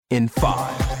In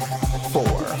 5, 4,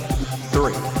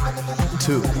 3,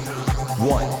 2,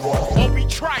 1. Obi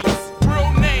Trice,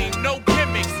 real name, no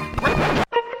gimmicks.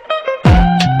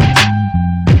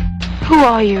 Who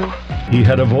are you? He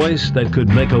had a voice that could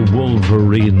make a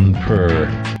wolverine purr.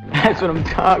 That's what I'm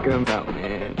talking about,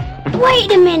 man. Wait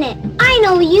a minute. I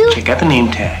know you. Check out the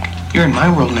name tag. You're in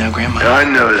my world now, Grandma. I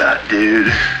know that,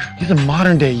 dude. He's a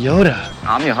modern-day Yoda.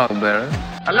 I'm your huckleberry.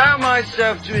 Allow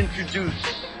myself to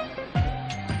introduce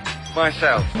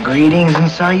myself. Greetings and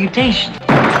salutations.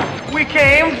 We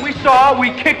came, we saw, we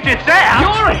kicked its ass.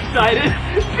 You're excited.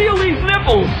 Feel these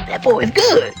nipples. That boy's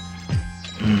good.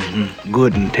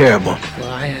 Good and terrible.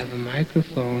 Well, I have a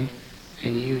microphone,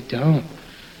 and you don't.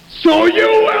 So you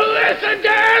will listen to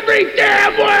every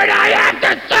damn word I have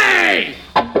to say!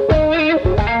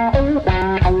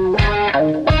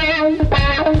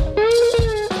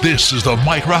 This is the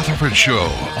Mike Rutherford Show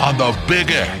on the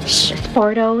Big X.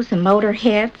 Sportos,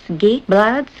 motorheads, geek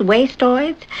bloods,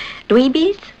 wastoids,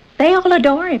 dweebies, they all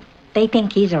adore him. They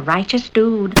think he's a righteous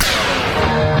dude.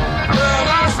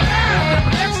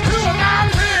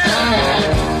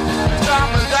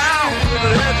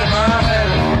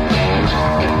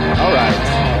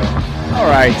 All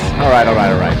right.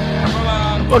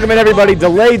 Welcome in, everybody.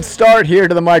 Delayed start here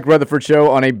to the Mike Rutherford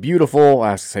Show on a beautiful,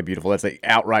 I say beautiful, that's an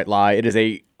outright lie. It is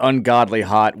a ungodly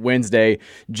hot Wednesday,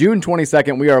 June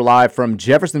 22nd. We are live from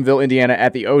Jeffersonville, Indiana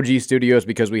at the OG Studios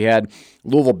because we had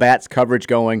Louisville Bats coverage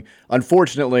going.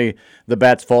 Unfortunately, the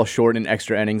Bats fall short in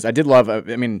extra innings. I did love, right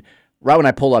when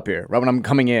I pull up here, right when I'm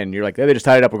coming in, you're like, hey, they just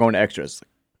tied it up, we're going to extras.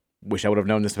 Wish I would have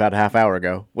known this about a half hour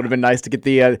ago. Would have been nice to get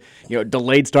the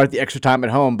delayed start, the extra time at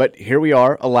home. But here we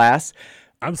are, alas.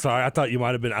 I'm sorry. I thought you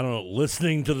might have been,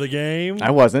 listening to the game. I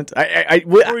wasn't.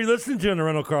 What were you listening to in the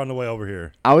rental car on the way over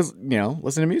here? I was,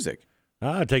 listening to music.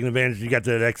 Taking advantage. You got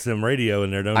that XM radio in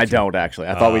there, don't you? I don't, actually.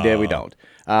 I thought we did. We don't.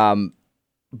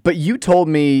 But you told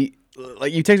me,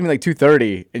 you texted me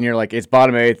 2:30, and you're like, it's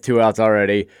bottom eighth, 2 outs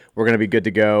already. We're going to be good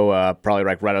to go, probably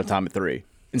right on time at 3.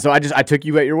 And so I took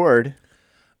you at your word.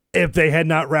 If they had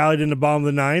not rallied in the bottom of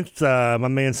the ninth, my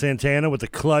man Santana with a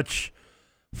clutch,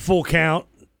 full count,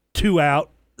 2 out,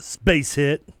 base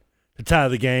hit to tie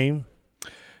the game.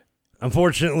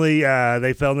 Unfortunately,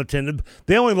 they fell in the 10.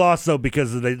 They only lost, though,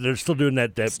 because they're still doing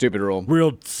that stupid rule.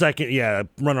 Real second,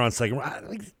 runner on second.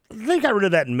 They got rid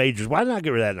of that in majors. Why did they not get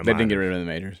rid of that in the minors? They didn't get rid of it in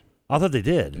the majors. I thought they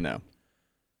did. No.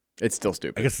 It's still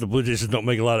stupid. I guess the Blue Jays just don't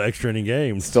make a lot of extra inning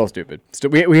games. Still stupid.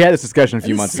 We had this discussion a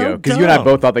few months ago because you and I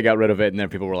both thought they got rid of it, and then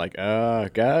people were like,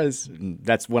 guys. And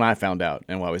that's when I found out,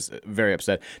 and I was very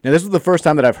upset. Now, this was the first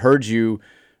time that I've heard you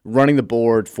running the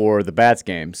board for the Bats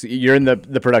game. So you're in the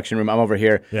production room. I'm over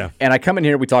here. Yeah. And I come in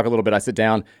here, we talk a little bit, I sit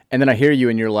down, and then I hear you,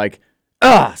 and you're like,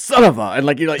 son of a,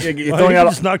 and you're throwing out. You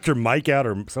just knocked your mic out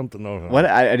or something. No. What?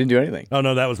 I didn't do anything. Oh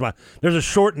no, that was there's a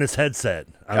short in this headset.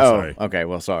 I'm sorry. Okay,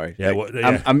 well, sorry.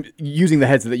 Yeah, I'm using the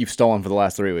headset that you've stolen for the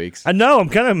last 3 weeks. I know. I'm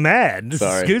kind of mad.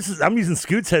 Sorry. I'm using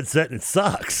Scoot's headset and it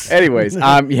sucks. Anyways,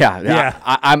 I'm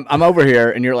over here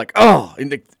and you're like,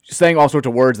 and saying all sorts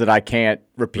of words that I can't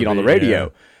repeat on the radio. Yeah.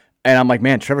 And I'm like,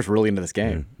 man, Trevor's really into this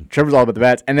game. Trevor's all about the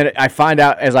Bats. And then I find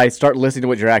out as I start listening to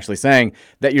what you're actually saying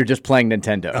that you're just playing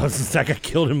Nintendo. I got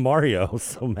killed in Mario. I was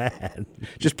so mad.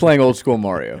 Just playing old school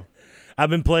Mario.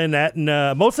 I've been playing that, and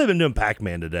mostly I've been doing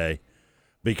Pac-Man today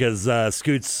because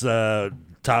Scoots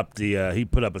topped he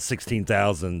put up a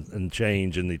 16,000 and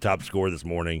change in the top score this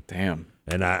morning. Damn.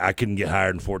 And I couldn't get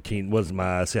higher than 14.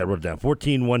 I wrote it down,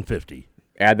 14,150.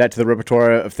 Add that to the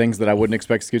repertoire of things that I wouldn't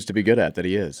expect Scoots to be good at that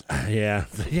he is. Yeah,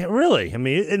 really. I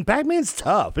mean, and Pac-Man's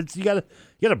tough. You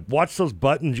gotta watch those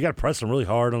buttons. You gotta press them really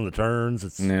hard on the turns.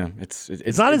 It's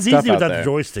not as easy without the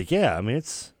joystick. Yeah, I mean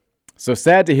it's. So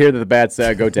sad to hear that the Bats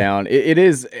go down. It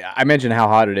is. I mentioned how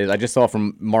hot it is. I just saw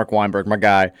from Mark Weinberg, my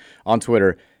guy, on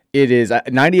Twitter. It is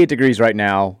 98 degrees right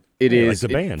now. It is. Like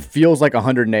the band. It feels like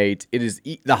 108. It is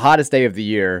the hottest day of the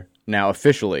year now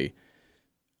officially.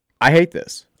 I hate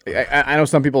this. I know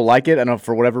some people like it. I know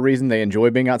for whatever reason they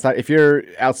enjoy being outside. If you're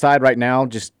outside right now,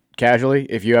 just casually,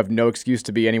 if you have no excuse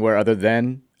to be anywhere other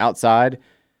than outside,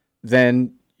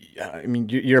 then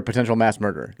you're a potential mass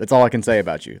murderer. That's all I can say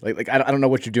about you. I don't know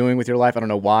what you're doing with your life. I don't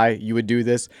know why you would do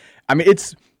this. I mean,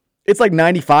 it's like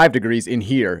 95 degrees in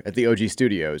here at the OG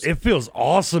Studios. It feels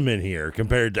awesome in here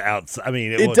compared to outside. I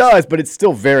mean, it does, but it's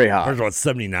still very hot. First of all, it's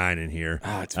 79 in here.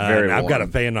 Oh, it's very warm. I've got a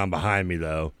fan on behind me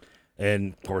though.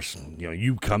 And, of course,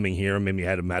 you coming here made me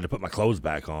had to put my clothes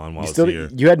back on while I was here.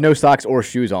 You had no socks or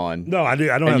shoes on. No, I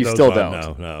do. I don't have you those still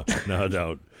on. don't. No, I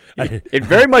don't. It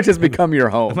very much has become your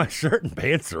home. My shirt and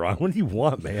pants are on. What do you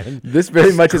want, man? This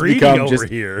very much has become just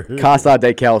here. Casa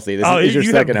de Kelsey. This is your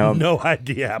second home. No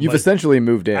idea. You've essentially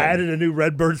moved in. I added a new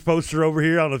Redbirds poster over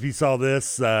here. I don't know if you saw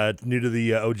this. New to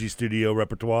the OG Studio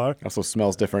repertoire. Also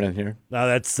smells different in here.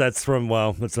 That's from,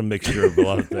 that's a mixture of a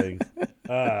lot of things.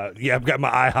 I've got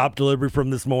my IHOP delivery from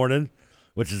this morning,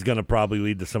 which is going to probably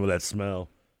lead to some of that smell.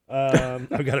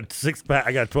 I've got a 6-pack.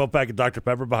 I got a 12-pack of Dr.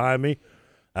 Pepper behind me.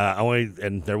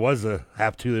 And there was a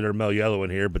half 2-liter Mel Yellow in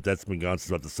here, but that's been gone since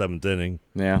about the 7th inning.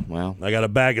 Yeah, well. I got a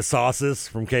bag of sauces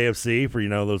from KFC for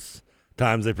those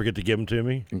times they forget to give them to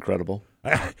me. Incredible.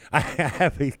 I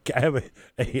have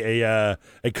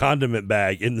a condiment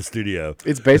bag in the studio.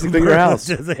 It's basically your house.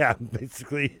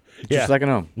 Basically. It's your second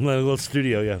home. A little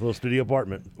studio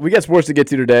apartment. We got sports to get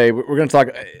to today. We're going to talk.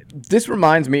 This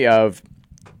reminds me of.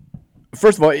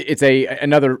 First of all, it's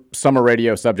another summer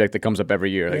radio subject that comes up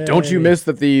every year. Like, don't you miss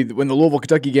that when the Louisville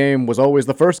Kentucky game was always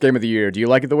the first game of the year? Do you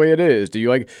like it the way it is?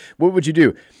 What would you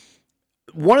do?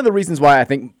 One of the reasons why I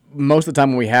think most of the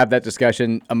time when we have that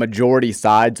discussion, a majority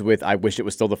sides with I wish it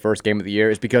was still the first game of the year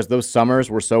is because those summers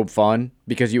were so fun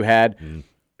because you had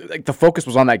the focus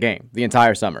was on that game the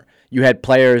entire summer. You had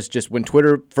players just when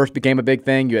Twitter first became a big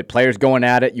thing, you had players going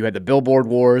at it, you had the billboard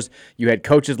wars, you had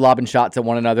coaches lobbing shots at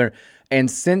one another. And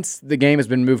since the game has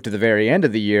been moved to the very end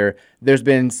of the year, there's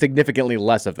been significantly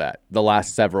less of that the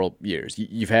last several years.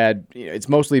 You've had, it's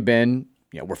mostly been,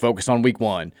 we're focused on week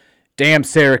 1. Damn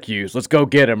Syracuse, let's go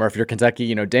get them. Or if you're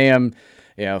Kentucky, damn,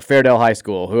 Fairdale High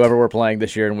School, whoever we're playing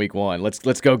this year in week 1,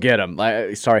 let's go get them.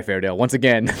 Sorry, Fairdale. Once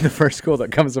again, the first school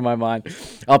that comes to my mind.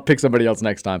 I'll pick somebody else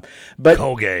next time. But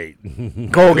Colgate,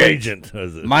 Agent,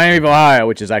 Miami of Ohio,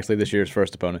 which is actually this year's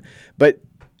first opponent. But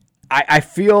I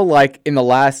feel like in the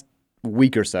last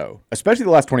week or so, especially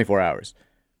the last 24 hours,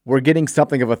 we're getting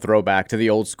something of a throwback to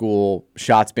the old school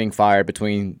shots being fired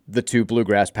between the two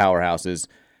bluegrass powerhouses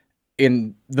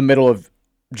in the middle of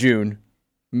June,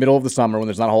 middle of the summer when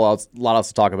there's not a whole lot else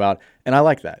to talk about, and I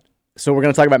like that. So we're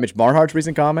going to talk about Mitch Barnhart's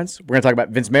recent comments. We're going to talk about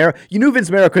Vince Marrow. You knew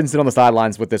Vince Marrow couldn't sit on the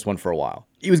sidelines with this one for a while.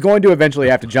 He was going to eventually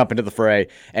have to jump into the fray,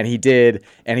 and he did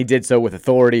so with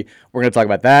authority. We're going to talk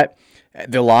about that.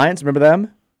 The Alliance, remember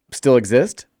them? Still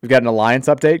exist. We've got an Alliance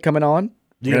update coming on.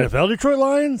 The NFL Detroit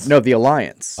Lions? No, the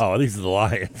Alliance. Oh, these are the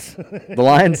Lions. The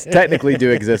Lions technically do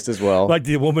exist as well. Like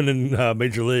the woman in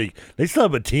Major League. They still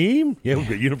have a team? Yeah, we've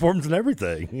got uniforms and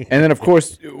everything. And then, of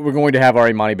course, we're going to have our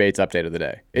Imani Bates update of the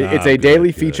day. It's a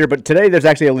daily feature, but today there's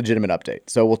actually a legitimate update.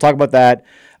 So we'll talk about that.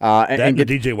 And get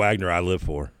DJ Wagner I live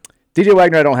for. DJ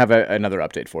Wagner, I don't have another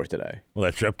update for today. Well,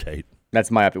 that's your update.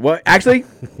 That's my update. Well, actually,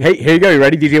 hey, here you go. You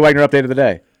ready? DJ Wagner update of the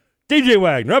day. DJ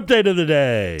Wagner, update of the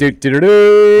day.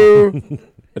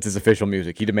 That's his official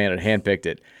music. He demanded, handpicked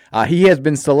it. He has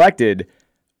been selected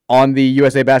on the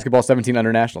USA Basketball 17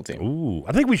 under national team. Ooh,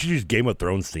 I think we should use Game of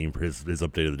Thrones theme for his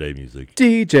update of the day music.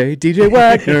 DJ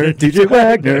Wagner, DJ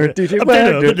Wagner, DJ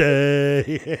Wagner. Of the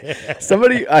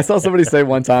day. I saw somebody say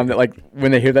one time that like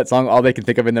when they hear that song, all they can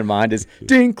think of in their mind is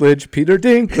Dinklage, Peter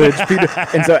Dinklage, Peter.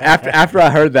 And so after I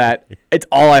heard that, it's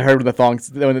all I heard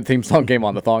when the theme song came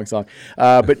on, the thong song.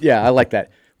 But yeah, I like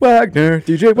that. Wagner,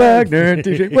 DJ Wagner,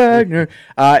 DJ Wagner.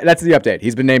 That's the update.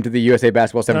 He's been named to the USA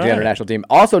Basketball 17 international team.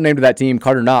 Also named to that team,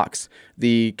 Carter Knox,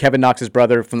 the Kevin Knox's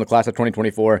brother from the class of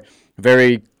 2024.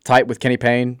 Very tight with Kenny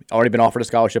Payne. Already been offered a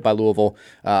scholarship by Louisville.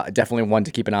 Definitely one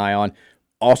to keep an eye on.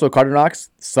 Also, Carter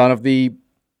Knox, son of the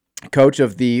coach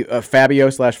of the Fabio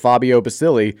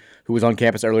Basili, who was on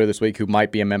campus earlier this week, who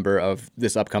might be a member of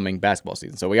this upcoming basketball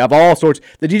season. So we have all sorts.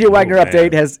 The DJ Wagner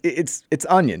update it's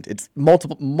onioned. It's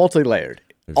multi-layered.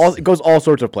 It goes all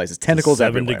sorts of places. Tentacles 7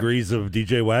 everywhere. 7 degrees of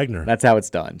DJ Wagner. That's how it's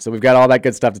done. So we've got all that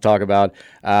good stuff to talk about.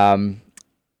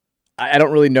 I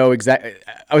don't really know exactly.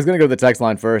 I was going to go to the text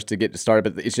line first to get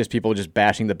started, but it's just people just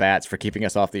bashing the bats for keeping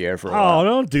us off the air for a while. Oh,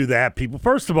 don't do that, people.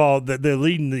 First of all, they're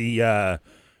leading the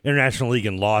International League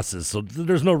in losses, so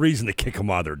there's no reason to kick them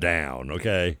while they're down,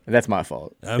 okay? That's my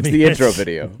fault. It's the intro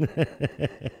video.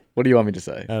 What do you want me to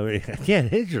say? I mean, yeah,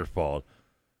 it is your fault.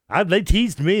 They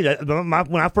teased me that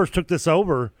when I first took this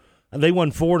over, they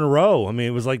won 4 in a row. I mean,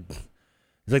 it was like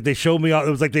they showed me. It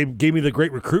was like they gave me the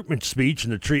great recruitment speech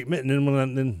and the treatment,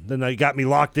 and then they got me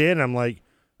locked in. I'm like,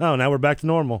 oh, now we're back to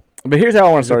normal. But here's how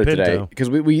I want to start it today, because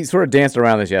we sort of danced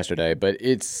around this yesterday, but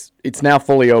it's now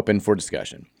fully open for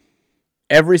discussion.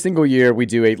 Every single year we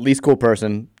do a least cool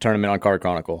person tournament on Card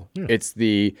Chronicle. Yeah. It's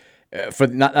the for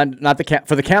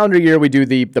the calendar year, we do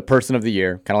the person of the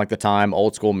year, kind of like the Time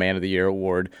Old School Man of the Year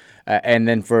award, and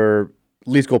then for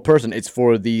least cool person, it's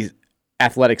for the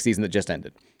athletic season that just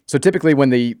ended. So typically when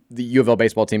the U of L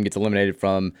baseball team gets eliminated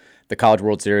from the College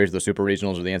World Series, the Super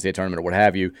Regionals, or the NCAA tournament, or what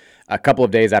have you, a couple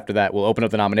of days after that, we'll open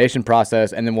up the nomination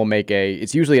process, and then we'll make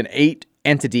it's usually an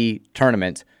 8-entity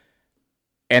tournament,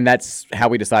 and that's how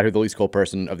we decide who the least cool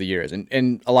person of the year is.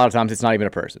 And a lot of times it's not even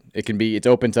a person. It's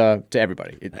open to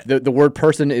everybody. The word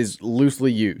person is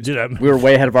loosely used. We were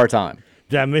way ahead of our time.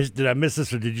 Did I miss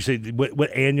this, or did you say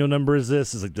what annual number is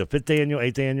this? Is it the 5th annual,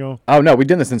 8th annual? Oh no, we've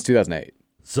done this since 2008.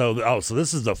 So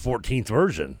this is the 14th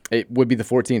version. It would be the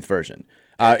 14th version.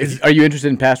 Are you interested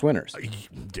in past winners?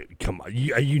 Dude, come on,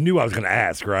 you knew I was going to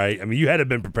ask, right? I mean, you had to have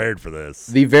been prepared for this.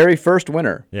 The very first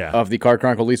winner of the Card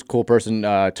Chronicle Least Cool Person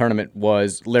tournament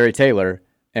was Larry Taylor,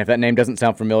 and if that name doesn't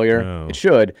sound familiar, it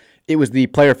should. It was the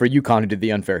player for UConn who did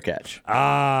the unfair catch.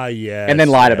 Ah, yes. And then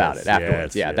lied about it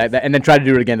afterwards. Yes. And then tried to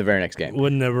do it again the very next game.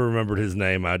 Would never remembered his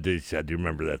name. I do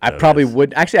remember that. I probably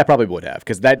would. Actually, I probably would have,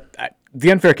 because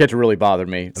the unfair catch really bothered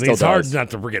me. I mean, it's hard not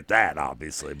to forget that,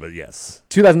 obviously, but yes.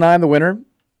 2009, the winner,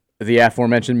 the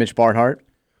aforementioned Mitch Barnhart,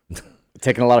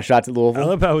 taking a lot of shots at Louisville. I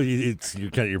love how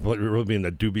you're really being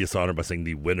the dubious honor by saying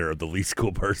the winner of the least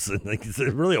cool person. Like, is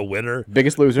it really a winner?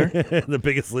 Biggest loser. The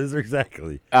biggest loser,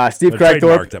 exactly. Steve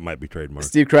Cragthorpe. That might be trademarked.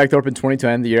 Steve Cragthorpe in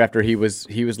 2010, the year after he was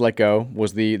let go,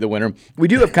 was the winner. We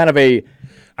do have kind of a.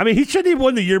 I mean, he shouldn't have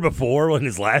won the year before in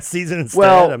his last season instead.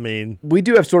 Well, I mean, we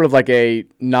do have sort of like a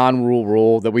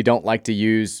rule that we don't like to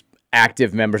use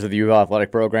active members of the U of L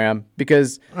athletic program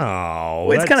because it's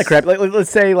kind of crap. Like, let's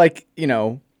say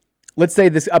let's say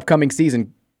this upcoming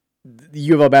season, the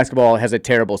U of L basketball has a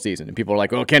terrible season, and people are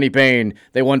like, "Oh, Kenny Payne,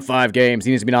 they won 5 games,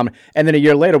 he needs to be nominated." And then a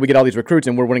year later, we get all these recruits,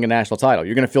 and we're winning a national title.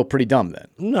 You're going to feel pretty dumb then.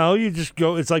 No, you just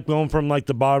go. It's like going from like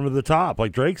the bottom to the top,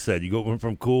 like Drake said. You go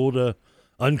from cool to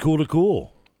uncool to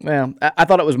cool. Well, I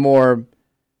thought it was more.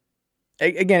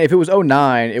 Again, if it was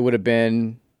 2009, it would have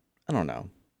been. I don't know.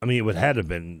 I mean, it would have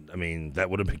been. I mean, that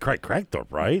would have been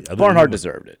Cragthorpe, right? Barnhart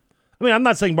deserved it. I mean, I'm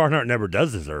not saying Barnhart never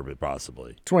does deserve it,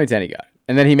 possibly. 2010 he got it.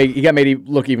 And then he got made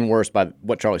look even worse by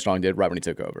what Charlie Strong did right when he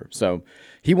took over. So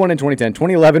he won in 2010.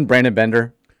 2011, Brandon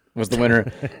Bender was the winner.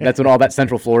 That's when all that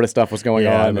Central Florida stuff was going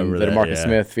on. And the DeMarcus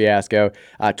Smith fiasco.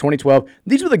 2012,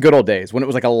 these were the good old days when it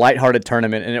was like a lighthearted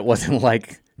tournament and it wasn't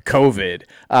like COVID.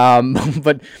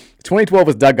 But 2012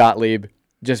 was Doug Gottlieb,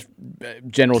 just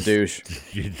general douche.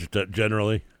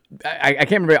 Generally? I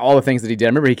can't remember all the things that he did. I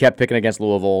remember he kept picking against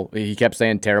Louisville. He kept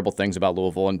saying terrible things about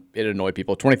Louisville, and it annoyed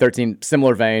people. 2013,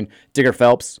 similar vein, Digger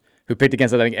Phelps, who picked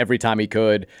against it, I think, every time he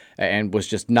could and was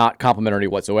just not complimentary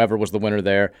whatsoever, was the winner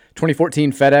there.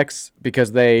 2014, FedEx,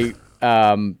 because they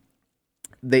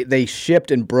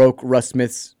shipped and broke Russ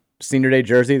Smith's senior day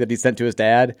jersey that he sent to his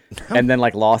dad and then,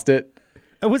 lost it.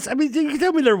 I mean, you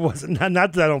tell me there wasn't,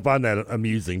 not that I don't find that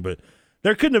amusing, but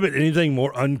there couldn't have been anything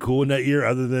more uncool in that year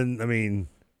other than, I mean...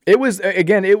 It was.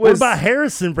 What about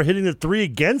Harrison for hitting the 3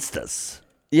 against us?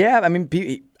 Yeah, I mean,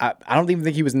 I don't even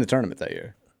think he was in the tournament that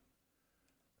year.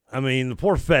 I mean, the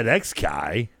poor FedEx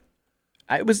guy.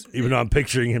 Even though I'm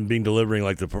picturing him delivering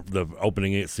like the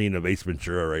opening scene of Ace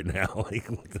Ventura right now.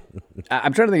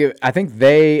 I'm trying to think. I think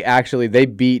they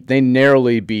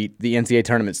narrowly beat the NCAA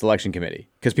tournament selection committee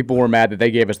because people were mad that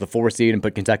they gave us the 4 seed and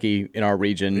put Kentucky in our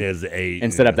region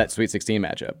and set up that Sweet 16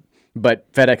 matchup.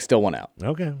 But FedEx still won out.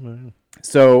 Okay.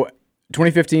 So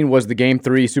 2015 was the Game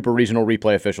 3 Super Regional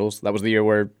replay officials. That was the year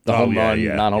where the home run,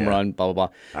 non-home run, blah, blah,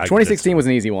 blah. 2016 was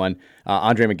an easy one.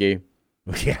 Andre McGee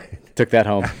took that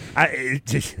home.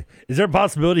 Is there a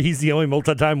possibility he's the only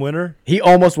multi-time winner? He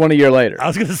almost won a year later. I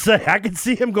was going to say, I could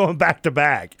see him going back to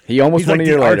back. He almost won a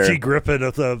year later. He's like the Archie Griffin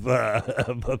of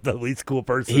the least cool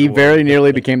person. He very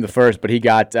nearly became the first, but he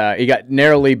got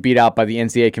narrowly beat out by the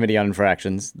NCAA Committee on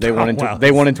Infractions. They won in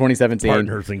 2017.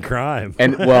 Partners in crime.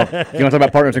 And well, you want to talk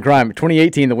about partners in crime?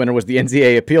 2018, the winner was the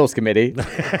NCAA Appeals Committee.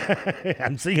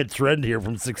 I'm seeing a trend here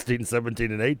from 16,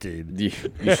 17, and 18. You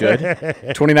should.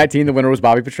 2019, the winner was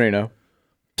Bobby Petrino.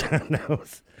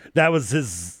 That was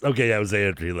his. Okay, that was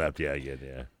after he left. Yeah.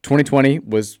 2020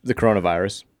 was the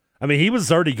coronavirus. I mean, he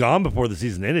was already gone before the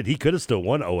season ended. He could have still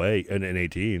won 08 and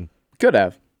 18. Could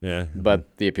have. Yeah.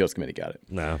 But the appeals committee got it.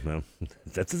 No.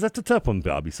 That's a tough one,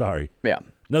 Bobby. Sorry. Yeah.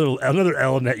 Another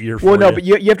L in that year for Well, no, but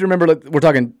you have to remember, we're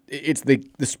talking, it's the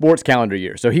sports calendar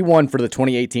year. So he won for the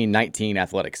 2018-19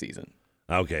 athletic season.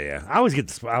 Okay, yeah. I always get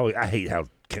this. I hate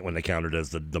when the calendar does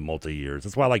the multi-years.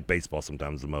 That's why I like baseball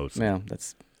sometimes the most. Yeah,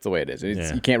 that's the way it is.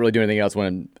 You can't really do anything else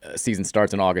when a season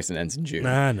starts in August and ends in June.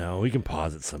 No, we can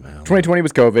pause it somehow. 2020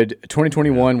 was COVID.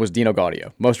 2021 was Dino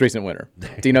Gaudio, most recent winner.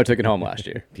 Dino took it home last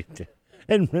year.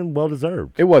 And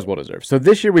well-deserved. It was well-deserved. So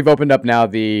this year we've opened up now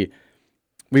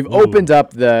opened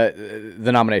up the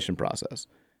nomination process.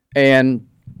 And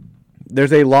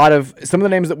There's a lot of some of the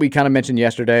names that we kind of mentioned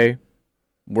yesterday.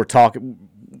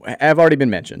 Have already been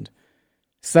mentioned.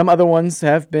 Some other ones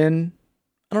have been,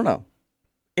 I don't know,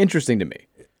 interesting to me.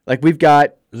 Like we've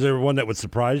got. Is there one that would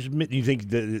surprise me? You think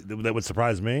that would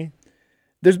surprise me?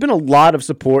 There's been a lot of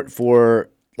support for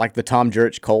like the Tom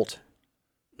Jurich cult.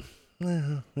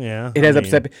 Yeah, it has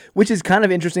upset, which is kind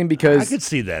of interesting because I could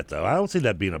see that though. I don't see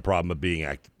that being a problem of being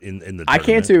in the tournament. I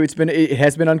can too. It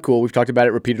has been uncool. We've talked about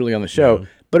it repeatedly on the show,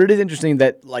 but it is interesting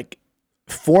that like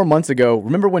 4 months ago,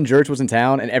 remember when Jurich was in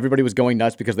town and everybody was going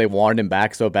nuts because they wanted him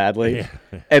back so badly,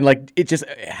 and like it just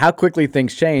how quickly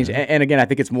things change. And again, I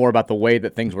think it's more about the way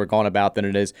that things were gone about than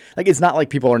it is like it's not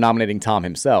like people are nominating Tom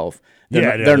himself.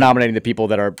 They're nominating the people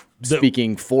that are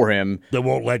speaking for him. That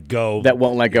won't let go. That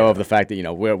won't let go of the fact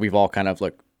that, we've all kind of,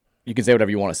 look, you can say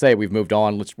whatever you want to say. We've moved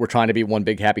on. We're trying to be one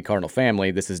big happy Cardinal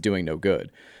family. This is doing no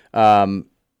good.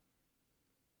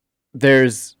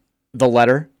 There's The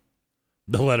Letter.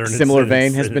 The Letter. In Similar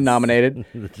vein has been nominated.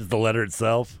 The Letter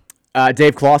itself.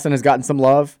 Dave Clawson has gotten some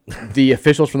love. The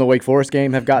officials from the Wake Forest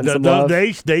game have gotten some love.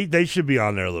 They should be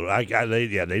on there a little.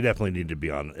 They definitely need to be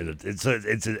on. Is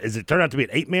it turned out to be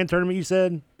an 8-man tournament? You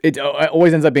said it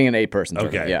always ends up being an 8-person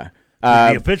tournament. Okay, yeah.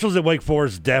 The officials at Wake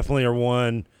Forest definitely are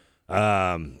one.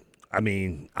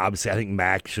 Obviously, I think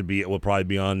Mac will probably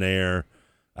be on there.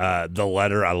 The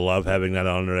Letter, I love having that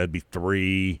on there. That'd be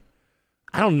 3.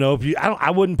 I don't know if I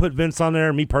wouldn't put Vince on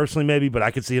there, me personally maybe, but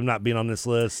I could see him not being on this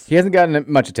list. He hasn't gotten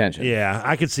much attention. Yeah,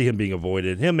 I could see him being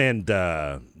avoided. Him and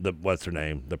what's her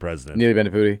name, the president, Neely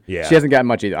Bendapudi. Yeah, she hasn't gotten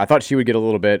much either. I thought she would get a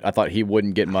little bit. I thought he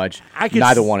wouldn't get much.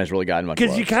 Neither one has really gotten much.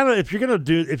 Because you kind of, if you're gonna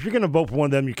vote for one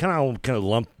of them, you kind of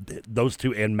lump those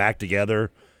two and Mac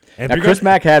together. And now, Chris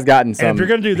Mack has gotten some. And if you're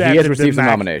gonna do that, he has received some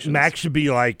nominations. Mac should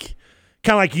be like.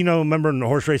 Kind of like, remember in the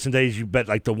horse racing days, you bet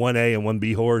like the 1A and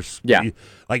 1B horse? Yeah.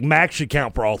 Like Max should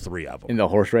count for all 3 of them. In the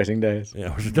horse racing days?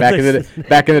 Yeah.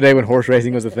 Back in the day when horse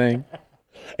racing was a thing?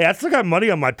 Yeah, I still got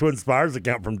money on my Twin Spires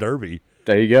account from Derby.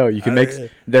 There you go. You can make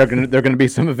there are gonna be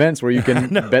some events where you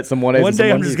can bet some 1As. One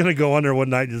day I'm just gonna go on there one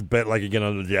night and just bet like again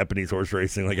on the Japanese horse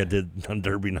racing like I did on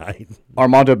Derby night.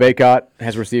 Armando Baycott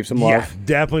has received some love. Yeah,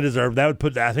 definitely deserved. That would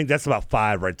put. I think that's about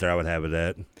 5 right there. I would have it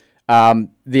at.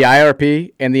 The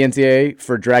IRP and the NCAA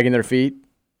for dragging their feet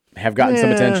have gotten some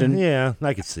attention. Yeah,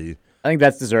 I could see. I think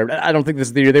that's deserved. I don't think this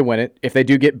is the year they win it. If they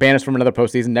do get banished from another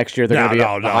postseason next year, they're going to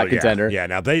be a hot contender. Yeah,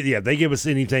 now they give us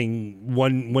anything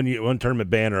one tournament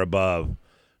ban or above.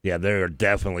 Yeah, they're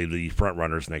definitely the front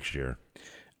runners next year.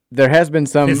 There has been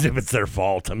some. As if it's their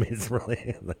fault. I mean, it's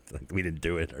really like we didn't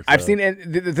do it. I've seen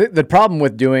the problem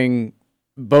with doing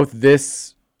both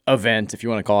this event, if you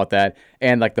want to call it that,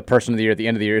 and like the person of the year at the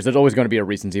end of the year is there's always going to be a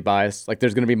recency bias. Like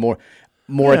there's going to be more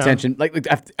attention. Like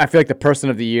I feel like the person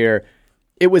of the year,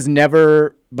 it was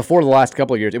never before the last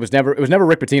couple of years. It was never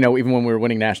Rick Pitino, even when we were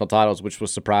winning national titles, which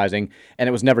was surprising, and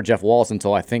it was never Jeff Wallace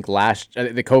until I think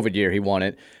the COVID year he won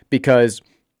it because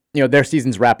their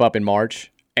seasons wrap up in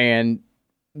March, and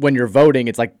when you're voting,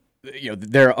 it's like.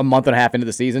 They're a month and a half into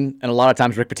the season, and a lot of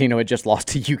times Rick Pitino had just lost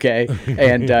to UK,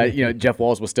 and Jeff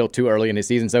Wallace was still too early in his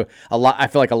season. So I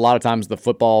feel like a lot of times the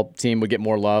football team would get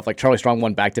more love. Like Charlie Strong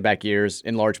won back-to-back years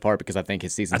in large part because I think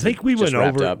his season. I think we went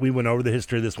over the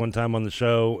history of this one time on the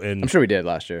show, and I'm sure we did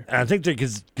last year. And I think that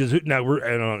because now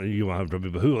you won't have to be,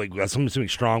 but who I'm assuming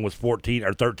Strong was 14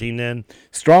 or 13 then.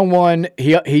 Strong won.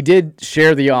 He did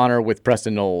share the honor with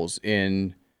Preston Knowles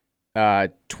in I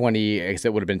guess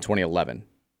it would have been 2011.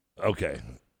 Okay.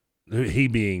 He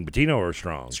being Pitino or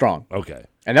Strong? Strong. Okay.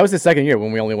 And that was his second year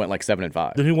when we only went like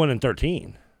 7-5. Then who won in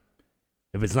 13?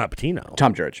 If it's not Pitino.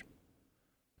 Tom Jurich.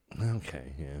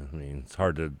 Okay, yeah. I mean, it's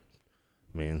hard to...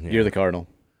 Yeah. You're the Cardinal.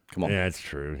 Come on. Yeah, it's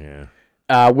true,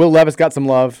 yeah. Will Levis got some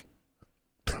love,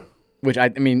 which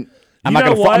I'm not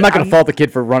going to fault the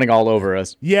kid for running all over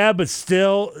us. Yeah, but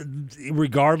still,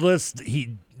 regardless,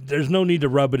 there's no need to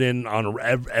rub it in on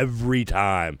every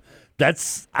time.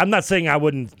 I'm not saying I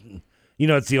wouldn't,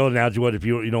 it's the old analogy, what if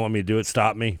you don't want me to do it,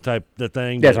 stop me type of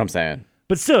thing. That's what I'm saying.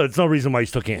 But still, it's no reason why you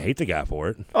still can't hate the guy for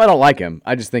it. Oh, I don't like him.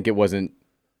 I just think it wasn't.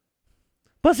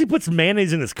 Plus, he puts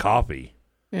mayonnaise in his coffee.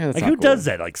 Yeah, that's like, not who cool. does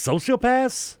that? Like,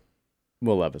 sociopaths?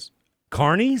 Will Levis.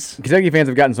 Carnies? Kentucky fans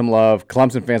have gotten some love.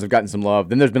 Clemson fans have gotten some love.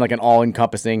 Then there's been like an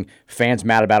all-encompassing fans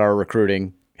mad about our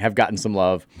recruiting have gotten some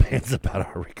love. Fans about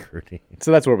our recruiting.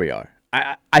 So that's where we are.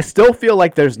 I still feel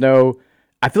like there's no...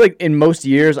 I feel like in most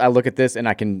years I look at this and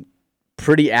I can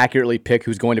pretty accurately pick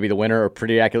who's going to be the winner or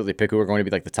pretty accurately pick who are going to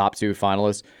be like the top 2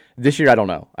 finalists. This year I don't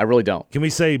know. I really don't. Can we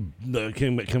say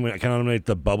can I nominate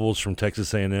the Bubbles from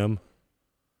Texas A&M?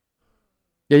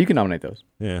 Yeah, you can nominate those.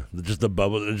 Yeah, just the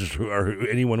bubble, or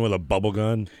anyone with a bubble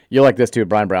gun. You're like this too.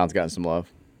 Brian Brown's gotten some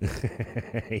love.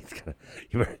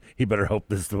 He better hope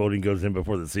this voting goes in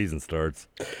before the season starts.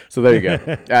 So there you go.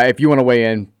 If you want to weigh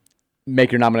in,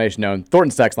 make your nomination known.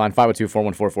 Thornton's text line,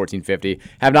 502-414-1450.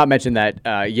 Have not mentioned that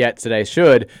yet today.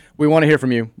 Should. We want to hear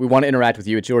from you. We want to interact with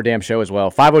you. It's your damn show as well.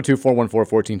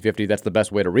 502-414-1450. That's the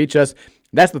best way to reach us.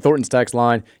 That's the Thornton's text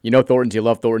line. You know Thornton's. You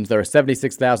love Thornton's. There are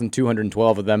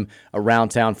 76,212 of them around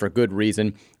town for good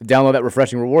reason. Download that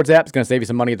Refreshing Rewards app. It's going to save you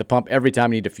some money at the pump every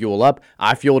time you need to fuel up.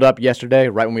 I fueled up yesterday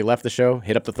right when we left the show.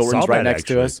 Hit up the Thornton's right next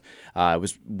to us. It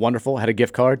was wonderful. Had a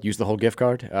gift card. Used the whole gift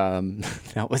card.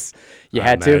 That was, you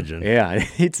had to. Yeah.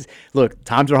 Look,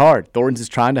 times are hard. Thornton's is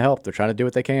trying to help. They're trying to do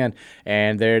what they can.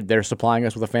 And they're supplying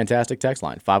us with a fantastic text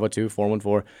line.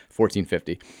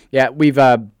 502-414-1450. Yeah, we've...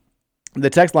 the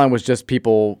text line was just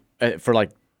people for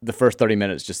like the first 30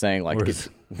 minutes just saying like,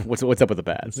 what's up with the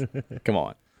bats? Come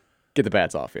on. Get the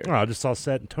bats off here. Oh, I just saw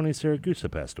Tony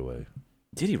Siragusa passed away.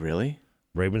 Did he really?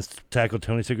 Ravens tackle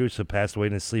Tony Siragusa passed away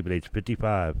in his sleep at age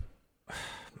 55.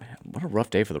 Man, what a rough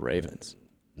day for the Ravens.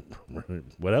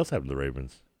 What else happened to the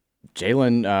Ravens?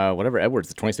 Jalen, Edwards,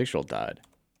 the 26-year-old died.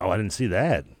 Oh, I didn't see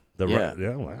that.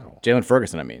 Yeah, wow. Jalen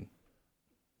Ferguson, I mean.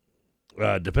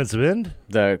 Defensive end?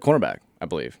 The cornerback, I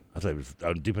believe. I thought it was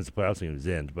defensive player. I was thinking it was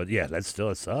end. But yeah, that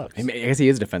sucks. I guess he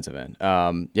is a defensive end.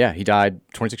 Yeah, he died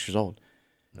 26 years old.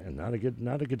 Man, not a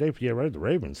good day for the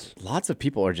Ravens. Lots of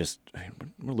people are just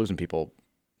we're losing people.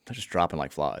 They're just dropping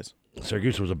like flies.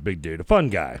 Siragusa was a big dude, a fun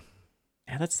guy.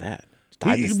 Yeah, that's sad.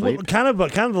 Kind of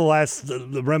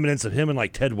the remnants of him and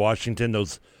like Ted Washington,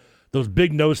 those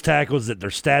big nose tackles that their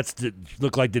stats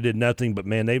look like they did nothing, but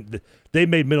man, they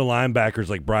made middle linebackers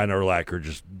like Brian Urlacher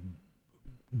just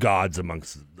gods among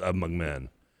men.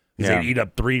 Yeah. They'd eat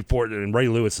up 3, 4, and Ray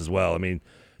Lewis as well. I mean,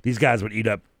 these guys would eat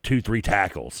up 2, 3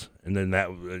 tackles, and then that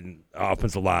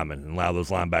offensive lineman, and allow those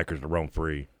linebackers to roam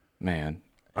free. Man,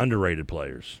 underrated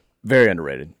players. Very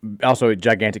underrated. Also a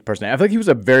gigantic personality. I feel like he was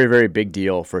a very, very big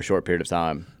deal for a short period of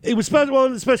time. It was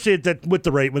especially with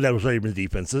that was Ravens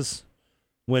defenses.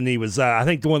 When he was, I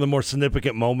think one of the more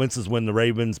significant moments is when the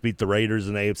Ravens beat the Raiders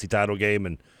in the AFC title game,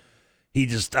 and he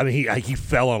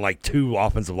fell on like 2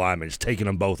 offensive linemen, just taking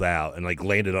them both out, and like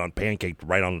landed on pancaked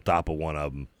right on the top of one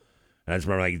of them. And I just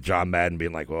remember like John Madden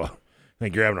being like, "Well, I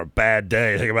think you're having a bad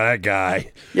day. Think about that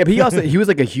guy." Yeah, but he was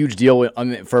like a huge deal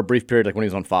for a brief period, like when he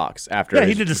was on Fox. After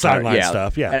he did the sideline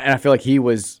stuff. Yeah, and I feel like he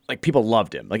was like people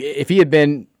loved him. Like if he had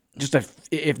been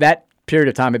if that period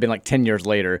of time had been like 10 years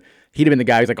later, he'd have been the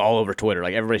guy who's like all over Twitter,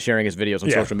 like everybody sharing his videos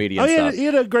on social media. And stuff. He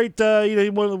had a great,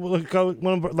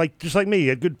 one of, like just like me,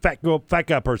 a good fat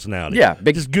guy personality. Yeah,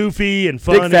 just goofy and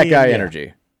funny. Big fat guy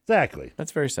energy. Exactly.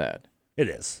 That's very sad. It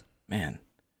is. Man,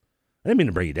 I didn't mean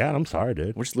to bring you down. I'm sorry,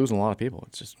 dude. We're just losing a lot of people.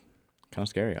 It's just kind of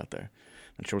scary out there.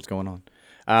 Not sure what's going on.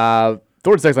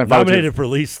 Thornton's text line nominated for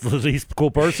least cool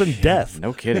person, death.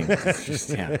 No kidding.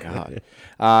 God.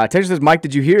 Texas says, Mike,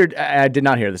 did you hear? I did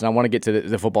not hear this, and I want to get to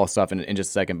the football stuff in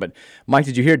just a second. But Mike,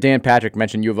 did you hear Dan Patrick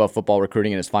mention U of L football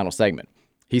recruiting in his final segment?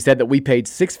 He said that we paid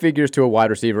 6 figures to a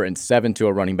wide receiver and 7 to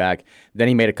a running back. Then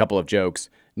he made a couple of jokes.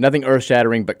 Nothing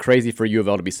earth-shattering, but crazy for U of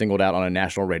L to be singled out on a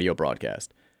national radio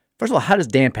broadcast. First of all, how does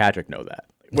Dan Patrick know that?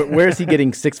 Where is he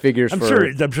getting 6 figures I'm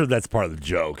sure that's part of the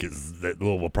joke, is that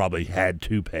Louisville probably had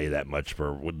to pay that much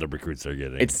for what the recruits they're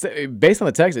getting. It's based on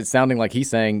the text, it's sounding like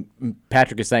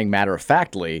Patrick is saying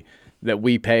matter-of-factly that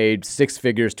we paid 6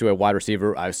 figures to a wide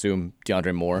receiver, I assume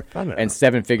DeAndre Moore, and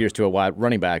 7 figures to a wide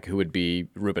running back who would be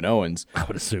Ruben Owens. I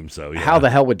would assume so, yeah. How the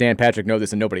hell would Dan Patrick know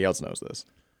this and nobody else knows this?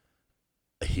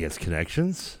 He has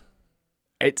connections.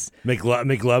 It's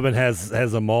McLovin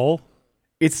has a mole.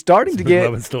 It's starting to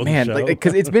get, man,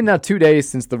 because it's been now 2 days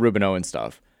since the Ruben Owens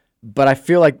stuff. But I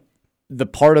feel like the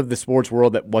part of the sports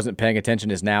world that wasn't paying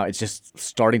attention is now it's just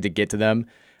starting to get to them.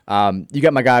 You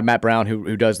got my guy, Matt Brown,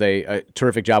 who does a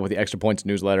terrific job with the Extra Points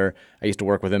newsletter. I used to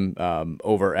work with him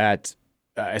over at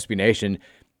SB Nation.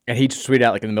 And he just tweeted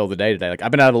out like in the middle of the day today, like,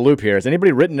 I've been out of the loop here. Has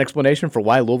anybody written an explanation for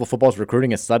why Louisville football's recruiting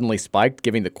has suddenly spiked,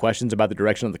 giving the questions about the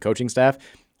direction of the coaching staff?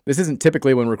 This isn't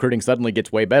typically when recruiting suddenly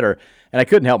gets way better, and I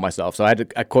couldn't help myself, so I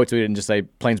quote tweeted and just say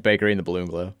Plains Bakery and the Balloon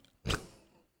Glow.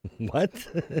 What?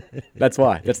 That's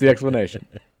why. That's the explanation.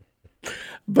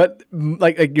 But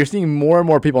like you're seeing more and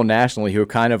more people nationally who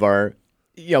kind of are,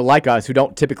 like us, who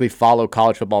don't typically follow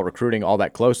college football recruiting all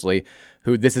that closely,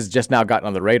 who this has just now gotten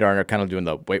on the radar and are kind of doing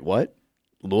the, wait, what?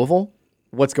 Louisville?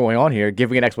 What's going on here?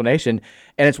 Giving an explanation,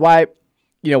 and it's why.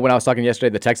 When I was talking yesterday,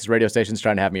 the Texas radio station's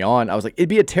trying to have me on. I was like, it'd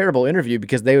be a terrible interview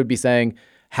because they would be saying,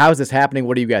 how is this happening?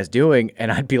 What are you guys doing?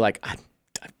 And I'd be like, I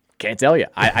can't tell you.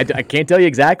 I can't tell you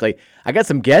exactly. I got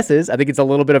some guesses. I think it's a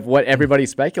little bit of what everybody's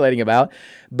speculating about,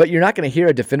 but you're not going to hear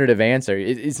a definitive answer.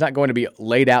 It's not going to be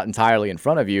laid out entirely in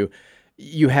front of you.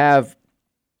 you have,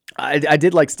 I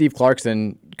did like Steve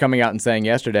Clarkson coming out and saying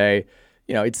yesterday,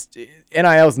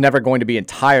 NIL is never going to be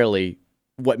entirely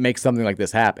what makes something like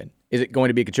this happen. Is it going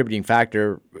to be a contributing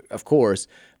factor? Of course.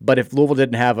 But if Louisville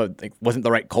didn't have wasn't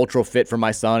the right cultural fit for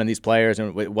my son and these players,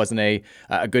 and it wasn't a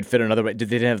good fit another way, they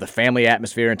didn't have the family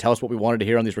atmosphere and tell us what we wanted to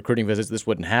hear on these recruiting visits, this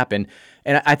wouldn't happen.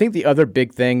 And I think the other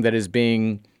big thing that is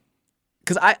being,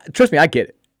 because trust me, I get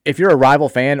it. If you're a rival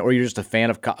fan or you're just a fan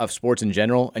of sports in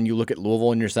general, and you look at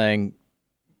Louisville and you're saying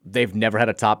they've never had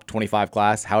a top 25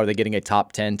 class, how are they getting a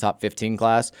top 10, top 15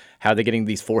 class? How are they getting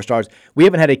these 4 stars? We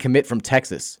haven't had a commit from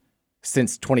Texas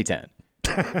since 2010.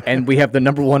 And we have the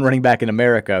number 1 running back in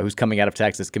America who's coming out of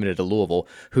Texas, committed to Louisville,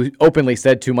 who openly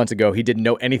said 2 months ago he didn't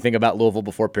know anything about Louisville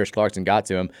before Pierce Clarkson got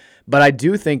to him. But I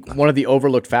do think one of the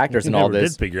overlooked factors in all this. We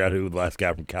did figure out who the last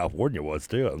guy from California was,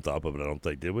 too, on top of it, I don't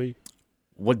think, did we?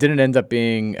 What didn't end up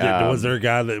being. Was there a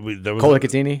guy that was. Cole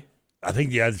Icatini? I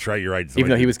think, yeah, that's right. You're right. Even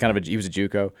though he was he was a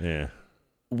JUCO. Yeah.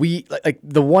 We like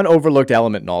the one overlooked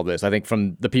element in all this, I think,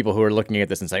 from the people who are looking at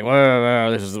this and saying,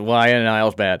 well, this is why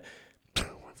NIL's bad.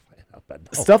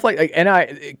 Stuff like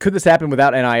NIL, could this happen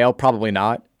without NIL? Probably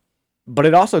not. But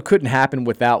it also couldn't happen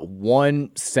without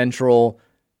one central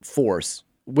force,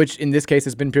 which in this case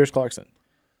has been Pierce Clarkson.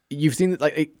 You've seen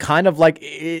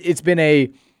it's been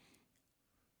a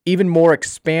even more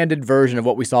expanded version of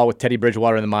what we saw with Teddy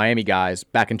Bridgewater and the Miami guys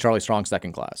back in Charlie Strong's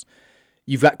second class.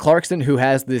 You've got Clarkson, who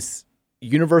has this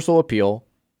universal appeal.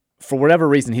 For whatever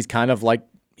reason, he's kind of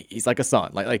he's like a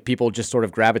son. Like people just sort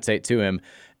of gravitate to him.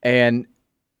 And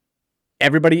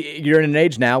you're in an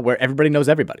age now where everybody knows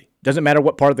everybody. Doesn't matter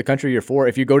what part of the country you're for.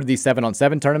 If you go to these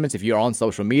 7-on-7 tournaments, if you're on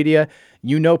social media,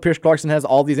 Pierce Clarkson has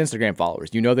all these Instagram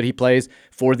followers. You know that he plays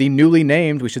for the newly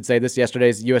named, we should say this,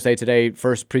 yesterday's USA Today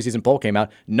first preseason poll came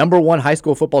out, number 1 high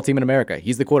school football team in America.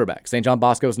 He's the quarterback. St. John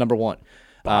Bosco is number 1.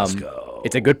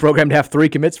 It's a good program to have 3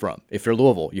 commits from. If you're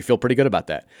Louisville, you feel pretty good about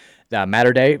that.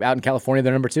 Mater Day out in California,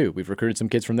 they're number 2. We've recruited some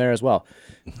kids from there as well.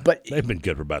 But they've been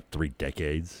good for about 3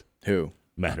 decades. Who?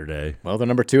 Mater Day. Well, they're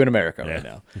number 2 in America right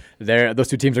now. Those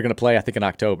 2 teams are going to play, I think, in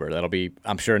October. That'll be,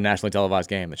 I'm sure, a nationally televised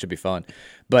game. That should be fun.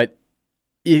 But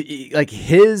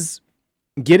his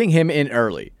getting him in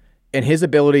early and his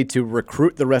ability to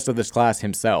recruit the rest of this class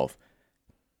himself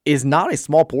is not a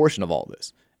small portion of all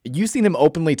this. You've seen him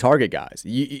openly target guys.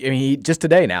 Just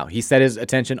today now, he set his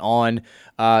attention on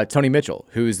Tony Mitchell,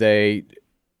 who's a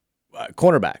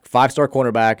cornerback, 5-star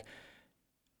cornerback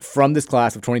from this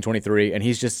class of 2023, and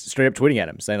he's just straight up tweeting at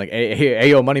him, saying hey,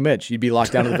 yo, Money Mitch, you'd be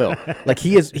locked down to the Ville.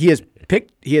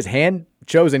 He has hand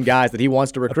chosen guys that he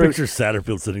wants to recruit. I picture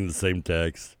Satterfield sending the same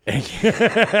text.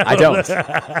 I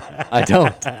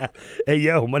don't. Hey,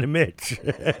 yo, Money Mitch.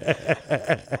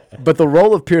 But the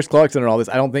role of Pierce Clarkson in all this,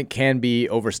 I don't think can be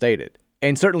overstated.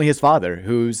 And certainly his father,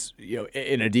 who's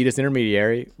an Adidas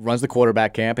intermediary, runs the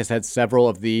quarterback camp, has had several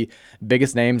of the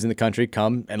biggest names in the country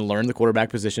come and learn the quarterback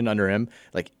position under him.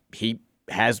 He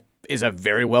is a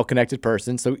very well-connected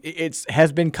person, so it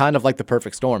has been kind of like the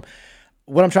perfect storm.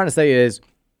 What I'm trying to say is,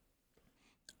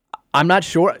 I'm not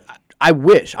sure.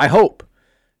 I hope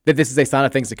that this is a sign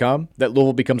of things to come, that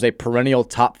Louisville becomes a perennial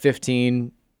top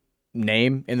 15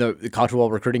 name in the college football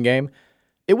recruiting game.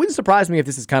 It wouldn't surprise me if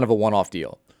this is kind of a one-off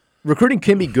deal. Recruiting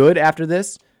can be good after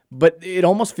this, but it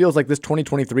almost feels like this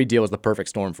 2023 deal is the perfect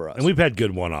storm for us. And we've had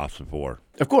good one-offs before.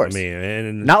 Of course. I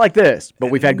mean, not like this, but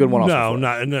we've had good one-offs before.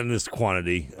 No, not in this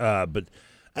quantity. But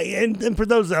for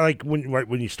those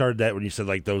when you started that, when you said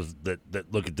those that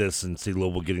look at this and see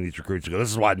Louisville getting these recruits and go,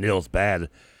 this is why Nil's bad.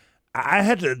 I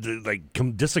had to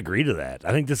disagree to that.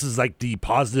 I think this is the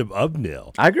positive of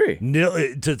Nil. I agree.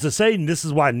 Nil to say this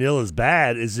is why Nil is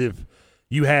bad is if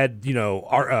you had,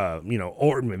 I'll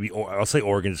say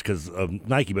Oregon just because of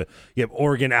Nike, but you have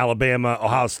Oregon, Alabama,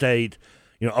 Ohio State,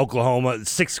 Oklahoma,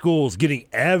 6 schools getting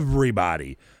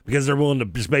everybody because they're willing to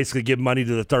just basically give money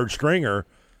to the third stringer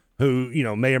who,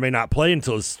 may or may not play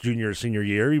until his junior or senior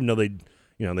year, even though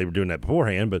they were doing that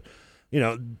beforehand. But,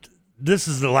 this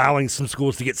is allowing some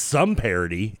schools to get some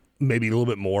parity, maybe a little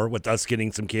bit more with us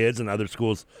getting some kids and other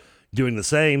schools doing the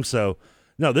same. So,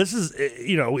 no, this is,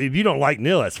 if you don't like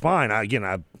Nil, that's fine. I've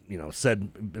said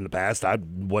in the past I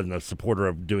wasn't a supporter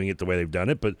of doing it the way they've done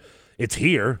it, but it's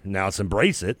here. Now let's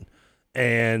embrace it.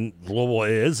 And Louisville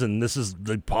is, and this is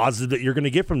the positive that you're going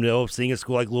to get from Nil, seeing a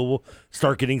school like Louisville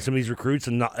start getting some of these recruits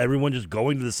and not everyone just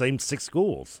going to the same 6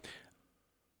 schools.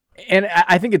 And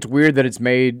I think it's weird that it's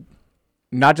made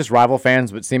not just rival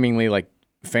fans, but seemingly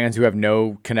fans who have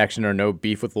no connection or no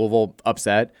beef with Louisville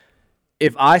upset.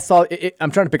 If I saw it,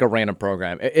 I'm trying to pick a random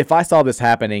program. If I saw this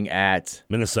happening at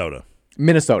Minnesota,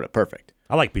 perfect.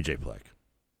 I like PJ Fleck.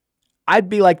 I'd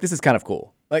be like, this is kind of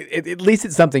cool. Like at least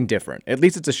it's something different. At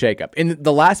least it's a shakeup. In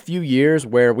the last few years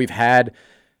where we've had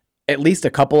at least a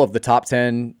couple of the top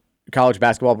 10 college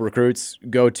basketball recruits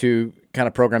go to kind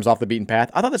of programs off the beaten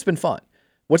path, I thought that's been fun.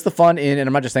 What's the fun in, and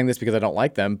I'm not just saying this because I don't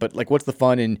like them, but like what's the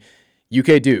fun in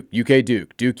UK Duke, UK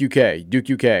Duke, Duke UK, Duke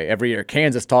UK every year,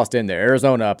 Kansas tossed in there,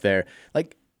 Arizona up there.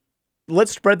 Like,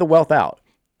 let's spread the wealth out.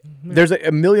 There's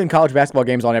a million college basketball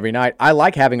games on every night. I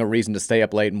like having a reason to stay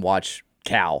up late and watch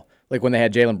Cal, like when they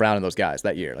had Jaylen Brown and those guys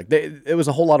that year. Like it was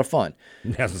a whole lot of fun. I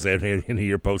was going to say, any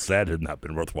year post that has not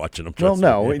been worth watching them. Well,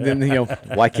 no. Then,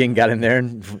 White King got in there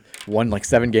and won like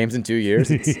 7 games in 2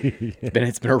 years.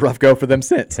 It's been a rough go for them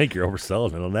since. I think you're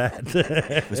overselling it on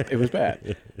that. It was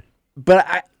bad.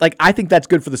 But I think that's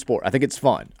good for the sport. I think it's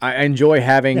fun. I enjoy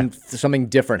having something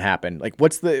different happen. Like,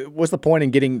 what's the point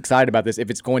in getting excited about this if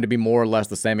it's going to be more or less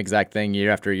the same exact thing year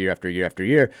after year after year after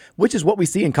year, which is what we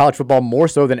see in college football more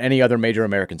so than any other major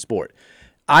American sport.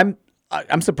 I'm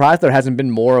surprised there hasn't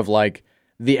been more of like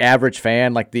the average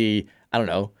fan, like the, I don't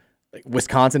know, like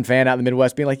Wisconsin fan out in the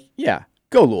Midwest being like, yeah,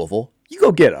 go Louisville. You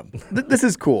go get them. This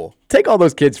is cool. Take all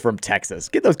those kids from Texas.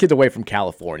 Get those kids away from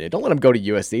California. Don't let them go to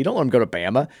USC. Don't let them go to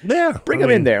Bama. Yeah, bring them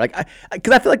in there. Like,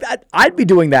 because I feel like I'd be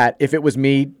doing that if it was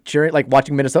me cheering, like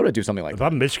watching Minnesota do something like that.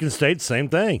 If I'm Michigan State, same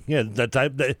thing. Yeah, that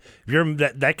type. If you're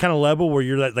that kind of level where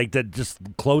you're like that, just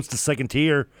close to second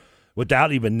tier,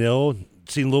 without even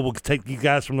seeing Louisville take you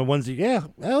guys from the ones that,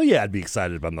 hell yeah, I'd be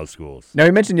excited about those schools. Now,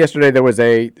 you mentioned yesterday there was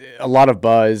a lot of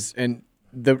buzz and.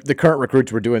 The current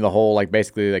recruits were doing the whole, like,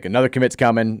 basically, like, another commit's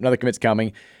coming,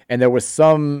 and there was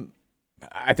some,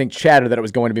 I think, chatter that it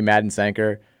was going to be Madden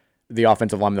Sanker, the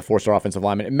offensive lineman, the 4-star offensive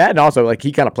lineman. And Madden also, like,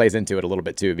 he kind of plays into it a little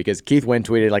bit, too, because Keith Wynn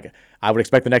tweeted, like, I would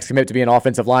expect the next commit to be an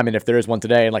offensive lineman if there is one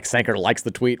today, and, like, Sanker likes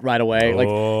the tweet right away. Like,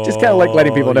 just kind of, like,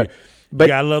 letting people know.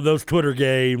 But I love those Twitter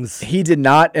games. He did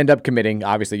not end up committing,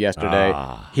 obviously, yesterday.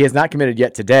 He has not committed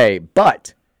yet today,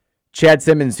 but Chad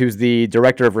Simmons, who's the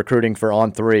director of recruiting for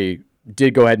On3,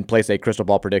 did go ahead and place a crystal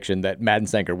ball prediction that Madden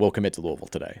Sanker will commit to Louisville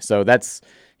today. So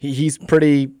he's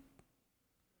pretty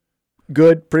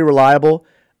good, pretty reliable.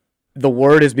 The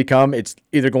word has become it's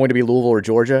either going to be Louisville or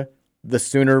Georgia. The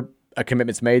sooner a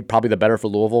commitment's made, probably the better for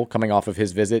Louisville coming off of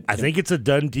his visit. I think it's a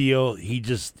done deal. He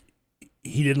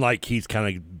didn't like Keith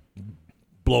kind of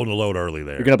blowing the load early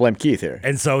there. You're going to blame Keith here.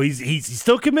 And so he's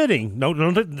still committing. No,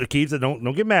 the Keith,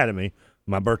 don't get mad at me.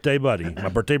 My birthday buddy, my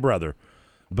birthday brother.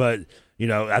 But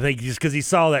I think just because he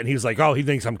saw that and he was like, oh, he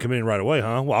thinks I'm committing right away,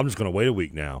 huh? Well, I'm just going to wait a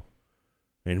week now.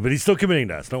 But he's still committing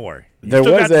to us. Don't worry. There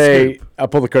was I'll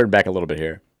pull the curtain back a little bit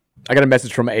here. I got a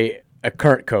message from a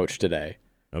current coach today.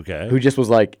 Okay. Who just was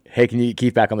like, hey, can you get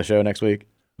Keith back on the show next week?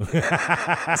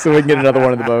 So we can get another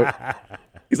one in the boat.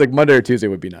 He's like, Monday or Tuesday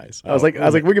would be nice. I was like,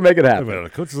 we can make it happen. A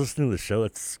coach listening to the show,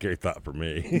 that's a scary thought for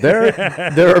me.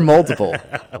 There are multiple.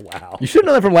 Wow. You should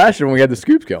know that from last year when we had the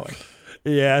scoops going.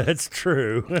 Yeah, that's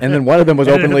true. And then one of them was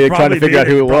openly trying to figure out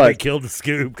who it was. Killed the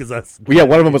scoop because that's. Well, yeah,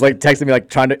 one of them was like texting me, like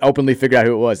trying to openly figure out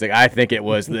who it was. Like, I think it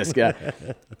was this guy.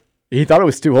 He thought it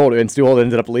was Stu Holt, and Stu Holt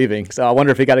ended up leaving. So I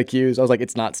wonder if he got accused. I was like,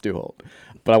 it's not Stu Holt,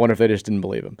 but I wonder if they just didn't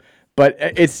believe him. But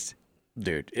this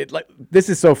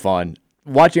is so fun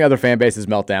watching other fan bases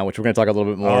melt down, which we're going to talk a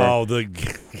little bit more. Oh,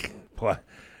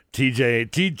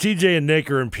 TJ and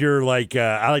Nick are in pure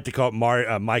I like to call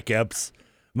it Mike Epps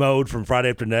mode from Friday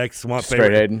After Next.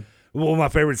 Straight Hayden. One of my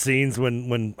favorite scenes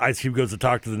when Ice Cube goes to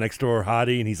talk to the next door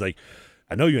hottie, and he's like,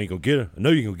 I know you ain't gonna get her. I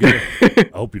know you gonna get her.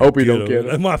 I hope you don't get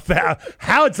her.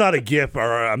 How it's not a GIF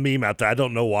or a meme out there, I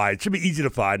don't know why. It should be easy to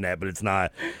find that, but it's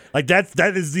not. Like that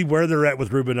is where they're at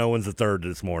with Ruben Owens III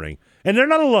this morning, and they're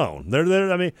not alone.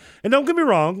 They're I mean, and don't get me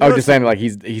wrong. I was just saying, like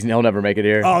he'll never make it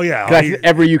here. Oh yeah,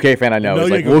 every UK fan I know is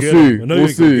like, we'll see. I know you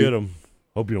ain't gonna get him.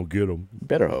 Hope you don't get him.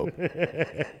 Better hope.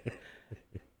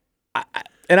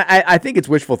 I think it's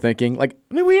wishful thinking. Like,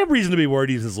 I mean, we have reason to be worried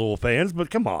he's Louisville fans, but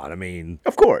come on, I mean,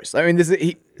 of course. I mean, this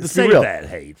is save real. That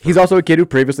hate. He's also a kid who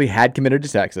previously had committed to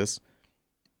Texas.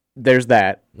 There's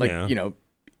that. I'm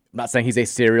not saying he's a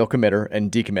serial committer and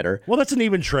decommitter. Well, that's an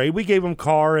even trade. We gave him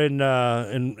Carr and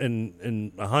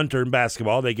Hunter in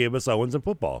basketball. They gave us Owens in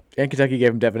football. And Kentucky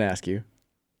gave him Devin Askew.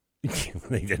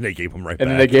 They gave him right back.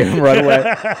 And then they gave him right away.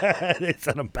 They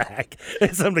sent him back. They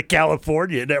sent him to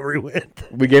California. Never went.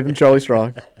 We gave him Charlie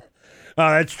Strong. Oh,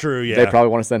 that's true, yeah. They probably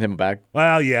want to send him back.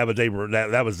 Well, yeah, but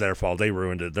that was their fault. They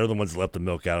ruined it. They're the ones that left the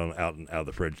milk out of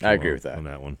the fridge. I agree with that. On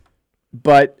that one.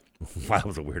 But that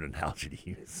was a weird analogy to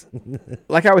use.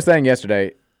 Like I was saying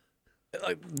yesterday,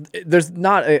 there's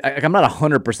not I'm not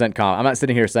 100% confident. I'm not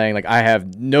sitting here saying like I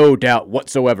have no doubt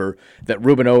whatsoever that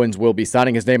Ruben Owens will be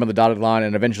signing his name on the dotted line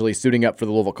and eventually suiting up for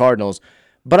the Louisville Cardinals.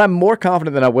 But I'm more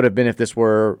confident than I would have been if this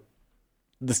were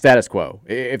the status quo.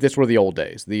 If this were the old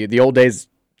days, the old days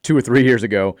 2 or 3 years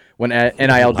ago when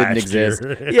NIL didn't exist.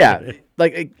 Yeah,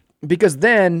 because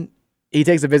then he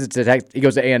takes a visit to he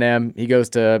goes to A&M, he goes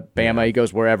to Bama, he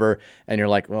goes wherever, and you're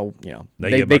like, well,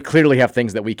 they clearly have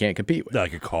things that we can't compete with,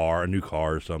 like a new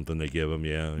car or something they give them.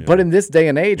 Yeah. But in this day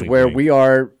and age where we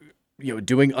are,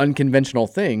 doing unconventional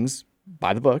things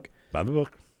by the book,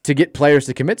 to get players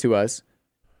to commit to us,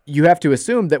 you have to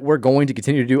assume that we're going to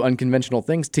continue to do unconventional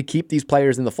things to keep these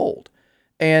players in the fold.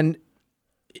 And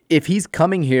if he's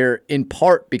coming here in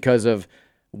part because of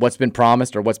what's been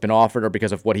promised or what's been offered or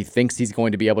because of what he thinks he's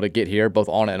going to be able to get here, both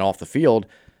on and off the field,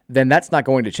 then that's not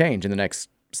going to change in the next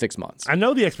 6 months. I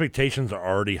know the expectations are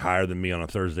already higher than me on a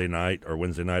Thursday night or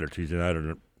Wednesday night or Tuesday night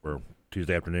or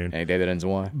Tuesday afternoon. Any day that ends in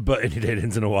Y. But any day that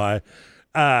ends in a Y.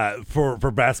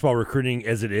 For basketball recruiting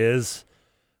as it is.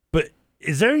 But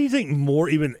is there anything more,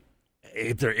 even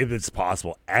if it's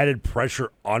possible, added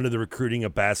pressure onto the recruiting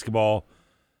of basketball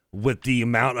with the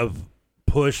amount of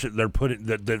push that they're putting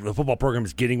that the football program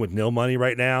is getting with nil money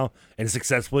right now and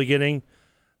successfully getting,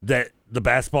 that the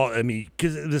basketball,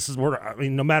 because this is where,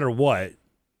 no matter what,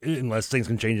 unless things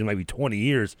can change in maybe 20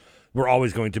 years, we're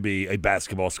always going to be a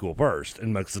basketball school first,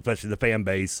 and especially the fan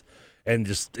base and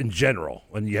just in general.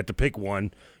 When you have to pick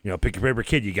one, pick your favorite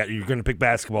kid, you're going to pick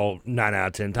basketball 9 out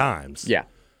of 10 times. Yeah.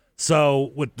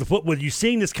 So with you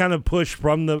seeing this kind of push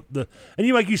from the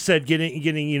and like you said,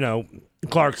 getting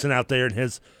Clarkson out there and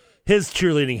his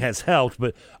cheerleading has helped,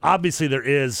 but obviously there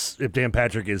is, if Dan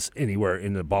Patrick is anywhere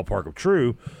in the ballpark of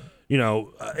true,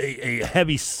 a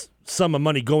heavy sum of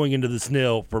money going into this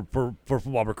NIL for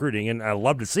football recruiting, and I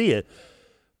love to see it.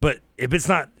 But if it's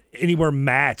not anywhere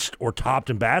matched or topped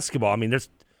in basketball, there's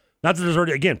not that there's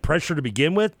already, again, pressure to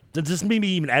begin with. Does this maybe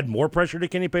even add more pressure to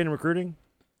Kenny Payne in recruiting?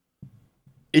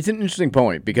 It's an interesting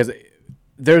point because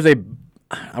there's I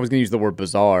was going to use the word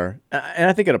bizarre, and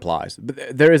I think it applies.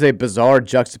 But there is a bizarre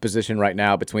juxtaposition right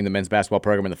now between the men's basketball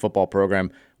program and the football program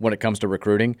when it comes to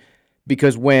recruiting.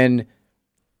 Because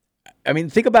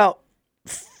think about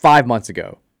 5 months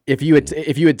ago. If you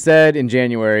had said in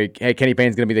January, hey, Kenny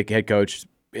Payne's going to be the head coach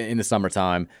in the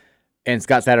summertime, and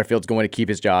Scott Satterfield's going to keep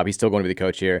his job, he's still going to be the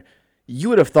coach here, you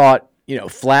would have thought,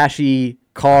 flashy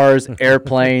cars,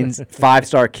 airplanes,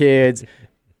 5-star kids,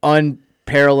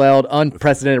 unparalleled,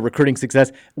 unprecedented recruiting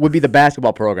success would be the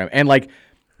basketball program. And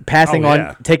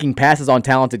taking passes on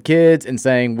talented kids and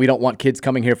saying we don't want kids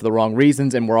coming here for the wrong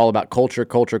reasons and we're all about culture.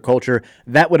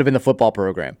 That would have been the football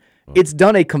program. It's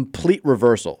done a complete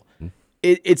reversal.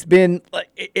 It's been,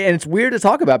 and it's weird to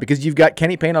talk about because you've got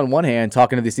Kenny Payne on one hand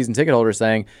talking to the season ticket holders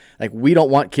saying, we don't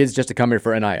want kids just to come here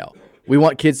for NIL. We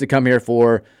want kids to come here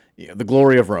for the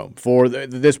glory of Rome, for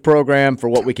this program, for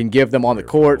what we can give them on the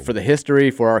court, for the history,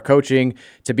 for our coaching,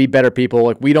 to be better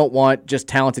people. We don't want just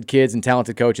talented kids and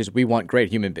talented coaches. We want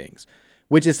great human beings,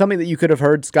 which is something that you could have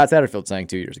heard Scott Satterfield saying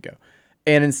 2 years ago.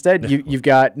 And instead, you've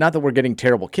got, not that we're getting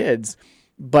terrible kids,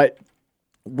 but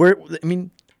we're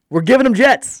giving them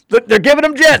jets. Look, they're giving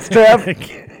them jets, Trev.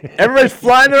 Everybody's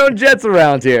flying their own jets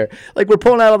around here. We're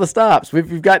pulling out all the stops.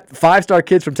 We've got 5-star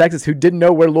kids from Texas who didn't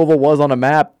know where Louisville was on a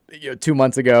map 2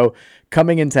 months ago,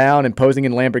 coming in town and posing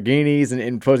in Lamborghinis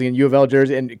and posing in U of L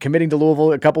jerseys and committing to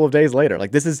Louisville a couple of days later.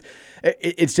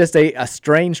 It's just a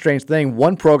strange thing.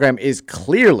 One program is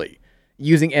clearly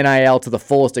using NIL to the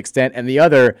fullest extent, and the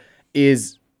other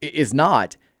is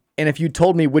not. And if you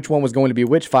told me which one was going to be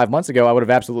which 5 months ago, I would have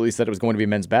absolutely said it was going to be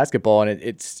men's basketball, and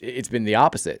it's been the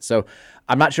opposite. So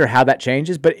I'm not sure how that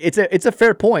changes, but it's a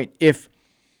fair point.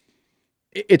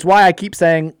 It's why I keep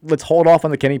saying let's hold off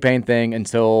on the Kenny Payne thing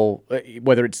until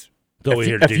whether it's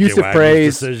effusive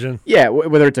praise, decision. Yeah,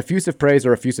 whether it's effusive praise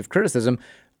or effusive criticism.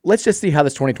 Let's just see how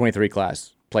this 2023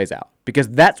 class plays out, because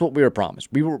that's what we were promised.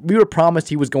 We were promised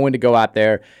he was going to go out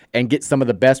there and get some of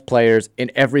the best players in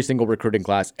every single recruiting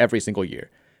class every single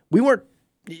year. We were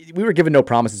given no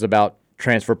promises about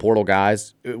transfer portal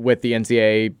guys with the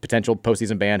NCAA potential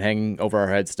postseason ban hanging over our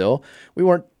heads still. We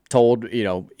weren't told,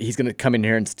 he's going to come in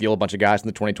here and steal a bunch of guys from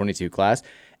the 2022 class.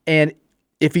 And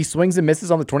if he swings and misses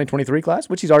on the 2023 class,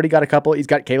 which he's already got a couple, he's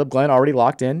got Caleb Glenn already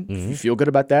locked in. Mm-hmm. You feel good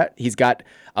about that. He's got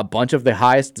a bunch of the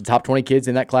top 20 kids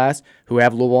in that class who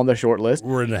have Louisville on their short list.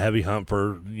 We're in the heavy hunt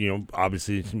for,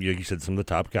 obviously, you said some of the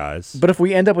top guys. But if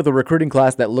we end up with a recruiting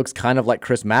class that looks kind of like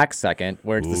Chris Mack's second,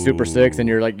 where it's the Super Six and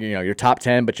you're you're top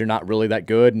 10, but you're not really that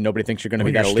good and nobody thinks you're going to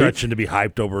be that elite. You're stretching to be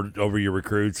hyped over your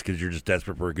recruits because you're just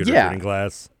desperate for a good recruiting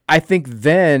class. I think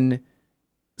then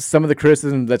some of the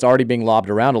criticism that's already being lobbed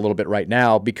around a little bit right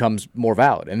now becomes more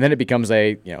valid. And then it becomes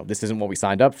this isn't what we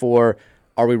signed up for.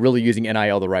 Are we really using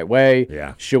NIL the right way?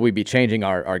 Yeah. Should we be changing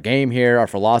our game here, our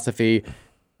philosophy?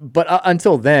 But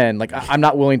until then, like I'm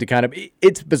not willing to kind of.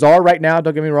 It's bizarre right now.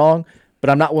 Don't get me wrong. But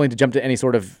I'm not willing to jump to any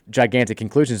sort of gigantic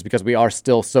conclusions because we are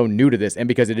still so new to this and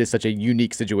because it is such a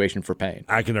unique situation for Payne.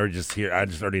 I can already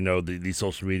already know the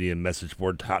social media and message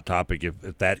board hot topic,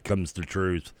 if that comes to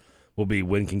truth, will be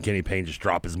when can Kenny Payne just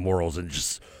drop his morals and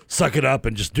just suck it up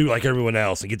and just do like everyone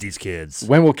else and get these kids.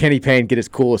 When will Kenny Payne get as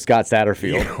cool as Scott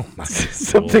Satterfield? Yeah, oh my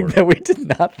Something Lord. that we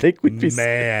did not think would be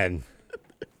Man.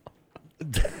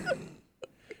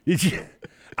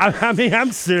 I mean,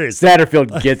 I'm serious.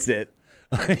 Satterfield gets it.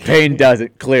 Payne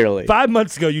doesn't, clearly. 5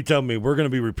 months ago, you tell me we're going to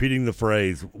be repeating the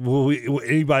phrase, will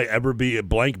anybody ever be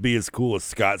as cool as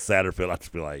Scott Satterfield? I'd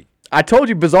just be like, I told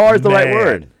you bizarre is the right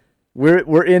word.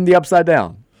 We're in the upside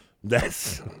down.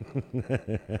 That's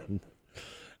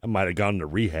I might have gone to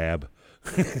rehab.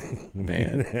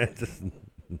 Man.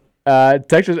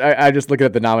 Texas, I just looking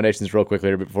at the nominations real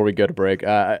quickly before we go to break.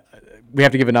 We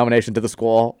have to give a nomination to the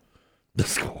Squall. The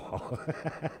Squall.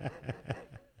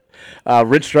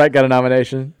 Rich Strike got a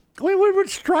nomination. Wait,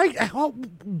 Rich Strike?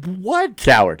 What?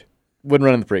 Coward. Wouldn't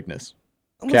run in the Preakness.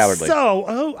 Cowardly.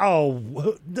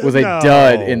 Was a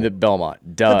dud in the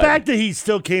Belmont. Dud. The fact that he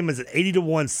still came as an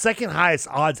 80-1, second highest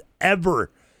odds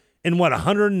ever in what,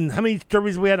 100 and how many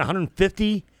derbies we had?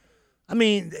 150? I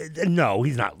mean, no,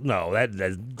 he's not. No,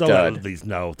 throw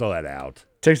that out.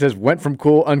 Texas says, went from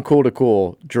uncool to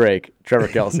cool. Drake, Trevor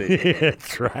Kelsey.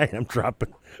 That's right. I'm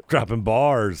dropping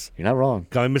bars. You're not wrong.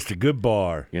 Call me Mr. Good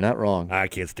Bar. You're not wrong. I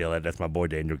can't steal that. That's my boy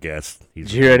Daniel Guest.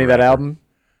 Did you hear any of that album?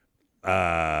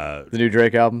 The new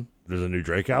Drake album? There's a new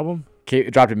Drake album?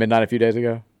 It dropped at midnight a few days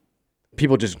ago.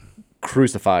 People just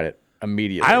crucified it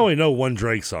immediately. I only know one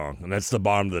Drake song, and that's the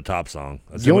bottom of the top song.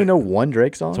 You only know one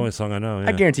Drake song? That's the only song I know, yeah.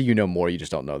 I guarantee you know more. You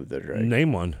just don't know that they're Drake.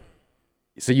 Name one.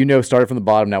 So you know started from the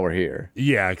bottom, now we're here.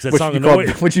 Yeah, because that song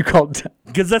annoys... What you call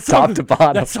top to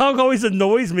bottom. That song always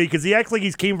annoys me because he acts like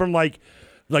he's came from like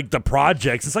the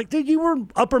projects. It's like, dude, you were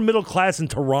upper middle class in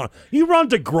Toronto. You were on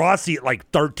Degrassi at like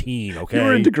 13, okay? You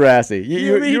were in Degrassi.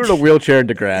 You were in a wheelchair in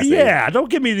Degrassi. Yeah, don't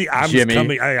give me the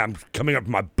Jimmy. I'm coming up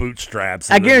with my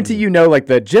bootstraps. I guarantee you know like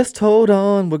the just hold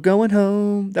on, we're going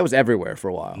home. That was everywhere for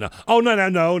a while. No. Oh, no,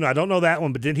 I don't know that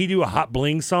one, but didn't he do a Hot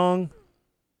Bling song?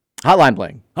 Hotline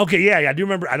Bling. Okay, yeah, I do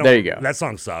remember. There you go. That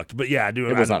song sucked, but yeah, I do.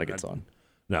 It was not a good song.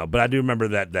 No, but I do remember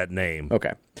that name.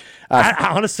 Okay. I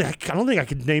honestly, I don't think I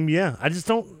could name. Yeah, I just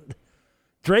don't.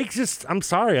 Drake just. I'm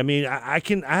sorry. I mean, I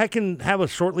can have a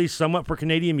short leash somewhat for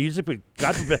Canadian music, but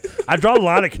God forbid, I draw a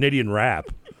line of Canadian rap.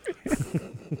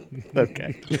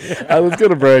 Okay. Let's go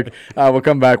to break. We'll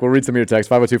come back. We'll read some of your texts,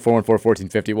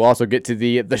 502-414-1450. We'll also get to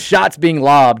the shots being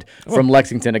lobbed from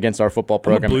Lexington against our football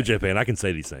program. I'm a Blue Jay fan. I can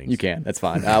say these things. You can. That's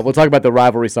fine. We'll talk about the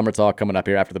rivalry summer talk coming up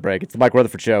here after the break. It's the Mike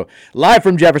Rutherford Show, live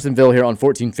from Jeffersonville here on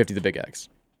 1450 The Big X.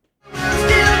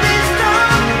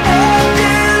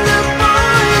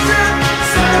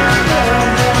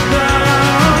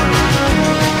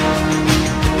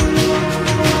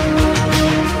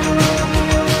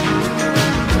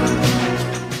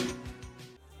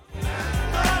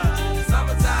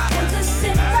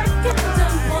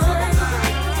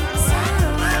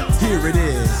 Here it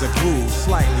is, a groove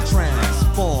slightly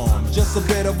transformed. Just a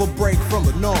bit of a break from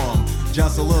the norm.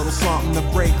 Just a little something to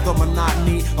break the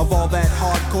monotony of all that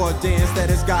hardcore dance that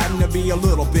has gotten to be a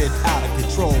little bit out of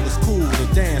control. It's cool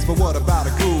to dance, but what about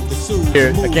a groove to soothe?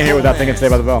 I can't hear without thinking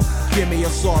Saved by the Bell. Give me a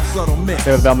soft, subtle mix.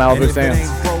 Saved by the Bell, Malibu Sands.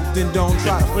 Then don't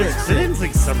try to fix They didn't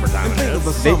sing Summertime.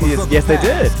 Yes, they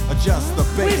did. Adjust the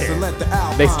bass and let the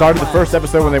They started the first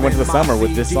episode when they went to the summer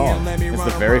with this song. It's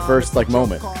the very first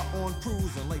moment.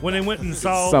 When they went and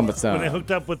saw when they hooked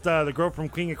up with the girl from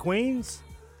King of Queens.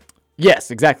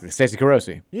 Yes, exactly. Stacey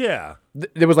Carosi. Yeah.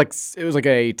 It was like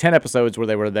a 10 episodes where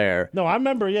they were there. No, I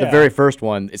remember. Yeah. The very first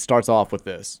one, it starts off with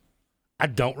this. I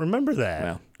don't remember that.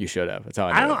 Well, you should have. That's how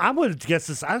I know. I would have guessed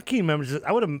this. I can't remember.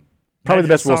 I would have probably the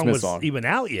best Will Smith song. Even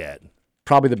out yet?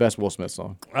 Probably the best Will Smith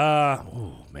song.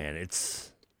 Oh man,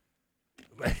 it's.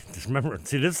 Just remember.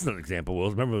 See, this is an example.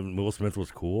 Remember when Will Smith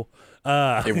was cool?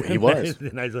 He was.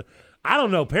 I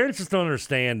don't know. Parents just don't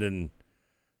understand, and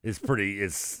it's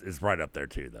right up there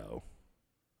too, though.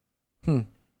 I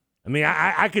mean,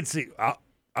 I could see.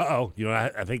 You know,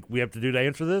 I think we have to do to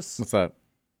answer this. What's that?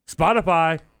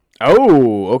 Spotify.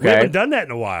 Oh, okay. We haven't done that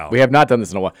in a while. We have not done this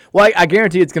in a while. Well, I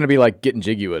guarantee it's going to be like getting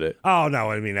jiggy with it. Oh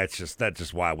no, I mean that's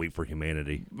just why we for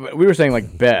humanity. We were saying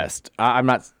like best. I'm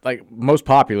not like most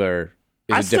popular.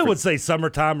 I still would say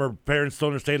Summertime or Parents Don't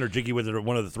Understand or Jiggy with It are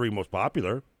one of the three most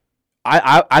popular.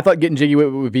 I thought Getting Jiggy with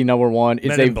It would be number one.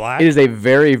 Men in Black? It is a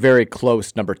very, very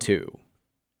close number two.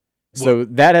 So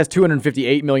that has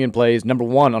 258 million plays. Number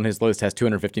one on his list has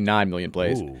 259 million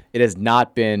plays. Ooh. It has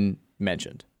not been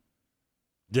mentioned.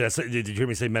 Did you hear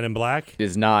me say Men in Black? It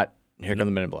is not Here Come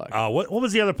the Men in Black. What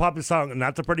was the other popular song?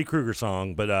 Not the Freddy Krueger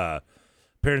song, but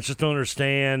Parents Just Don't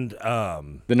Understand.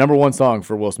 The number one song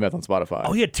for Will Smith on Spotify.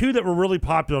 Oh, he had two that were really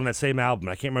popular on that same album.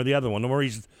 I can't remember the other one. The one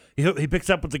where he picks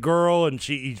up with the girl and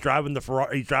he's driving the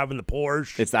Ferrari, he's driving the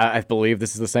Porsche. I believe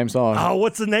this is the same song. Oh,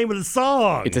 what's the name of the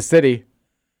song? It's a city.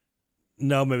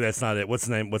 No, maybe that's not it. What's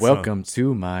the name? Welcome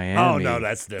to Miami. Oh, no,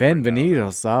 that's different.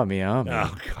 Bienvenidos a Miami.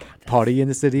 Oh, God. Party in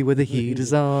the city where the heat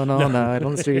is on all night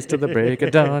on the streets till the break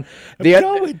of dawn.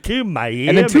 Going to Miami.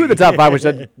 And then two of the top five, which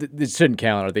this shouldn't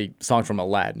count, are the songs from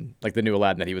Aladdin, like the new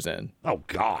Aladdin that he was in. Oh,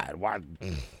 God. Why?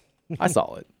 I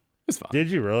saw it. It was fun.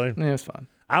 Did you really? Yeah, it was fun.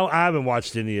 I haven't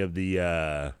watched any of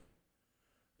the,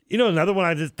 another one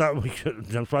I just thought I'm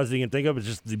surprised I didn't think of is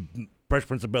just the Fresh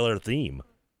Prince of Bel-Air theme.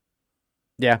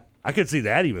 Yeah. I could see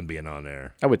that even being on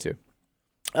there. I would too.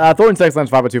 Thornton text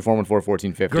lines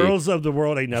 502-414-1450. Girls of the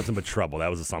World Ain't Nothing But Trouble. That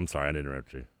was a song. I'm sorry, I didn't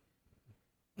interrupt you.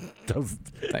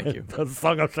 Thank you. That was a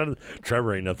song I was trying to.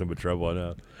 Trevor Ain't Nothing But Trouble, I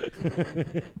know.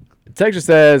 Texture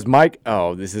says, Mike,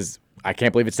 I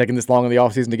can't believe it's taken this long in the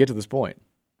offseason to get to this point.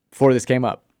 Before this came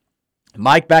up.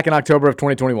 Mike, back in October of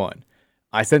 2021,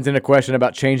 I sent in a question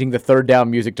about changing the third down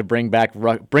music to bring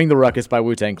the Ruckus by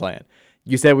Wu-Tang Clan.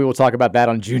 You said we will talk about that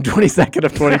on June 22nd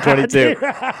of 2022.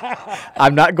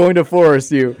 I'm not going to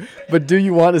force you, but do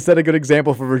you want to set a good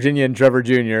example for Virginia and Trevor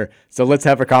Jr.? So let's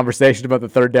have a conversation about the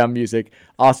third down music.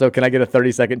 Also, can I get a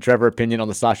 30-second Trevor opinion on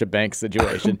the Sasha Banks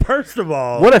situation? First of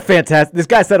all, what a fantastic... This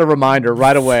guy set a reminder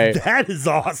right away. That is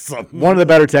awesome. One of the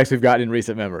better texts we've gotten in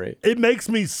recent memory. It makes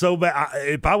me so bad.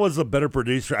 If I was a better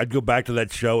producer, I'd go back to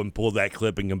that show and pull that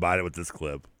clip and combine it with this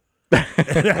clip.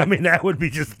 I mean, that would be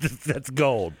just that's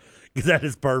gold. Because that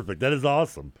is perfect. That is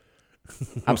awesome.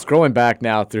 I'm scrolling back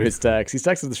now through his text. He's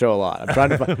texted the show a lot. I'm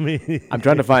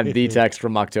trying to find the text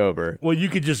from October. Well, you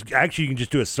could just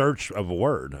do a search of a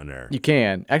word on there. You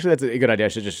can. Actually, that's a good idea. I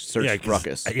should just search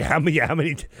Ruckus. How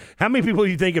many people do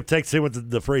you think have texted with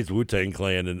the phrase Wu-Tang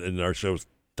Clan in our show's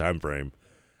time frame?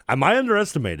 I might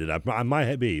underestimate it. I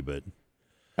might be, but.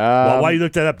 While you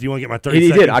look that up, do you want to get my 30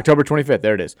 seconds? He did. October 25th.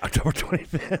 There it is. October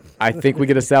 25th. I think we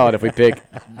get a salad if we pick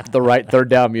the right third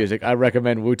down music. I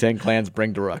recommend Wu-Tang Clan's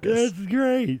Bring the Ruckus. That's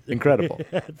great. Incredible.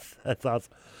 That's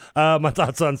awesome. My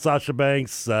thoughts on Sasha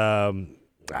Banks.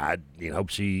 I hope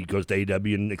she goes to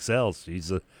AEW and excels.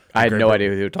 I had no idea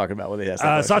who you were talking about.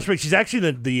 Sasha Banks, she's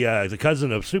actually the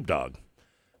cousin of Snoop Dogg,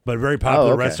 but a very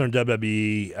popular wrestler in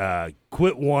WWE.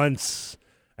 Quit once.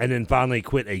 And then finally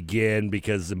quit again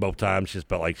because in both times she just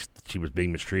felt like she was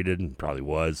being mistreated and probably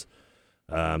was.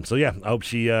 So yeah, I hope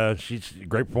she's a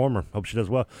great performer. Hope she does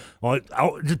well.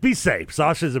 Just be safe.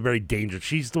 Sasha is a very dangerous.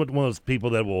 She's one of those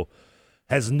people that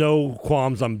has no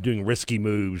qualms on doing risky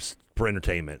moves for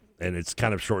entertainment, and it's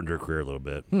kind of shortened her career a little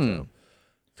bit. So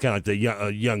it's kind of like the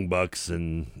young Bucks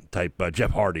and type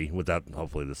Jeff Hardy without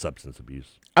hopefully the substance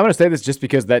abuse. I'm going to say this just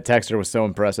because that texter was so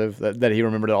impressive that he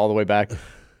remembered it all the way back.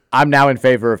 I'm now in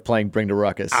favor of playing Bring the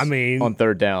Ruckus on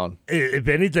third down. If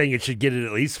anything, it should get it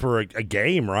at least for a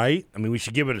game, right? I mean, we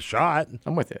should give it a shot.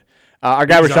 I'm with you. Our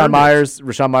guy, Rashawn Myers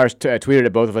tweeted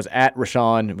at both of us, at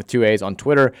Rashawn with 2 A's on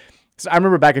Twitter. So I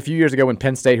remember back a few years ago when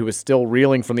Penn State, who was still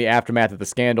reeling from the aftermath of the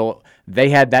scandal, they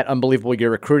had that unbelievable year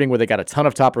recruiting where they got a ton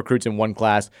of top recruits in one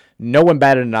class. No one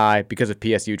batted an eye because of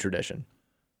PSU tradition.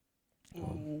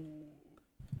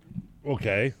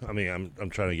 Okay. I mean, I'm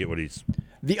trying to get what he's...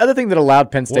 The other thing that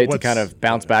allowed Penn State to kind of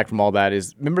bounce back from all that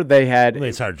is, remember they had...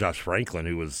 They hired Josh Franklin,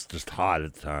 who was just hot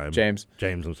at the time. James,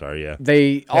 I'm sorry, yeah.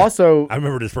 They also... I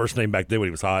remembered his first name back then when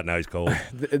he was hot, now he's cold.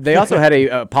 They also had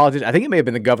a politician, I think it may have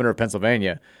been the governor of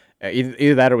Pennsylvania,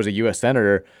 either that or was a U.S.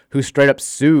 senator, who straight up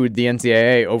sued the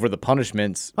NCAA over the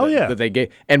punishments that they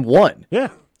gave, and won. Yeah.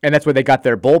 And that's where they got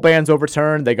their bowl bans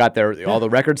overturned. They got all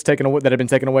the records taken away that had been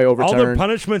taken away overturned. All their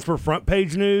punishments for front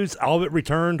page news, all of it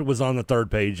returned was on the third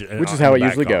page. Which is how it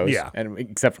usually goes. Yeah. And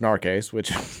except in our case,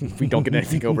 which we don't get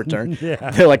anything overturned.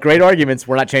 They're like, great arguments.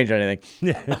 We're not changing anything.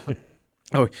 Yeah.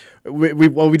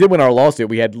 We did win our lawsuit.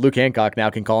 We had Luke Hancock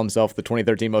now can call himself the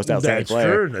 2013 most outstanding player.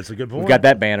 That's true. That's a good point. We've got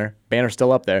that banner. Banner's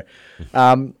still up there.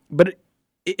 But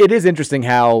it is interesting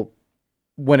how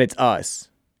when it's us,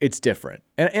 it's different.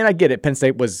 And I get it. Penn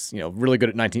State was, really good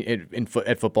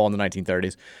at football in the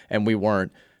 1930s, and we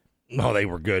weren't. No, they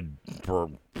were good for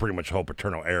pretty much whole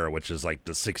paternal era, which is like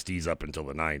the 60s up until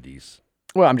the 90s.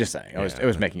 Well, I'm just saying. I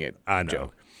was making it a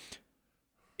joke.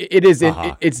 It is.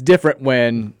 It's different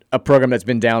when a program that's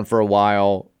been down for a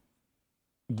while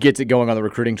gets it going on the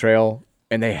recruiting trail,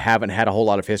 and they haven't had a whole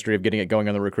lot of history of getting it going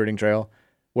on the recruiting trail,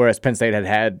 whereas Penn State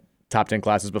had top 10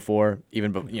 classes before,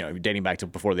 even dating back to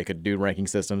before they could do ranking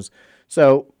systems.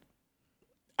 So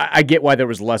I get why there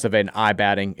was less of an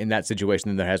eye-batting in that situation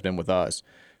than there has been with us.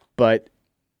 But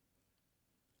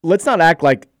let's not act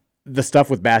like the stuff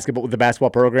with basketball, with the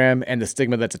basketball program and the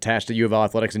stigma that's attached to U of L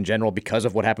athletics in general because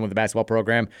of what happened with the basketball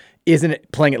program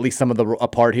isn't playing at least some of a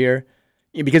part here.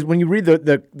 Because when you read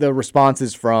the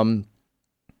responses from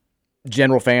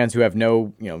general fans who have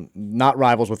not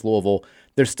rivals with Louisville,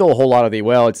 there's still a whole lot of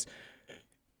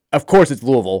of course it's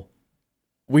Louisville.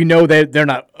 We know that they're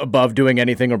not above doing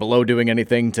anything or below doing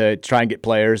anything to try and get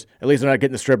players. At least they're not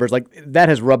getting the strippers. Like, that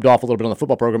has rubbed off a little bit on the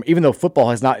football program, even though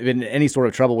football has not been in any sort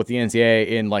of trouble with the NCAA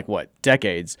in,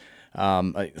 decades.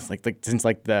 Since,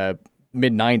 the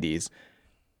mid-'90s.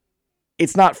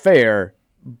 It's not fair,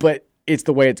 but it's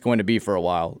the way it's going to be for a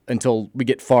while until we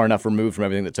get far enough removed from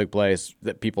everything that took place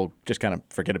that people just kind of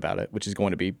forget about it, which is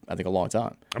going to be, I think, a long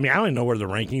time. I mean, I don't even know where the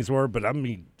rankings were, but I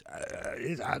mean,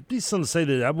 I'd be something to say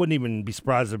that I wouldn't even be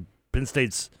surprised if Penn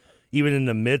State's, even in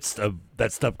the midst of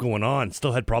that stuff going on,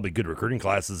 still had probably good recruiting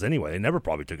classes anyway. They never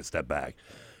probably took a step back.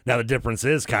 Now, the difference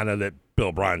is kind of that Bill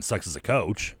O'Brien sucks as a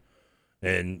coach.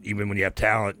 And even when you have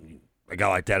talent, a guy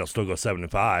like that will still go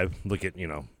 7-5. Look at,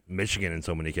 Michigan in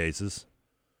so many cases.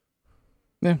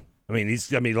 Yeah. I mean,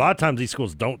 a lot of times these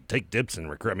schools don't take dips in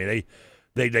recruit. I mean,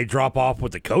 they drop off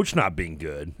with the coach not being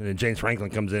good. And then James Franklin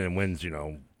comes in and wins,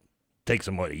 takes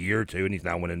him, a year or two, and he's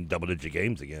now winning double-digit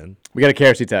games again. We got a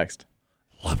KRC text.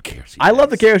 Love KRC. I love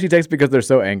the KRC text because they're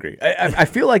so angry. I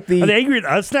feel like Are they angry at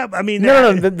us now? I mean,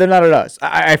 no, they're not at us.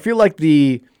 I feel like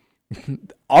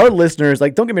our listeners,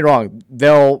 don't get me wrong,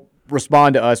 they'll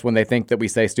respond to us when they think that we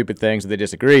say stupid things or they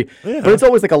disagree. Yeah. But it's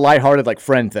always a lighthearted,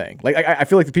 friend thing. I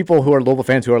feel like the people who are Louisville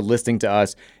fans who are listening to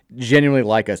us genuinely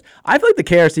like us. I feel like the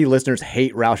KRC listeners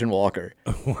hate Roush and Walker.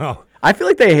 Wow. I feel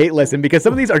like they hate listen because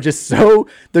some of these are just so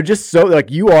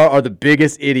you are the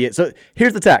biggest idiot. So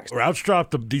here's the text. Roush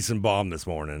dropped a decent bomb this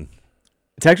morning.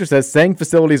 The texter says, saying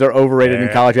facilities are overrated in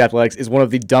college athletics is one of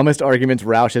the dumbest arguments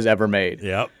Roush has ever made.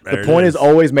 Yep. The point is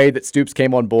always made that Stoops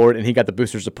came on board and he got the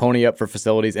boosters to pony up for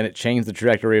facilities and it changed the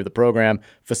trajectory of the program.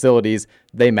 Facilities,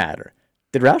 they matter.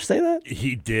 Did Roush say that?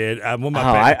 He did. I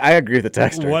agree with the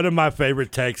texter. One of my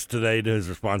favorite texts today to his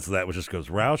response to that was just goes,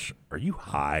 Roush, are you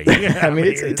high? I mean,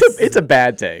 it's a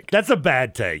bad take. That's a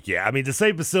bad take, yeah. I mean, to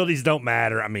say facilities don't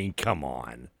matter, I mean, come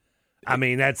on. I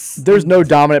mean, there's no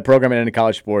dominant program in any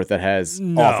college sport that has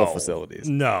awful facilities.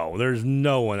 No, there's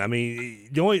no one. I mean,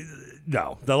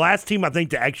 the last team I think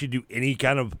to actually do any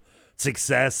kind of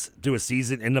success to a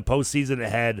season in the postseason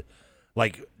that had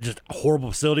just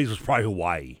horrible facilities was probably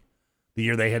Hawaii. The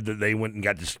year they went and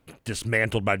got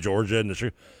dismantled by Georgia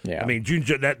yeah. I mean,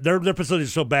 their facilities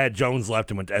are so bad. Jones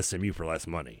left and went to SMU for less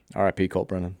money. R.I.P. Colt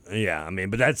Brennan. Yeah, I mean,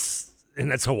 but that's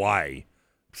Hawaii.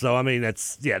 So I mean,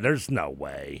 there's no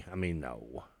way. I mean,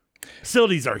 no.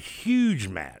 Facilities are huge,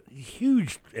 Matt.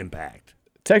 Huge impact.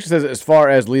 Texas says, as far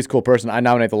as least cool person, I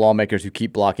nominate the lawmakers who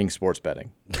keep blocking sports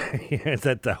betting. Is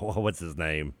that what's his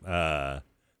name?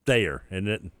 Thayer, isn't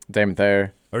it? Damon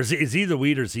Thayer. Or is he the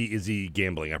weed, or is he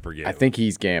gambling? I forget. I think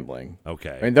he's gambling.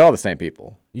 Okay. I mean, they're all the same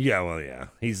people. Yeah, well, yeah.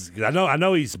 I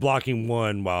know he's blocking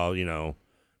one while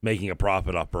making a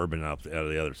profit off bourbon out of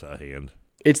the other side hand.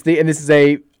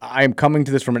 I am coming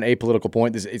to this from an apolitical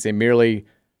point. It's merely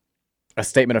a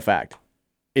statement of fact.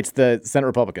 It's the Senate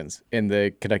Republicans in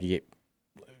the Kentucky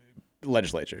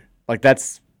legislature.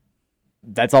 That's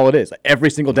all it is.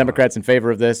 Every single Democrat's in favor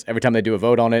of this. Every time they do a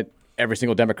vote on it, every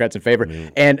single Democrat's in favor.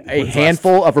 And a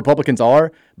handful of Republicans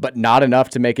are, but not enough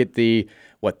to make it the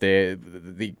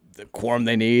quorum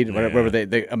they need, whatever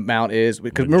the amount is.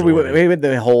 Because remember, we had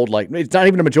the hold, it's not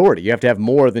even a majority. You have to have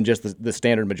more than just the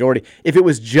standard majority. If it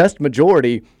was just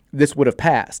majority, this would have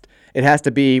passed. It has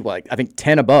to be, I think,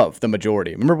 10 above the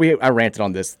majority. Remember, I ranted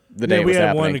on this the day it was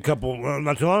happening. We had one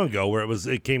not too long ago where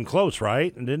it came close,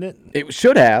 right? Didn't it? It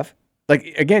should have.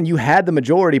 Again, you had the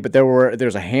majority, but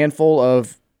there's a handful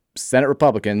of Senate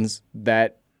Republicans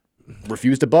that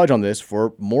refused to budge on this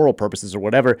for moral purposes or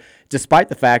whatever, despite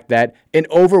the fact that an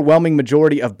overwhelming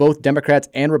majority of both Democrats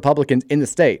and Republicans in the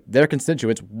state, their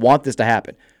constituents, want this to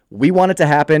happen. We want it to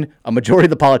happen. A majority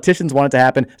of the politicians want it to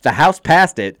happen. The House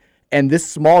passed it, and this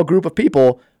small group of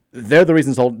people, they're the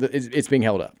reasons it's being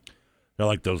held up. They're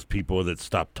like those people that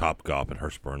stopped Topgolf at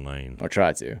Hurstbourne Lane. Or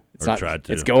tried to. Tried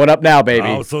to. It's going up now, baby.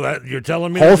 Oh, so you're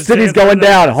telling me whole city's going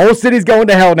down. Whole city's going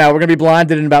to hell now. We're going to be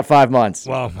blinded in about 5 months.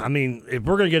 Well, I mean, if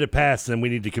we're going to get it passed, then we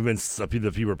need to convince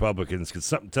the few Republicans, because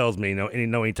something tells me,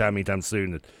 anytime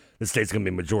soon that the state's going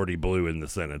to be majority blue in the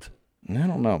Senate. I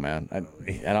don't know, man. I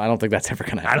don't think that's ever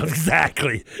going to happen.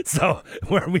 Exactly. So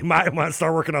we might want to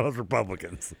start working on those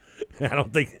Republicans. I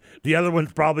don't think the other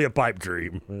one's probably a pipe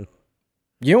dream.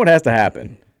 You know what has to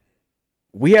happen?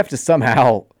 We have to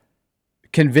somehow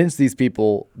convince these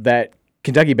people that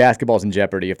Kentucky basketball's in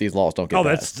jeopardy if these laws don't get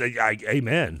passed.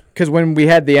 Amen. Because when we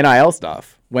had the NIL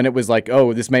stuff, when it was like,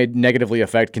 oh, this may negatively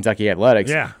affect Kentucky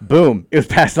athletics, boom, it was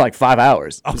passed in like 5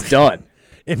 hours. It was done.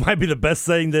 It might be the best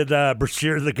thing that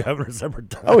Brashear, the governor's ever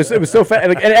done. Oh, it was so fast.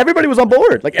 Like, and everybody was on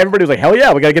board. Like, everybody was like, hell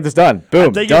yeah, we got to get this done. Boom,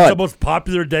 I think done. it's the most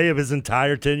popular day of his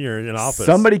entire tenure in office.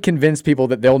 Somebody convinced people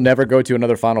that they'll never go to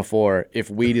another Final Four if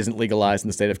weed isn't legalized in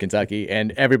the state of Kentucky,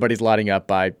 and everybody's lighting up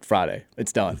by Friday.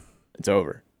 It's done. It's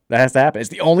over. That has to happen. It's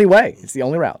the only way. It's the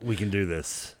only route. We can do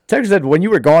this. Texas said, when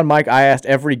you were gone, Mike, I asked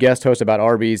every guest host about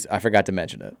Arby's. I forgot to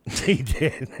mention it. He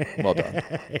did. Well done.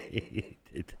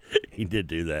 He did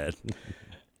do that.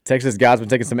 Texas, God's been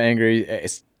taking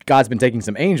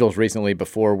some angels recently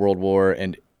before World War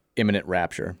and imminent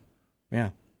rapture.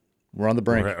 Yeah, we're on the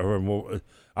brink.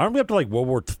 Aren't we up to like World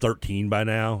War 13 by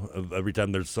now? Every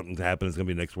time there's something to happen, it's going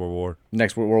to be next World War.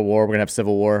 Next World War, we're going to have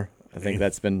Civil War. I think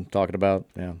that's been talked about.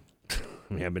 Yeah.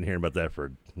 I mean, I've been hearing about that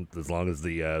for as long as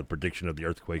the prediction of the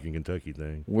earthquake in Kentucky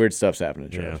thing. Weird stuff's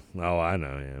happening, George. Yeah. Oh, I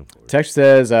know, yeah. Text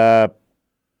says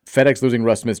FedEx losing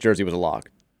Russ Smith's jersey was a lock.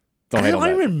 I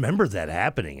don't remember that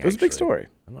happening, It was a big story.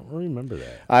 I don't really remember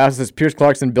that. I also says Pierce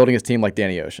Clarkson building his team like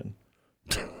Danny Ocean.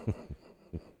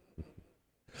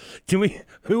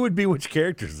 Who would be which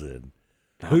characters then?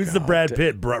 Who's the Brad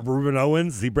Pitt? Ruben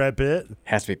Owens? Is he Brad Pitt?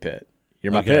 Has to be Pitt.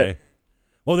 You're my Pitt.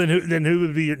 Well, then who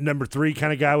would be your number 3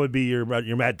 kind of guy? Would be your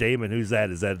Matt Damon? Who's that?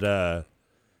 Is that the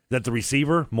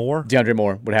receiver? Moore? DeAndre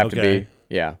Moore would have to be.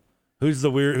 Yeah. Who's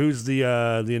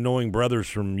the annoying brothers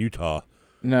from Utah?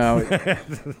 No,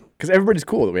 because everybody's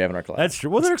cool that we have in our class. That's true.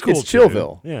 Well, they're cool. It's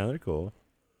Chillville. Yeah, they're cool.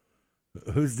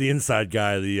 Who's the inside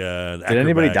guy? Did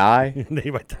anybody die? Did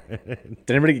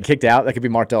anybody get kicked out? That could be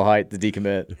Martell Height, the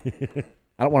decommit.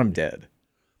 I don't want him dead.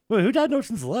 Wait, who died in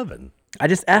Ocean's 11? I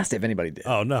just asked if anybody did.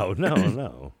 Oh no.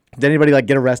 Did anybody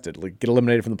get arrested, get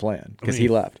eliminated from the plan because he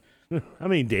left? I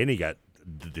mean, Danny got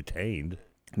detained.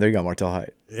 There you go, Martell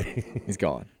Height. He's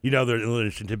gone. You know, there's an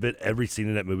interesting tidbit. Every scene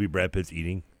in that movie, Brad Pitt's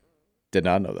eating. Did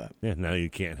not know that. Yeah, now you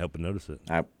can't help but notice it.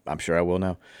 I'm sure I will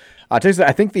now. I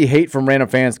think the hate from random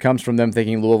fans comes from them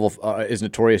thinking Louisville is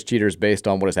notorious cheaters based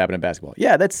on what has happened in basketball.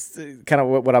 Yeah, that's kind of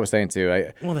what I was saying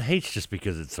too. Well, the hate's just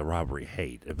because it's a robbery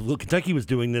hate. If Kentucky was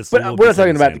doing this, but we're not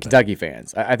talking about the Kentucky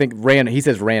fans. I think he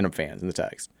says random fans in the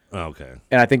text. Oh, okay.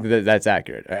 And I think that's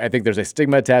accurate. I think there's a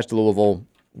stigma attached to Louisville.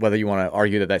 Whether you want to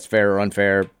argue that that's fair or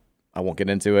unfair, I won't get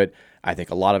into it. I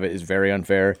think a lot of it is very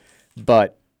unfair,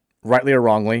 but rightly or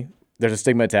wrongly, there's a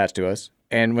stigma attached to us.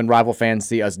 And when rival fans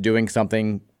see us doing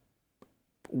something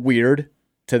weird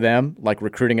to them, like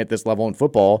recruiting at this level in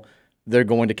football, they're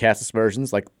going to cast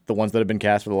aspersions like the ones that have been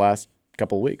cast for the last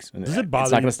couple of weeks. And does it bother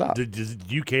it's not going to stop.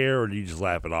 Do you care, or do you just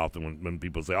laugh it off when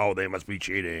people say, oh, they must be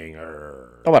cheating?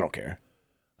 Or I don't care.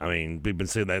 I mean, we've been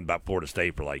saying that about Florida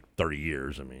State for like 30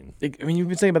 years. I mean, you've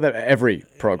been saying about that every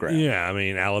program. Yeah, I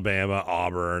mean, Alabama,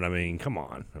 Auburn. I mean, come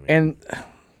on. And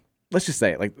let's just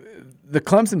say it, the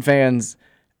Clemson fans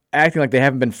acting like they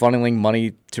haven't been funneling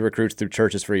money to recruits through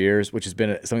churches for years, which has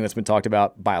been something that's been talked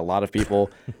about by a lot of people,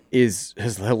 is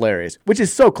hilarious. Which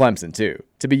is so Clemson too,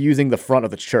 to be using the front of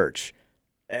the church,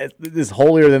 this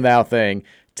holier than thou thing,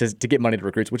 to get money to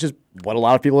recruits, which is what a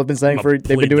lot of people have been saying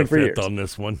they've been doing for years. On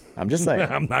this one, I'm just saying.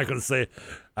 I'm not going to say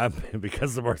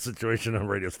because of our situation on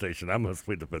radio station, I'm going to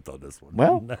plead the fifth on this one.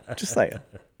 Well, just saying.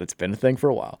 It's been a thing for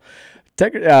a while.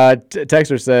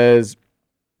 Texter says,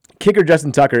 kicker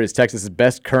Justin Tucker is Texas's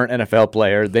best current NFL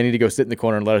player. They need to go sit in the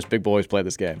corner and let us big boys play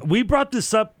this game. We brought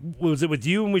this up. Was it with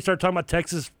you when we started talking about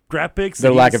Texas draft picks?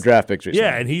 Their lack of draft picks.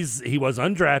 Yeah, and he was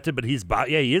undrafted, but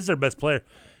he is their best player.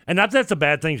 And not that that's a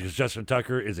bad thing, because Justin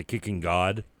Tucker is a kicking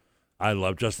god. I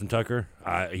love Justin Tucker.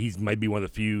 He's maybe one of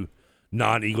the few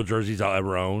non-Eagle jerseys I'll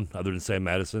ever own, other than Sam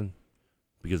Madison,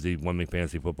 because he won me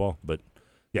fantasy football. But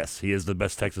yes, he is the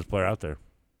best Texas player out there.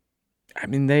 I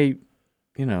mean,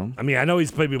 I know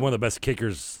he's maybe one of the best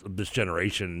kickers of this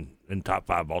generation in top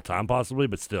 5 of all time, possibly.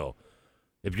 But still,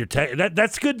 if you're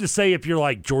that's good to say if you're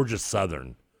like Georgia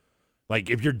Southern, like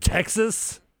if you're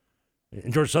Texas,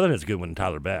 and Georgia Southern is a good one,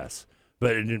 Tyler Bass.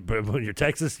 But when you're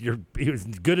Texas, as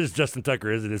good as Justin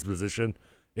Tucker is in his position,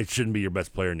 it shouldn't be your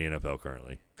best player in the NFL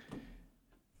currently.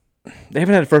 They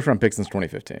haven't had a first-round pick since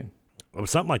 2015. It was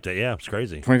something like that, yeah. It's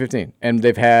crazy. 2015. And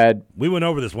they've had... We went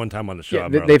over this one time on the show.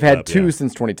 Yeah, they've had 2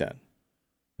 since 2010.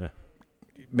 Yeah.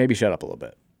 Maybe shut up a little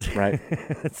bit, right?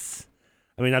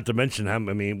 I mean, not to mention,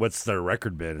 what's their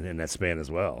record been in that span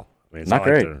as well? I mean, it's not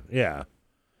great. Yeah.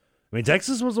 I mean,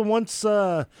 Texas was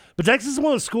but Texas is one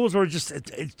of those schools where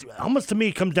it's almost, to me,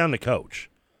 it comes down to coach.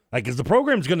 Like, because the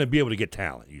program's going to be able to get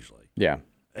talent, usually. Yeah.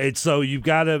 So you've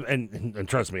got to, and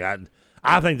trust me,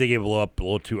 I think they gave up a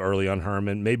little too early on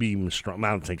Herman. Maybe even Strong. I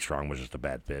don't think Strong was just a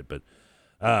bad fit, but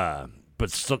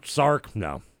Sark,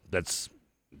 no, that's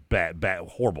bad,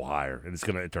 horrible hire, and it's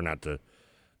gonna turn out to.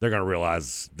 They're gonna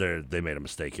realize they made a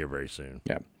mistake here very soon.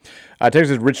 Yeah,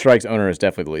 Texas Rich Strike's owner is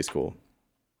definitely the least cool.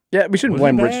 Yeah, we shouldn't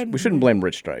blame Rich. We shouldn't blame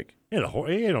Rich Strike. Yeah,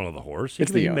 he don't know the horse.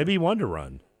 Maybe he wanted to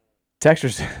run. Texture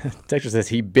says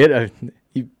he bit a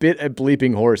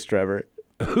bleeping horse, Trevor.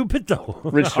 Who bit the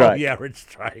horse? Rich Strike. Oh, yeah, Rich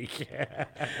Strike.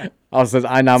 Also says,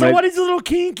 I nominate. So what? He's a little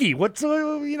kinky. What's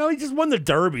he just won the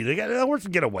Derby. The horse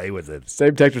can get away with it.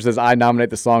 Same texture says, I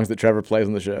nominate the songs that Trevor plays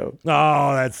on the show.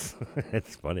 Oh,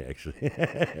 that's funny, actually.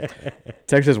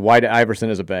 Texture says, White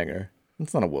Iverson is a banger.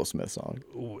 It's not a Will Smith song.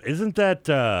 Isn't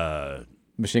that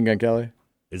Machine Gun Kelly?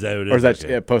 Is that what it is? Or is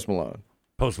that Post Malone?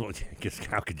 Post Malone.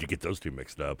 How could you get those two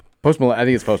mixed up? Post Malone. I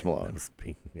think it's Post Malone.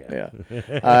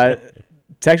 Yeah.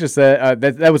 Texas said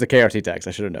that was a KRT text.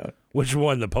 I should have known. Which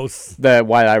one? The Post? The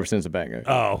White Iverson is a banger.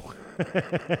 Oh.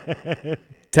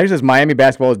 Texas says Miami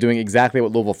basketball is doing exactly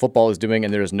what Louisville football is doing,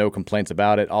 and there is no complaints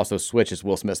about it. Also, Switch is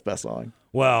Will Smith's best song.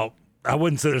 Well, I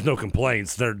wouldn't say there's no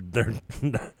complaints. They're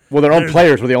well, their own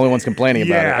players were the only ones complaining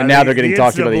about it, and now they're getting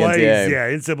talked to by the NCAA. Yeah,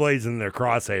 NCAA's in their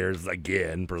crosshairs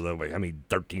again for the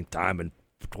 13th time in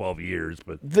 12 years.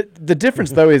 But the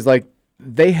difference though is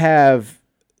they have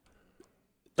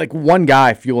one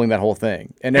guy fueling that whole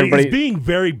thing, and everybody he's being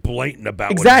very blatant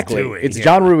about exactly. What he's doing. It's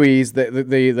John Ruiz,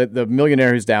 the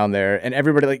millionaire who's down there, and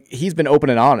everybody he's been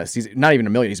open and honest. He's not even a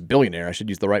millionaire; he's a billionaire. I should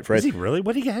use the right phrase. Is he really?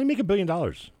 How do you make $1 billion?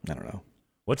 I don't know.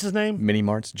 What's his name? Mini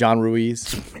Marts. John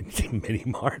Ruiz. Mini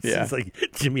Marts. Yeah. It's like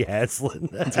Jimmy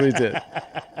Haslin. That's what he did.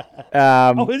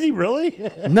 Is he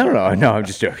really? No, I'm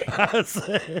just joking.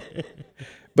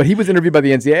 But he was interviewed by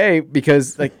the NCAA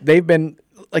because they've been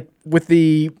with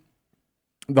the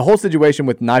whole situation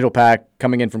with Nigel Pack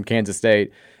coming in from Kansas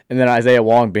State, and then Isaiah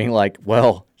Wong being like,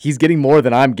 well, he's getting more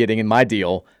than I'm getting in my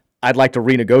deal. I'd like to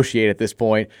renegotiate at this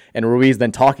point. And Ruiz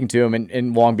then talking to him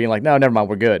and Wong being like, no, never mind,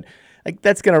 we're good.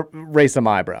 That's going to raise some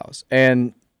eyebrows.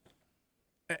 And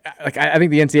I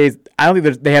think the NCAA, I don't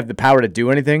think they have the power to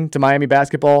do anything to Miami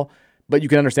basketball, but you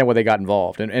can understand why they got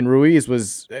involved. And Ruiz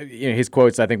was, his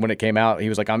quotes, I think when it came out, he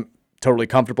was like, I'm totally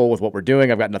comfortable with what we're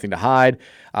doing. I've got nothing to hide.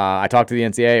 I talked to the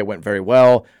NCAA. It went very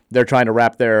well. They're trying to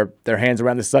wrap their hands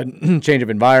around this sudden change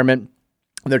of environment.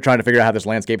 They're trying to figure out how this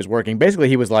landscape is working. Basically,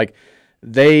 he was like,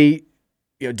 they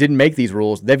didn't make these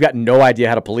rules. They've got no idea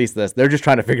how to police this. They're just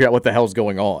trying to figure out what the hell's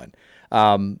going on.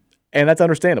 And that's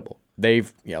understandable.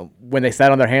 They've, when they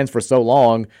sat on their hands for so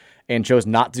long and chose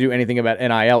not to do anything about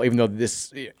NIL, even though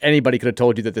anybody could have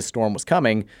told you that this storm was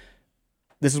coming,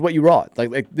 this is what you wrought.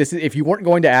 This is, if you weren't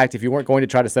going to act, if you weren't going to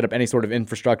try to set up any sort of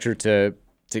infrastructure to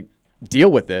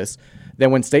deal with this,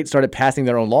 then when states started passing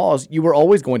their own laws, you were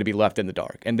always going to be left in the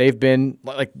dark. And they've been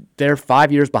they're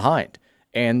 5 years behind.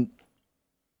 And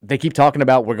they keep talking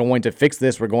about, we're going to fix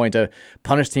this. We're going to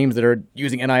punish teams that are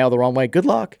using NIL the wrong way. Good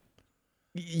luck.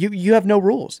 You have no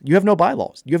rules. You have no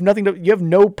bylaws. You have nothing to. You have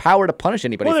no power to punish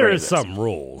anybody. Well, for there any is of this. some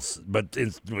rules, but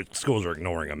schools are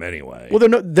ignoring them anyway.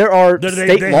 Well, there are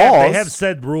state laws. They have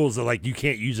said rules that you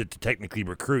can't use it to technically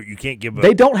recruit. You can't give.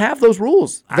 They don't have those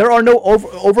rules. There are no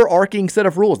overarching set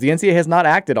of rules. The NCAA has not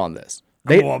acted on this.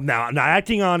 Now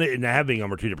acting on it and having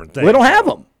them are two different things. They don't have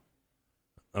them.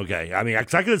 Okay, I mean, I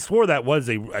could have swore that was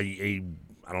a I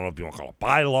don't know if you want to call it a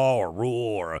bylaw or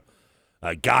rule or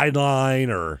a guideline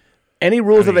or. Any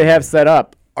rules that they have set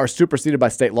up are superseded by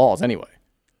state laws anyway.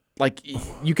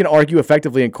 You can argue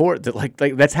effectively in court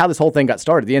that that's how this whole thing got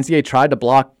started. The NCAA tried to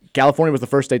block. California was the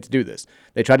first state to do this.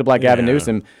 They tried to block Gavin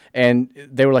Newsom, and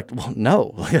they were like, "Well,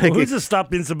 no." Who's to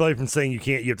stop somebody from saying you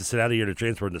can't? You have to sit out of here to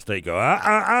transfer in the state.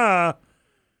 Go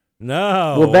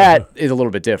no. Well, that is a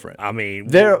little bit different. I mean,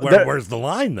 where's the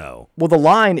line though? Well, the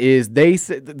line is they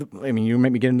said. I mean, you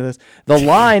make me get into this. The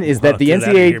line is that the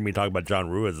NCAA. Hear me talk about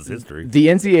John Ruiz's history. The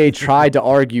NCAA tried to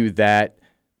argue that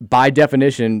by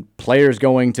definition, players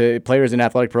in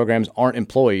athletic programs aren't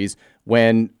employees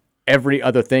when every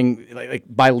other thing,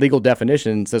 by legal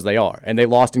definition, says they are. And they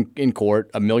lost in court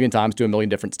 1 million times to 1 million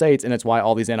different states, and that's why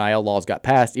all these NIL laws got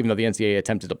passed, even though the NCAA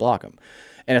attempted to block them.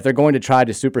 And if they're going to try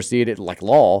to supersede it like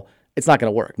law, it's not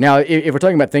going to work. Now, if we're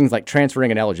talking about things like transferring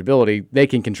and eligibility, they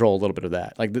can control a little bit of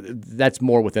that. That's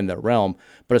more within their realm.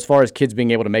 But as far as kids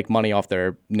being able to make money off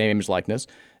their name, image, likeness,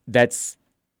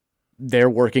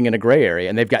 they're working in a gray area,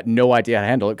 and they've got no idea how to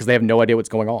handle it because they have no idea what's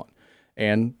going on.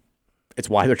 And it's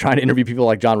why they're trying to interview people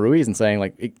like John Ruiz and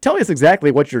saying, tell us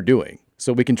exactly what you're doing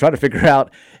so we can try to figure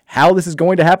out how this is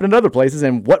going to happen in other places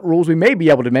and what rules we may be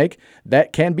able to make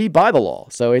that can be by the law.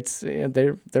 So it's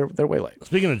they're way late.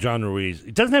 Speaking of John Ruiz,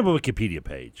 he doesn't have a Wikipedia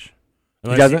page.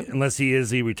 Unless he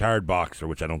is a retired boxer,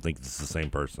 which I don't think it's the same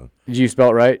person. Did you spell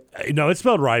it right? No, it's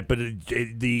spelled right, but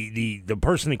the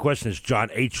person in question is John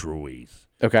H. Ruiz.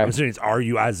 Okay. I'm assuming it's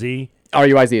R-U-I-Z.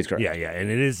 R-U-I-Z is correct. Yeah, and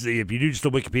it is. If you do just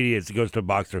the Wikipedia, it goes to a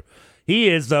boxer. He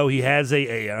has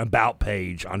an about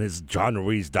page on his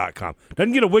johnruiz.com.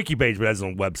 Doesn't get a wiki page, but has his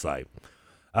own website.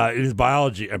 In his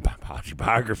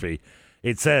biography,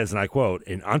 it says, and I quote,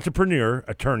 an entrepreneur,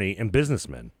 attorney, and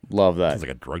businessman. Love that. Sounds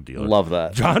like a drug dealer. Love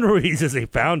that. John Ruiz is a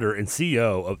founder and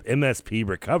CEO of MSP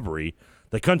Recovery,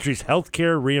 the country's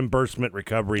healthcare reimbursement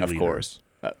recovery leader. Of course.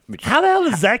 How the hell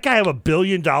does that guy have $1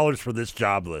 billion for this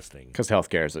job listing? Because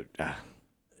healthcare is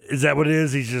Is that what it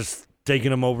is? He's just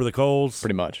taking them over the coals?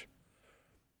 Pretty much.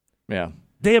 Yeah.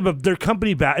 Their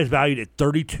company is valued at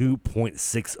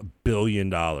 $32.6 billion.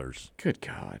 Good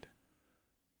God.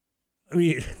 I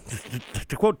mean,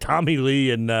 to quote Tommy Lee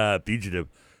in Fugitive,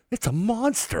 it's a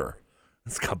monster.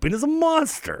 This company is a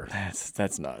monster.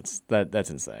 That's nuts. That's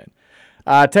insane.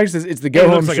 Texas, it's the Go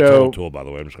Home like Show. A total tool, by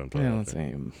the way. I'm just going to tell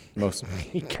you. Let's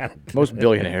see. Most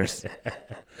billionaires.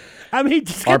 I mean,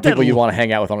 just aren't people you want to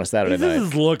hang out with on a Saturday night.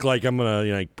 This look like I'm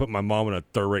gonna put my mom in a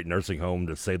third-rate nursing home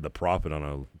to save the profit on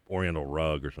a Oriental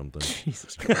rug or something.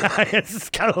 Jesus Christ. It's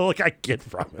just kind of the look I get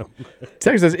from him.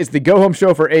 Texas, it's the Go Home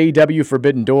Show for AEW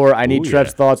Forbidden Door. I need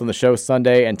Trev's thoughts on the show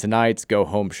Sunday and tonight's Go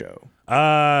Home Show.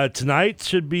 Tonight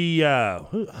should be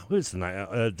who is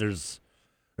tonight? There's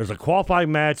a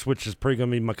qualifying match, which is pretty going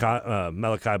to be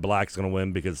Malachi Black's going to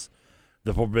win because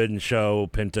the Forbidden Show,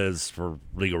 Penta's, for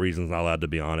legal reasons, not allowed to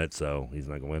be on it, so he's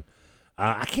not going to win.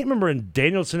 I can't remember, and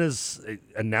Danielson is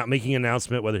making an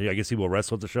announcement whether I guess he will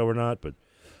wrestle at the show or not, but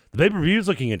the pay-per-view is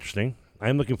looking interesting. I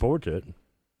am looking forward to it.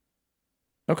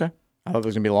 Okay. I thought it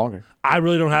was going to be longer. I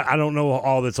really don't know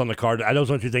all that's on the card.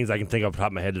 Those are two things I can think off the top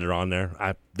of my head that are on there.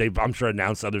 I'm sure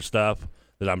announced other stuff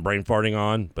that I'm brain farting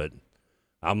on, but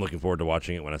I'm looking forward to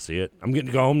watching it when I see it. I'm getting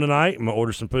to go home tonight. I'm going to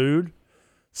order some food,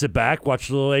 sit back, watch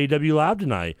a little AEW Live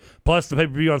tonight. Plus, the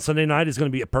pay-per-view on Sunday night is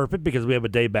going to be perfect because we have a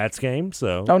Dave Bats game.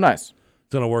 So nice.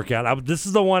 It's going to work out. This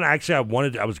is the one, actually,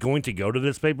 I was going to go to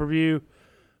this pay-per-view,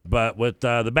 but with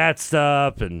the Bats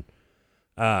stuff and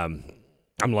I'm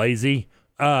lazy,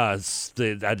 I just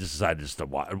decided to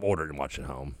order it and watch it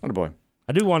home. Oh, boy.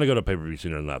 I do want to go to pay-per-view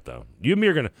sooner than that, though. You and me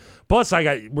are going to – plus, you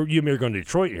and me are going to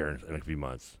Detroit here in a few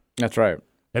months. That's right.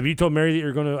 Have you told Mary that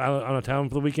you're going to out of town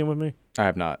for the weekend with me? I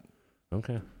have not.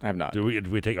 Okay. I have not. Do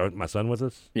we take my son with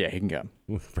us? Yeah, he can come.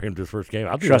 Bring him to his first game.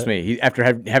 Trust me, after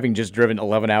having just driven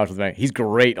 11 hours with me, he's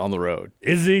great on the road.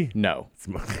 Is he? No.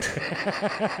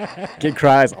 Kid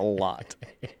cries a lot.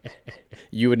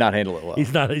 You would not handle it well.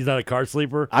 He's not a car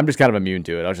sleeper? I'm just kind of immune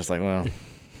to it. I was just like, well,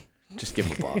 just give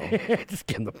him the bottle. Just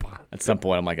give him the bottle. At some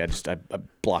point, I'm like, I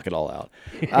block it all out.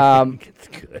 It's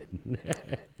good.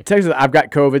 Texas, I've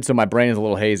got COVID, so my brain is a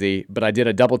little hazy, but I did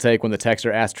a double take when the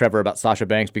texter asked Trevor about Sasha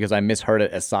Banks because I misheard it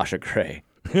as Sasha Grey.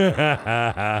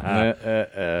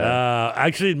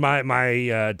 Actually,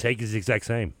 my take is the exact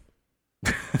same.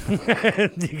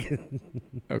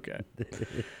 Okay.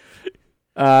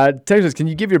 Texas, can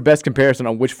you give your best comparison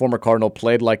on which former Cardinal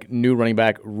played like new running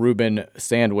back Ruben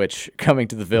Sandwich coming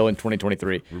to the Ville in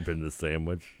 2023? Ruben the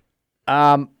Sandwich?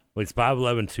 Well, he's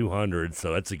 5'11", 200,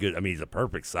 so that's he's a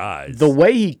perfect size. The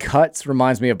way he cuts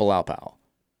reminds me of Bilal Powell.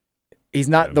 He's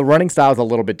not, the running style is a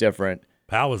little bit different.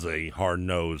 Powell was a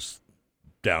hard-nosed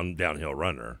downhill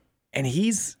runner. And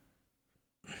he's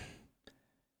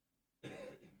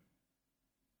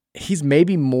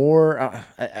maybe more,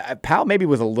 Powell maybe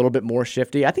was a little bit more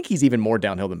shifty. I think he's even more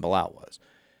downhill than Bilal was.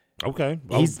 Okay.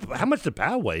 How much did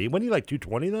Powell weigh? Wasn't he like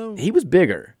 220, though? He was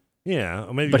bigger. Yeah,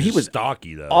 or maybe but he was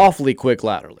stocky, though. Awfully quick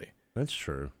laterally. That's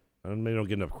true. I maybe don't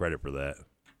get enough credit for that.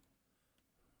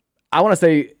 I want to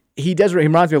say he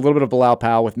reminds me a little bit of Bilal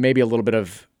Powell with maybe a little bit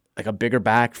of like a bigger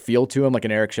back feel to him, like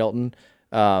an Eric Shelton,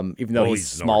 even though he's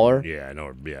smaller. I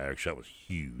know. Yeah, Eric Shelton was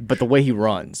huge. But the way he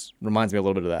runs reminds me a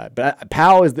little bit of that. But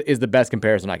Powell is the best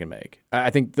comparison I can make.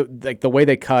 I think the way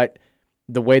they cut,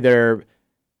 the way they're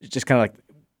just kind of like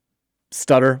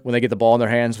stutter when they get the ball in their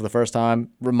hands for the first time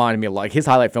reminded me like his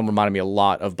highlight film reminded me a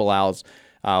lot of Bilal's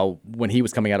when he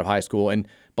was coming out of high school, and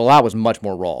Bilal was much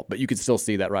more raw, but you could still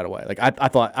see that right away. Like I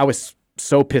thought I was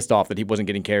so pissed off that he wasn't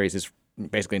getting carries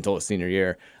basically until his senior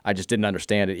year. I just didn't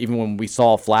understand it. Even when we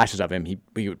saw flashes of him, he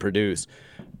would produce.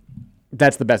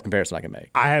 That's the best comparison I can make.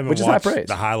 I haven't watched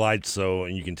the highlights, so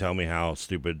you can tell me how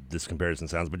stupid this comparison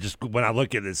sounds. But just when I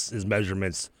look at his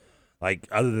measurements, like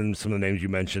other than some of the names you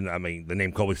mentioned, I mean, the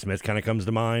name Colby Smith kind of comes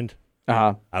to mind.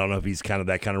 I don't know if he's kind of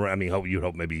that kind of. I mean, you'd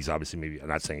hope maybe he's obviously maybe. I'm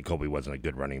not saying Colby wasn't a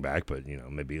good running back, but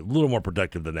maybe a little more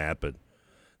productive than that. But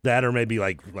That or maybe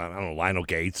like, I don't know, Lionel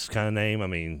Gates kind of name. I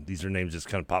mean, these are names just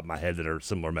kind of pop in my head that are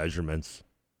similar measurements.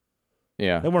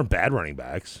 Yeah. They weren't bad running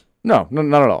backs. No,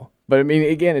 not at all. But, I mean,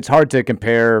 again, it's hard to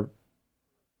compare.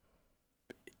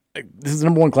 This is the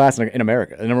number one class in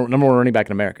America, the number one running back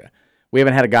in America. We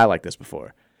haven't had a guy like this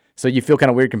before. So you feel kind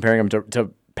of weird comparing him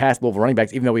to past Louisville running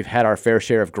backs, even though we've had our fair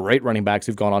share of great running backs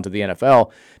who've gone on to the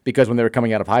NFL, because when they were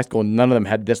coming out of high school, none of them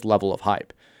had this level of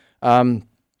hype.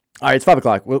 All right, it's 5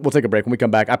 o'clock. We'll take a break. When we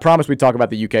come back, I promise we'd talk about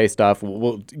the UK stuff.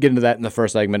 We'll get into that in the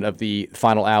first segment of the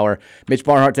final hour. Mitch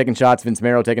Barnhart taking shots, Vince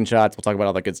Marrow taking shots. We'll talk about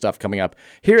all that good stuff coming up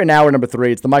here in hour number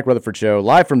 3. It's the Mike Rutherford Show,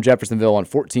 live from Jeffersonville on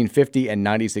 1450 and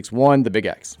 96.1, the Big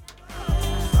X.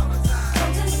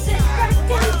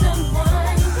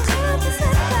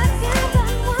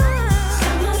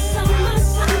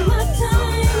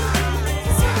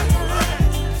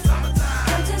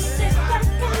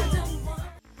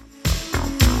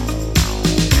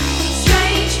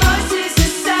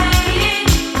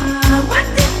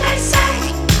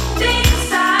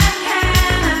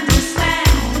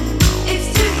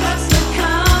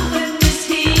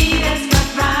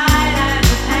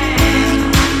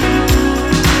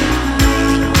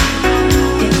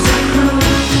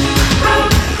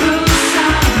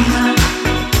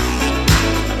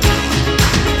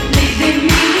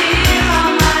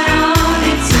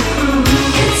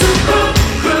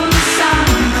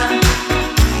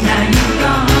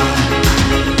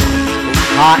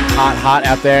 Hot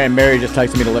out there, and Mary just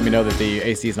texted me to let me know that the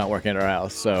AC is not working at our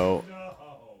house. So,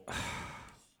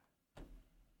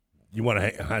 you want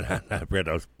to? I forgot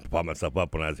I was popping myself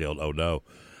up when I was yelled, "Oh no!"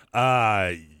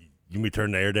 Can we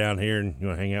turn the air down here and you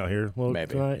want to hang out here?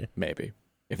 Maybe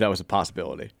if that was a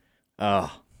possibility.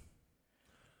 Oh,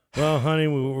 well, honey,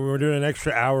 we were doing an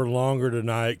extra hour longer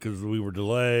tonight because we were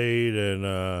delayed,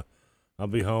 and I'll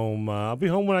be home. I'll be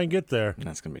home when I get there.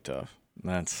 That's gonna be tough.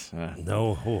 That's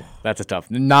That's a tough.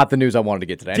 Not the news I wanted to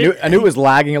get today. I knew it was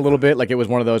lagging a little bit. Like it was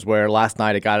one of those where last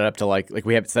night it got it up to like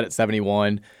we had it set at 71,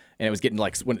 and it was getting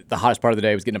like when the hottest part of the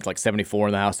day was getting up to like 74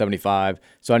 in the house, 75.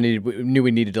 So knew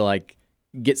we needed to like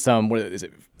get some. What is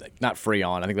it? Like, not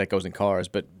Freon. I think that goes in cars,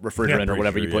 but refrigerant or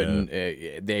whatever you put in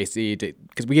the AC.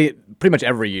 Because we get pretty much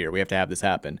every year we have to have this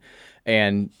happen.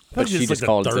 But she just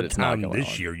called and said it's not going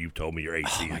this year. You told me your AC.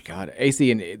 Oh my God,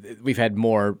 AC, and we've had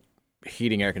more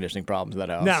heating, air conditioning problems in that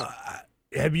house. Now,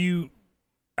 have you?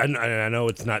 I know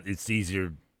it's not. It's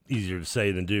easier to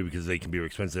say than do because they can be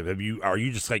expensive. Are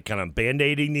you just like kind of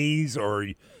band-aiding these, or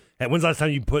when's the last time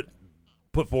you put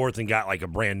forth and got like a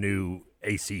brand new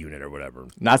AC unit or whatever?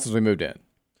 Not since we moved in.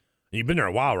 You've been there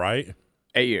a while, right?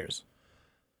 8 years.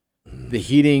 The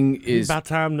heating is about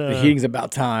time. The heating's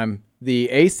about time. The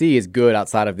AC is good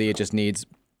outside of it just needs.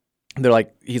 They're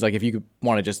like, he's like, if you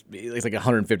want to just, it's like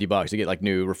 $150 to get like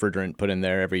new refrigerant put in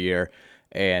there every year.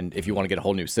 And if you want to get a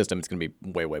whole new system, it's going to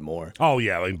be way, way more. Oh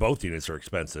yeah. I mean, both units are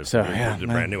expensive. So they're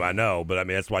brand new. I know, but I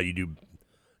mean, that's why you do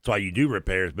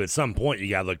repairs. But at some point you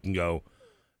got to look and go,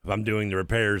 if I'm doing the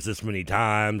repairs this many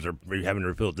times or having to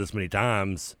refill it this many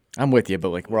times. I'm with you, but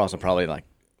like, we're also probably like,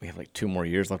 we have like 2 more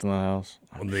years left in the house.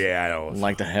 Yeah, I know. I'd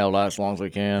like to held out as long as we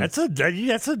can. That's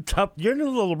a tough. You're in a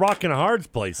little rock and a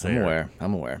hard place there.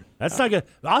 I'm aware. That's not good.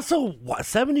 Also,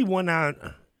 71 out.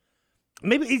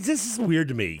 Maybe this is weird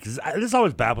to me because this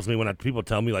always baffles me when people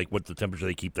tell me like what the temperature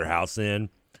they keep their house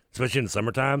in, especially in the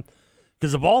summertime.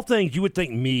 Because of all things, you would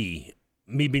think me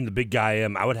being the big guy I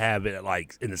am, I would have it at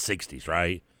like in the 60s,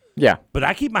 right? Yeah. But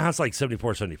I keep my house like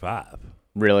 74, 75.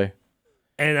 Really?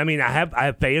 And I mean, I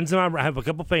have fans I have a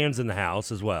couple fans in the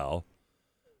house as well,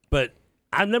 but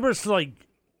I've never like,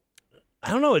 I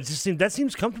don't know. It just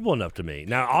seems comfortable enough to me.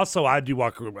 Now, also, I'm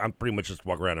pretty much just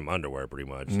walk around in my underwear, pretty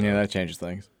much. So. Yeah, that changes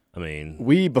things. I mean,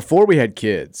 before we had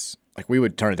kids, like we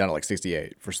would turn it down to like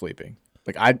 68 for sleeping.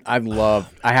 Like I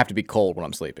have to be cold when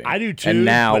I'm sleeping. I do too. And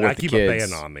now but with I the keep kids, a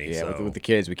fan on me. Yeah, so. with the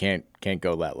kids, we can't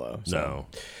go that low. So.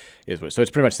 No. So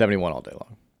it's pretty much 71 all day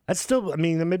long. That's still. I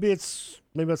mean, maybe that's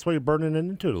why you're burning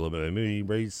into it a little bit. Maybe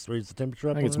raise the temperature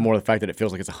up. I think it's more the fact that it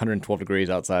feels like it's 112 degrees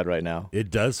outside right now.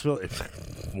 It does feel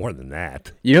more than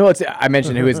that. You know what I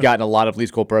mentioned who has gotten a lot of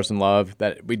least cool person love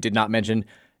that we did not mention,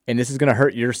 and this is going to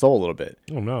hurt your soul a little bit.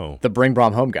 Oh no, the Bring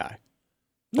Brom home guy.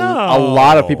 No, a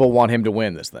lot of people want him to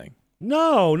win this thing.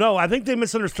 No, I think they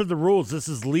misunderstood the rules. This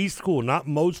is least cool, not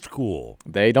most cool.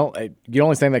 They don't. You're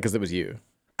only saying that because it was you.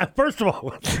 First of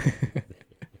all,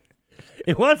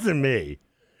 it wasn't me.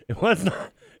 It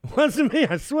wasn't me,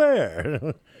 I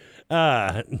swear.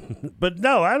 But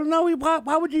no, I don't know.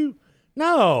 Why would you?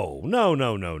 No. No.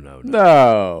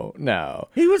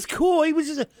 He was cool.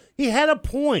 He had a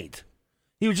point.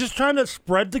 He was just trying to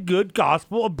spread the good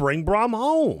gospel of Bring Brom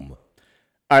home.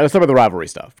 All right, let's talk about the rivalry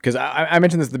stuff, because I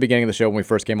mentioned this at the beginning of the show when we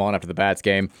first came on after the Bats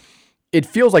game. It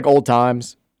feels like old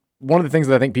times. One of the things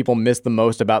that I think people miss the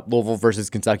most about Louisville versus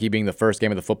Kentucky being the first game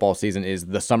of the football season is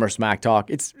the summer smack talk.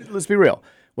 Let's be real.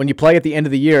 When you play at the end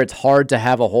of the year, it's hard to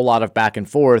have a whole lot of back and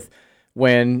forth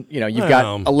when, you've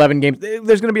got 11 games.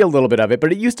 There's going to be a little bit of it,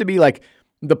 but it used to be like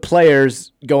the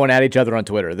players going at each other on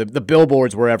Twitter. The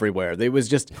billboards were everywhere. It was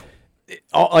just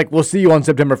like, we'll see you on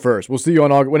September 1st. We'll see you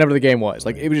on August, whenever the game was.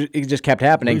 Like, it just kept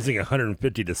happening. Losing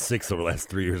 150-6 over the last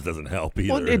 3 years doesn't help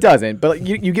either. Well, it doesn't, but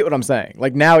you get what I'm saying.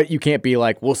 Like, now you can't be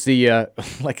like, we'll see you.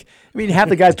 Like, I mean, half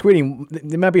the guys tweeting,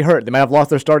 they might be hurt. They might have lost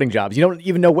their starting jobs. You don't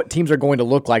even know what teams are going to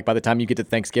look like by the time you get to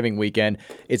Thanksgiving weekend.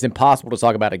 It's impossible to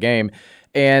talk about a game.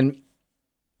 And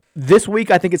this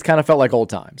week, I think it's kind of felt like old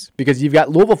times, because you've got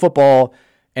Louisville football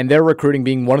and their recruiting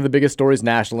being one of the biggest stories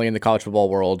nationally in the college football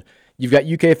world. You've got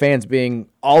UK fans being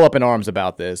all up in arms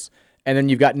about this. And then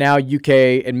you've got now UK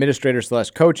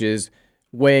administrators/coaches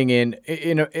weighing in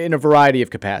a variety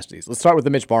of capacities. Let's start with the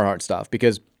Mitch Barnhart stuff,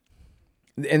 because,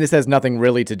 and this has nothing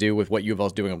really to do with what U of L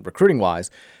is doing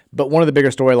recruiting-wise, but one of the bigger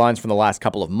storylines from the last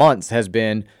couple of months has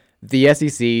been the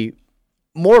SEC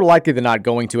more likely than not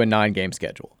going to a 9-game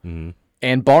schedule. Mm-hmm.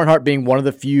 And Barnhart being one of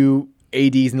the few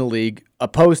ADs in the league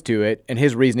opposed to it, and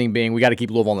his reasoning being, we got to keep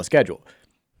Louisville on the schedule.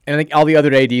 And I think all the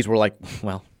other ADs were like,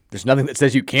 well, there's nothing that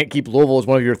says you can't keep Louisville as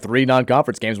one of your 3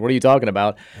 non-conference games. What are you talking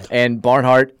about? And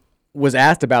Barnhart was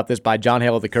asked about this by John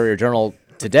Hale of the Courier-Journal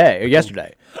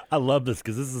yesterday. I love this,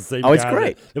 because this is the same guy. Oh, it's guy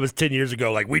great. It was 10 years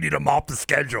ago. Like, we need them off the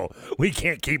schedule. We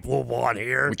can't keep Louisville on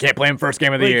here. We can't play them first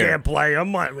game of the year. We can't play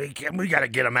them. We got to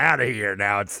get them out of here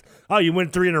now. It's, you win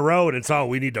 3 in a row, and it's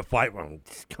we need to fight. Well,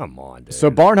 come on, dude. So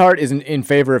Barnhart is in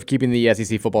favor of keeping the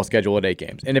SEC football schedule at 8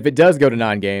 games. And if it does go to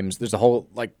 9 games, there's a whole,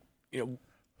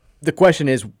 the question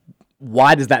is,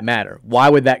 why does that matter? Why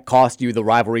would that cost you the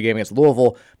rivalry game against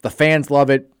Louisville? The fans love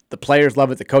it. The players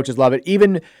love it. The coaches love it.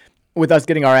 Even with us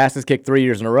getting our asses kicked 3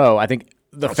 years in a row, I think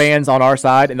the fans on our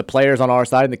side and the players on our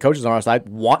side and the coaches on our side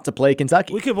want to play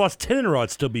Kentucky. We could have lost 10 in a row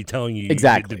and still be telling you,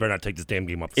 exactly, you better not take this damn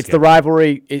game off the It's schedule. the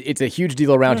rivalry. It's a huge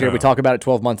deal around here. We talk about it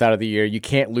 12 months out of the year. You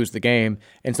can't lose the game.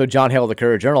 And so John Hale of the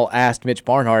Courier-Journal asked Mitch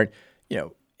Barnhart,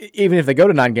 even if they go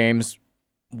to 9 games,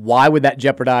 why would that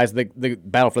jeopardize the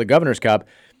battle for the Governor's Cup?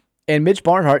 And Mitch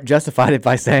Barnhart justified it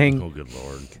by saying, oh, good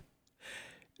Lord,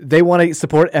 they want to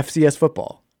support FCS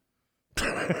football.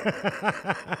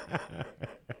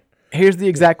 Here's the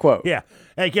exact quote. Yeah.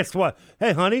 Hey, guess what?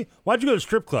 Hey, honey, why'd you go to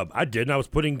strip club? I did, and I was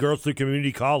putting girls through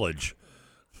community college.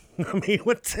 I mean,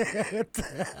 what the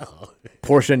hell?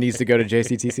 Portia needs to go to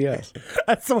JCTCS.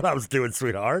 That's what I was doing,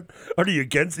 sweetheart. Are you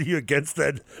against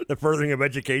the furthering of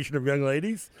education of young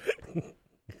ladies?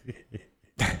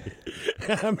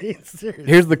 I mean, seriously.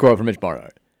 Here's the quote from Mitch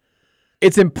Barnhart.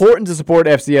 It's important to support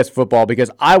FCS football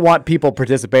because I want people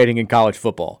participating in college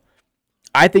football.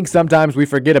 I think sometimes we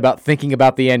forget about thinking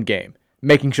about the end game,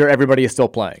 making sure everybody is still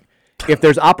playing. If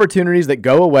there's opportunities that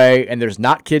go away and there's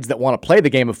not kids that want to play the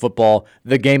game of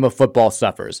football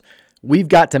suffers. We've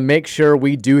got to make sure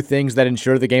we do things that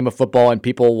ensure the game of football and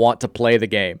people want to play the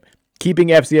game. Keeping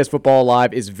FCS football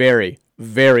alive is very,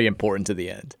 very important to the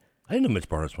end. I didn't know Mitch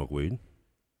Barnhart smoked weed.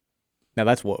 Now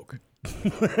that's woke.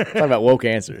 Talk about woke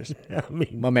answers. I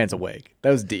mean, my man's awake.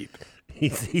 That was deep.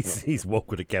 He's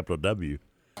woke with a capital W.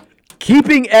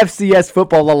 Keeping FCS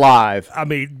football alive,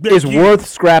 is worth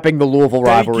scrapping the Louisville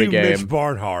rivalry game. Mitch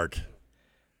Barnhart.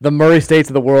 The Murray States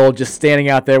of the world just standing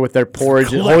out there with their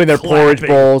porridge, holding their porridge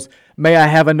bowls. May I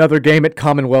have another game at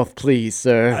Commonwealth, please,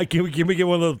 sir? Can we get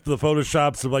one of the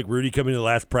photoshops of Rudy coming to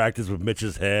last practice with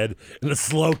Mitch's head and the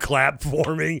slow clap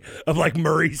forming of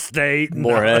Murray State,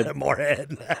 Moorhead.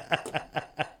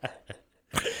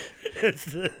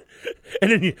 And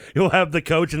then you'll have the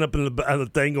coach and up in the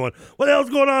thing going, "What the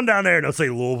hell's going on down there?" And they'll say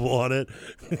Louisville on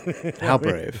it. How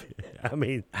brave! I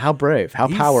mean, how brave! How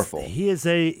powerful! He is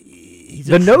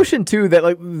the notion too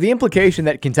that the implication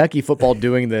that Kentucky football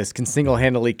doing this can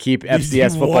single-handedly keep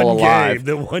FCS football alive.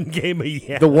 The one game,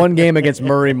 the one game against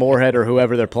Murray, Moorhead, or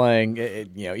whoever they're playing,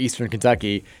 Eastern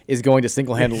Kentucky is going to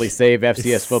single-handedly save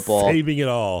FCS football, saving it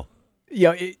all.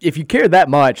 If you care that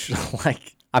much,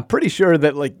 I'm pretty sure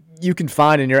that you can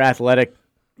find in your athletic,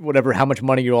 whatever, how much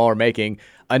money you all are making,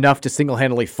 enough to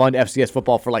single-handedly fund FCS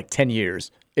football for 10 years.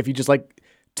 If you just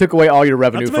took away all your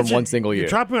revenue from one single year.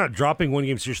 You're dropping one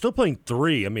game, so you're still playing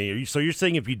 3. I mean, so you're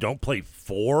saying if you don't play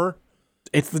 4?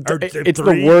 It's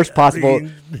the worst possible.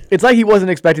 It's like he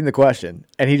wasn't expecting the question,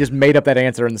 and he just made up that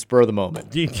answer in the spur of the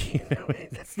moment.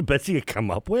 That's the best you could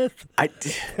come up with? I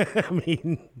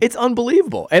mean, it's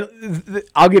unbelievable. And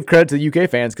I'll give credit to the UK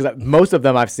fans because most of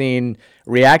them I've seen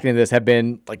reacting to this have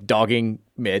been dogging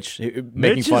Mitch,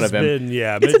 making fun of him.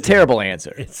 It's Mitch, a terrible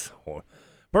answer.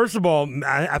 First of all,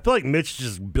 I feel like Mitch is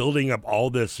just building up all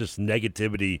this just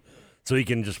negativity so he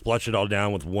can just flush it all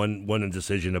down with one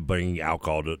decision of bringing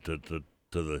alcohol to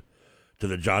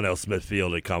the John L. Smith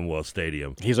Field at Commonwealth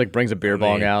Stadium. He's like brings a beer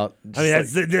bong out.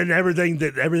 Then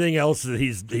everything else that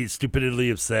he's stupidly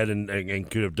have said and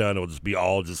could have done will just be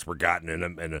all just forgotten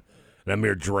in a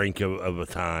mere drink of a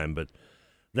time. But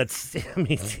that's,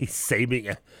 he's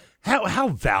saving. How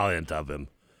valiant of him.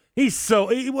 He's so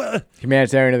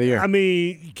humanitarian of the year.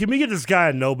 Can we get this guy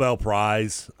a Nobel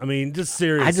Prize? Just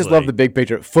seriously. I just love the big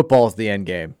picture. Football is the end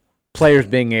game. Players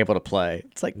being able to play.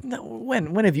 It's like, no,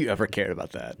 when have you ever cared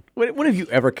about that? When have you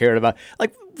ever cared about,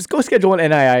 like, let's go schedule an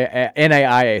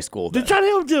NAIA school then. Did John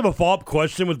Hill have a follow-up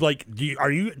question with, like,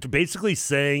 are you basically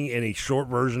saying in a short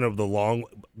version of the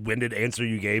long-winded answer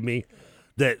you gave me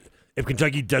that if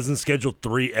Kentucky doesn't schedule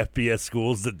 3 FBS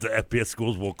schools, that the FBS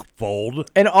schools will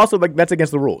fold? And also, like, that's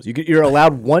against the rules. You're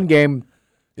allowed one game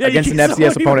against an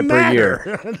FCS opponent per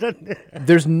year.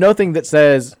 There's nothing that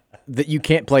says that you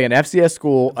can't play an FCS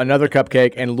school, another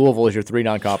cupcake, and Louisville as your 3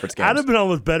 non-conference games. I'd have been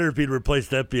almost better if he'd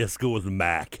replaced the FBS school with the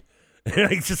MAC.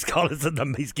 He just called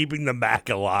it he's keeping the MAC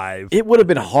alive. It would have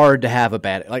been hard to have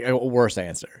a worse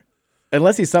answer.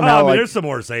 Unless he somehow, there's some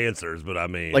worse answers, but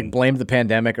blamed the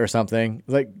pandemic or something.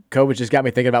 Like, COVID just got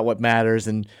me thinking about what matters,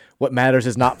 and what matters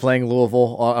is not playing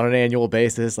Louisville on an annual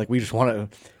basis. Like, we want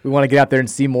to get out there and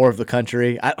see more of the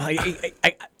country.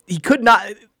 He could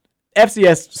not.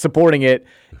 FCS supporting it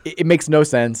makes no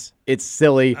sense. It's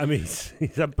silly. I'm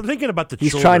thinking about the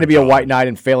children. He's trying to be a white knight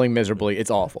and failing miserably. It's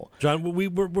awful. John,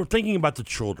 we're thinking about the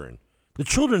children. The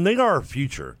children, they are our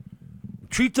future.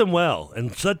 Treat them well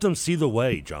and let them see the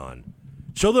way, John.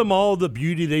 Show them all the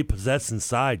beauty they possess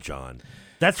inside, John.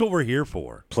 That's what we're here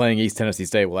for. Playing East Tennessee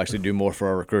State will actually do more for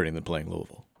our recruiting than playing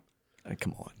Louisville.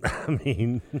 Come on.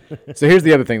 So here's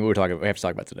the other thing we have to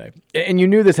talk about today. And you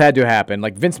knew this had to happen.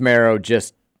 Like, Vince Marrow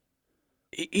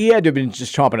he had to have been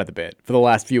just chomping at the bit for the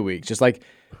last few weeks. Just like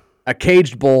a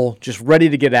caged bull, just ready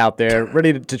to get out there,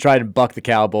 ready to try to buck the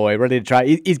cowboy, ready to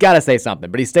try. He's got to say something,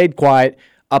 but he stayed quiet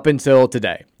up until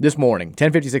today, this morning,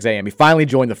 10:56 a.m. He finally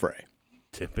joined the fray.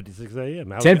 10:56 a.m.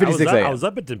 10:56 a.m. I was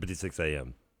up at 10:56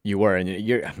 a.m. You were, and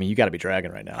you got to be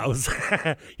dragging right now. I was.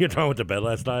 You know, I went to bed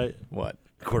last night. What?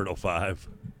 4:05.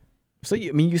 So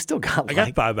you still got. I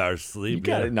got 5 hours sleep. You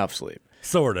got enough sleep.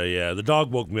 Sorta, yeah. The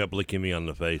dog woke me up, licking me on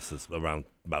the face around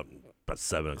about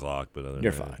 7 o'clock. But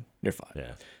you're fine. You're fine.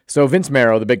 Yeah. So Vince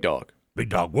Marrow, the big dog. Big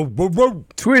dog. Whoa, whoa, whoa.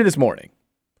 Tweeted this morning.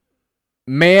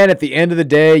 Man, at the end of the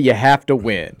day, you have to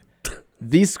win.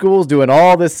 These schools doing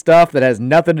all this stuff that has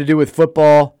nothing to do with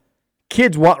football.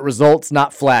 Kids want results,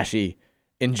 not flashy.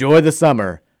 Enjoy the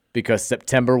summer because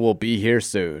September will be here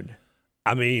soon.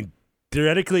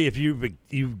 Theoretically, if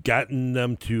you've gotten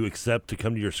them to accept to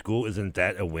come to your school, isn't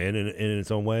that a win in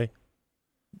its own way?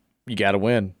 You got to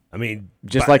win.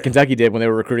 Just like Kentucky did when they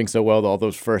were recruiting so well all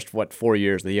those first 4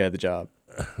 years that he had the job.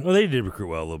 Well, they did recruit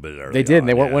well a little bit early. They did, and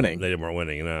they weren't winning. They weren't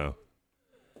winning,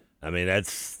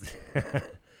 that's.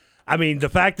 The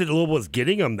fact that Louisville was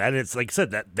getting them, that it's like I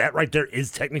said, that right there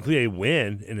is technically a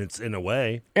win, and it's in a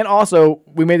way. And also,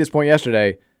 we made this point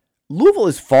yesterday. Louisville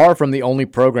is far from the only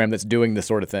program that's doing this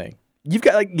sort of thing. You've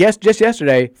got just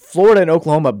yesterday, Florida and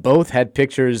Oklahoma both had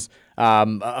pictures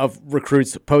of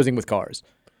recruits posing with cars.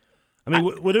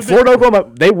 Florida,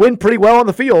 Oklahoma, they win pretty well on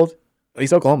the field. At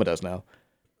least Oklahoma does now.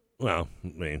 Well,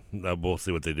 we'll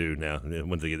see what they do now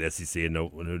once they get the SEC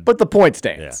and But the point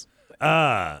stands.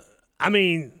 Yeah.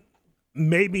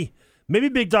 Maybe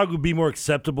Big Dog would be more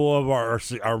acceptable of our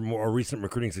more recent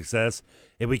recruiting success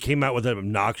if we came out with an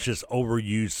obnoxious,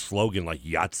 overused slogan like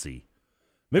Yahtzee.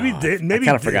 I kind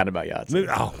of forgot about Yahtzee.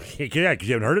 Yeah, because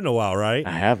you haven't heard it in a while, right?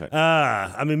 I haven't.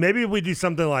 Maybe if we do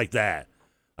something like that.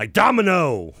 Like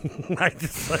Domino.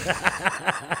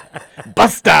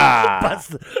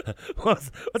 Busta. What's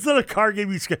that card game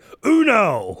you scared?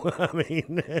 Uno.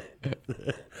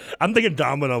 I'm thinking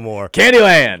Domino more.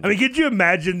 Candyland. Could you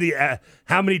imagine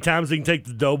how many times we can take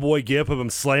the Doughboy gif of him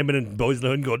slamming in Boys in the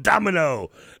Hood and go, Domino,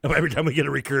 every time we get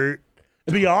a recruit?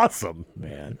 It'd be awesome.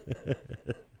 Man.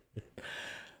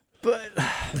 But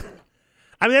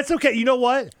that's okay. You know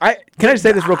what? Can I just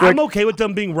say this real quick? I'm okay with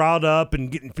them being riled up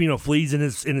and getting fleas in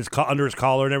his under his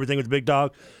collar and everything with Big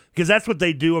Dog, because that's what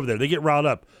they do over there. They get riled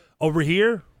up. Over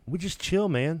here, we just chill,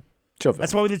 man. Chillville.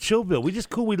 That's why we did Chillville. We just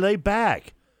cool. We lay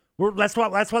back. That's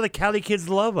why the Cali kids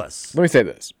love us. Let me say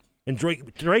this. And Drake.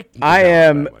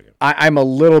 I'm a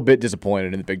little bit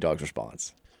disappointed in the Big Dog's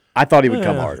response. I thought he would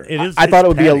come harder. I thought it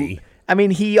would petty.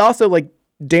 He also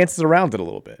dances around it a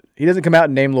little bit. He doesn't come out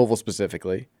and name Louisville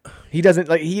specifically. He doesn't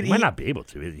like he might not be able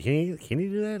to. Can he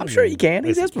do that? I'm sure he can.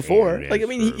 He has before.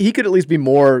 He could at least be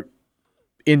more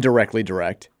indirectly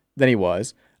direct than he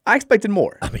was. I expected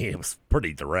more. I mean, it was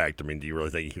pretty direct. I mean, do you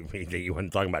really think he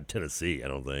wasn't talking about Tennessee? I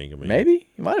don't think. I mean, maybe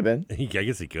he might have been. I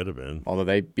guess he could have been. Although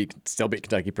they still beat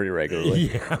Kentucky pretty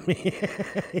regularly. Yeah, I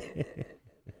mean.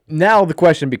 Now the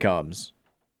question becomes,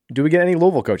 do we get any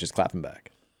Louisville coaches clapping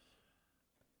back?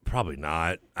 Probably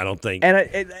not. I don't think.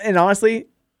 And honestly,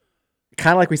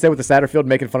 kind of like we said with the Satterfield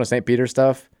making fun of St. Peter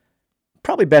stuff,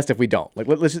 probably best if we don't. Like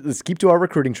let's keep to our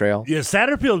recruiting trail. Yeah,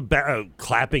 Satterfield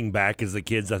clapping back, as the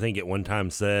kids I think at one time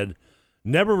said,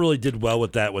 never really did well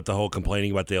with that, with the whole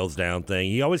complaining about the L's down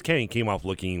thing. He always came off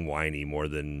looking whiny more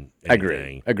than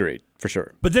anything. Agreed, for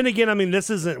sure. But then again, I mean,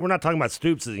 we're not talking about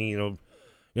Stoops. You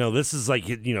know, this is like,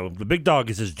 the big dog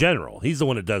is his general. He's the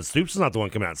one that does. Stoops is not the one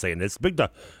coming out and saying this. Big dog.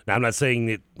 Now, I'm not saying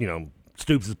that,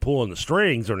 Stoops is pulling the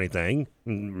strings or anything.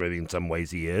 Maybe in some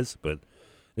ways he is, but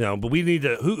but we need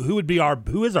to. Who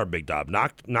is our big dog?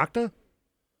 Nocta?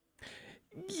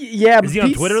 Yeah, is he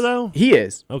on Twitter though? He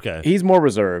is. Okay, he's more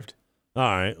reserved. All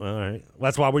right.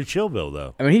 That's why we're Chillville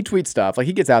though. I mean, he tweets stuff like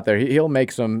he gets out there. He'll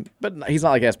make some, but he's not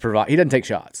like as provide. He doesn't take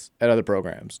shots at other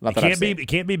programs. Not that it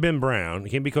can't be Ben Brown. It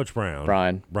can't be Coach Brown.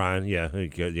 Brian. Yeah. I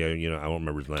don't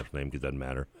remember his last name because it doesn't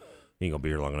matter. He ain't gonna be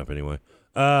here long enough anyway.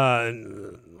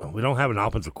 We don't have an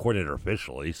offensive coordinator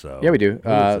officially, so yeah, we do.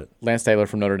 Lance Taylor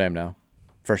from Notre Dame now,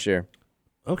 first year.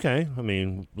 Okay, I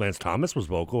mean Lance Thomas was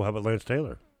vocal. How about Lance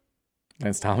Taylor?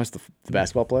 Lance Thomas, the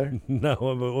basketball player? No,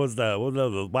 what was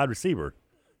the wide receiver?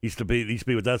 Used to be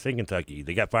with us in Kentucky.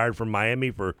 They got fired from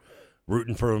Miami for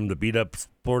rooting for him to beat up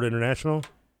Florida International.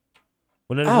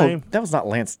 Wasn't that his name? That was not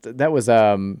Lance. That was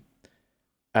oh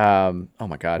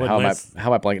my God, how am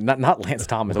I blanking? Not Lance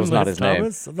Thomas. It was not his name. I thought it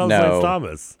was Lance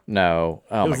Thomas. No,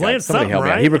 oh it was my God. Lance Somebody help me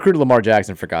out. right? He recruited Lamar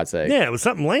Jackson, for God's sake. Yeah, it was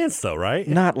something Lance though, right?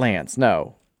 Not Lance.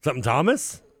 No. Something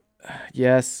Thomas.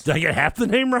 Yes. Did I get half the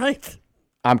name right?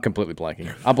 I'm completely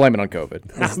blanking. I'll blame it on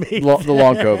COVID. The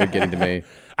long COVID getting to me.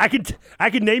 I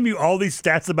could name you all these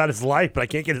stats about his life, but I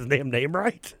can't get his name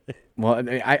right. Well,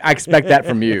 I expect that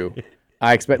from you.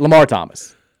 I expect Lamar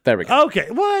Thomas. There we go. Okay.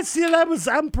 Well, see,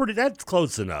 that's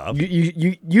close enough.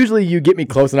 You usually you get me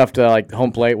close enough to like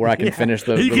home plate where I can finish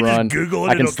the run. Just Google it,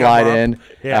 I can slide in.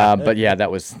 Yeah. But yeah,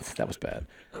 that was bad.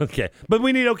 Okay, but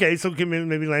we need so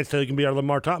maybe Lance Taylor can be our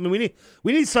Lamar Thomas. I mean,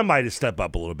 we need somebody to step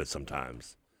up a little bit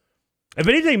sometimes. If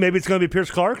anything, maybe it's going to be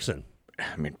Pierce Clarkson.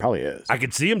 I mean, probably is. I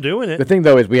could see him doing it. The thing,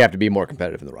 though, is we have to be more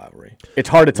competitive in the rivalry. It's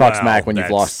hard to talk smack when you've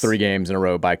lost 3 games in a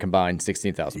row by combined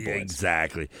 16,000 points.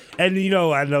 Exactly. And,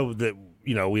 I know that,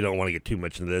 we don't want to get too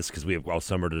much into this because we have all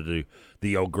summer to do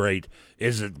the great,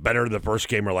 is it better the first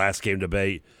game or last game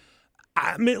debate?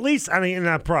 I mean, at least, and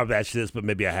I probably asked you this, but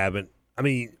maybe I haven't. I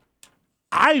mean,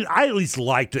 I at least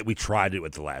liked that we tried it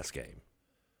with the last game,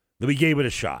 that we gave it a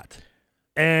shot.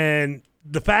 And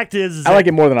the fact is I like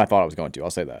it more than I thought I was going to. I'll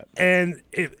say that. And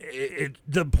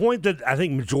the point that I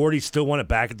think majority still want it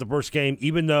back at the first game,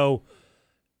 even though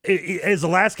as the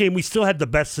last game, we still had the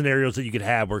best scenarios that you could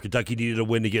have where Kentucky needed a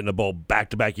win to get in the bowl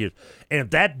back-to-back years. And if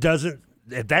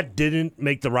that didn't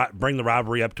bring the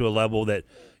rivalry up to a level that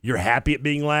you're happy at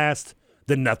being last,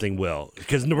 then nothing will,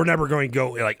 because we're never going to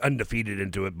go like undefeated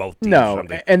into it. Both teams. No,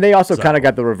 and they also kind of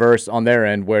got the reverse on their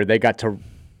end where they got to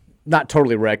not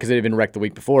totally wreck because they'd been wrecked the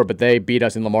week before, but they beat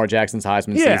us in Lamar Jackson's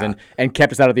Heisman season and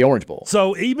kept us out of the Orange Bowl.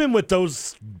 So even with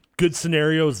those good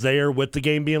scenarios there, with the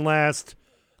game being last,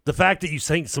 the fact that you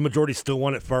think some majority still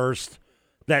want it first,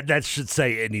 that should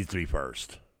say it needs to be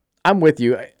first. I'm with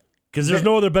you. Because there's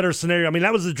no other better scenario. I mean,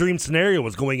 that was the dream scenario,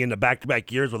 was going into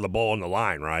back-to-back years with the ball on the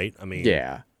line, right? I mean,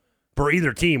 yeah. For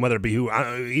either team, whether it be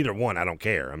either one, I don't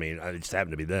care. I mean, it just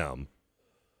happened to be them.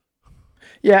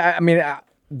 Yeah, I mean,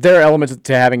 there are elements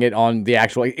to having it on the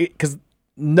actual, because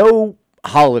no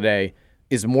holiday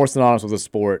is more synonymous with a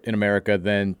sport in America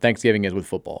than Thanksgiving is with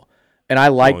football. And I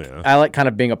like kind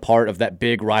of being a part of that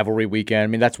big rivalry weekend. I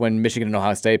mean, that's when Michigan and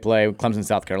Ohio State play, Clemson,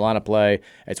 South Carolina play.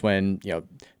 It's when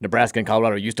Nebraska and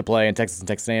Colorado used to play, and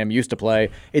Texas A&M used to play.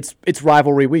 It's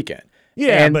rivalry weekend.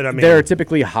 Yeah, and but I mean, there are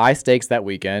typically high sstakes that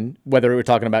weekend, whether we're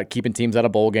talking about keeping teams out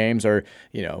of bowl games or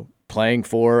playing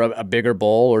for a bigger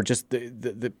bowl or just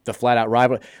the flat out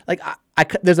rivalry. Like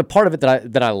there's a part of it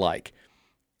that I like,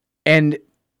 and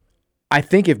I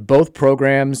think if both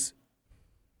programs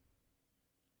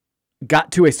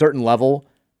got to a certain level,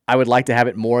 I would like to have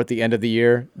it more at the end of the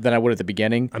year than I would at the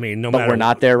beginning. I mean, but we're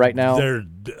not there right now.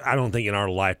 I don't think in our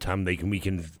lifetime we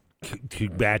can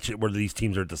match it where these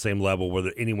teams are at the same level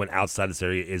where anyone outside this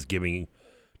area is giving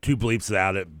two bleeps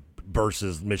about it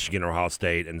versus Michigan or Ohio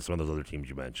State and some of those other teams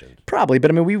you mentioned. Probably, but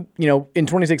I mean, we in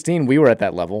 2016 we were at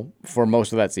that level for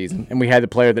most of that season, and we had the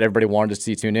player that everybody wanted to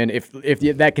see tune in. If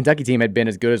that Kentucky team had been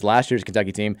as good as last year's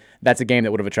Kentucky team, that's a game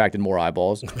that would have attracted more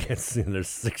eyeballs. There's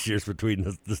 6 years between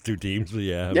those two teams, but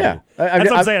yeah. That's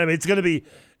what I'm saying. I mean, it's going to be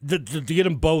to get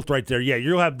them both right there. Yeah,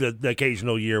 you'll have the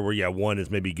occasional year where one is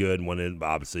maybe good and one isn't,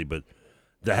 obviously, but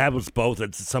to have us both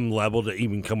at some level to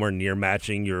even come near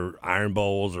matching your Iron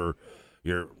Bowls or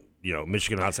your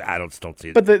Michigan, I don't see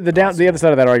it. But the other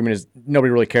side of that argument is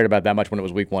nobody really cared about that much when it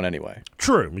was week 1 anyway.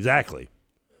 True, exactly.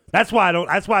 That's why I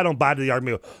don't buy to the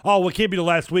argument. Well, it can't be the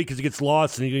last week because it gets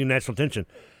lost and you get national attention.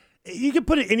 You can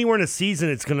put it anywhere in a season.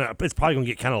 It's probably gonna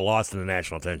get kind of lost in the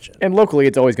national attention. And locally,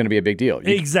 it's always going to be a big deal.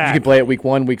 Exactly. You can play it week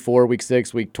 1, week 4, week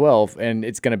 6, week 12, and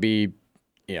it's going to be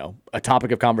a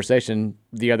topic of conversation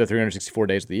the other 364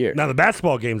 days of the year. Now the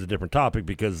basketball game is a different topic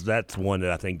because that's one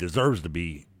that I think deserves to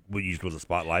be used with a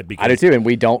spotlight. Because I do too, and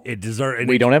we don't.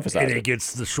 We don't emphasize it. And it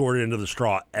gets the short end of the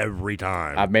straw every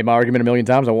time. I've made my argument a million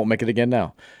times. I won't make it again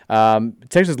now.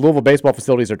 Texas Louisville baseball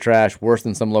facilities are trash, worse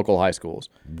than some local high schools.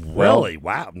 Really?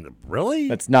 Wow. Really?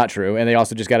 That's not true. And they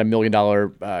also just got $1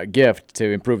 million gift to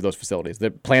improve those facilities.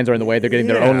 The plans are in the way. They're getting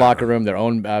their own locker room, their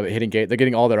own hitting gate. They're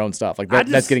getting all their own stuff.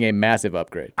 That's getting a massive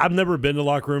upgrade. I've never been to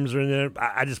locker rooms or anything.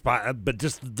 But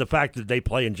just the fact that they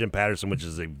play in Jim Patterson, which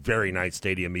is a very nice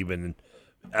stadium, even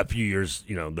a few years,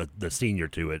 the senior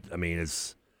to it. I mean,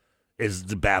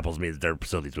 it baffles me that their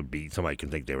facilities would be. Somebody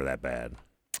can think they were that bad.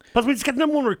 Plus, we just got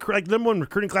number one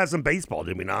recruiting class in baseball,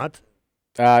 did we not?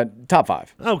 Top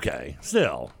 5. Okay,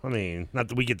 still. I mean, not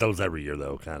that we get those every year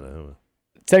though. Kind of.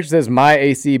 Texas says my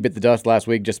AC bit the dust last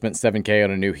week. Just spent $7,000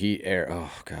 on a new heat air.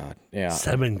 Oh God, yeah.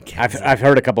 $7,000. I've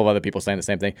heard a couple of other people saying the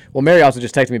same thing. Well, Mary also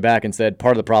just texted me back and said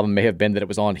part of the problem may have been that it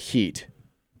was on heat.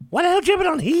 Why the hell did you have it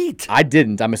on heat? I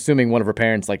didn't. I'm assuming one of her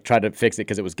parents tried to fix it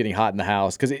because it was getting hot in the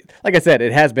house. Because, like I said,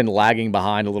 it has been lagging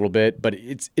behind a little bit. But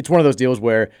it's one of those deals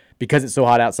where because it's so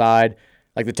hot outside,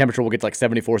 the temperature will get to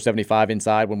 74, 75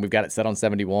 inside when we've got it set on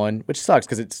 71, which sucks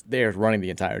because it's there running the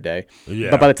entire day.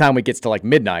 Yeah. But by the time it gets to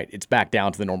midnight, it's back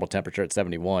down to the normal temperature at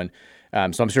 71. So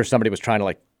I'm sure somebody was trying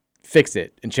to fix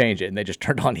it and change it, and they just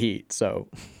turned on heat. So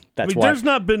that's why. There's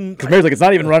not been. Because Mary's it's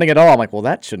not even running at all. I'm like, well,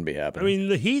 that shouldn't be happening. I mean,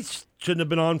 the heat shouldn't have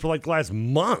been on for the last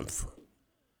month.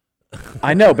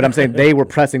 I know, but I'm saying they were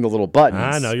pressing the little buttons.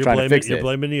 I know, you're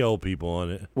blaming the old people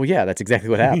on it. Well, yeah, that's exactly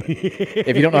what happened.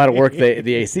 If you don't know how to work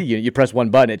the AC unit, you press one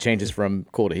button, it changes from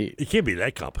cool to heat. It can't be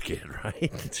that complicated, right?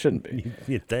 It shouldn't be.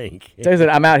 You'd think. So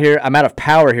I'm out of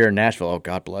power here in Nashville. Oh,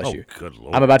 God bless you. Good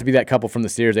Lord. I'm about to be that couple from the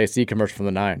Sears AC commercial from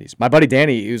the 90s. My buddy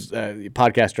Danny, who's a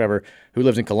podcast driver who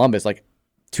lives in Columbus,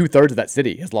 2/3 of that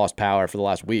city has lost power for the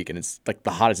last week, and it's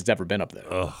the hottest it's ever been up there.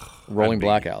 Ugh, Rolling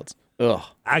blackouts. Ugh.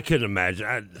 I couldn't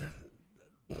imagine.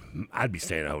 I'd be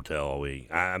staying in a hotel all week.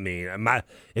 I mean,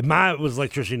 if my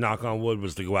electricity, knock on wood,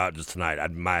 was to go out just tonight,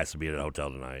 my ass would be at a hotel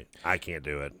tonight. I can't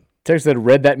do it. Texas said,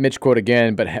 read that Mitch quote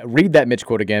again, but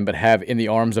but have "In the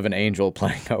Arms of an Angel"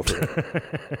 playing over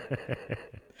it.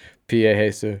 P.A.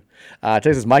 Jesus.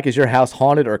 Texas, Mike, is your house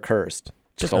haunted or cursed?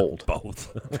 Just old.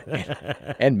 Both.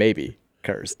 and maybe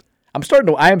cursed. I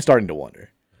am starting to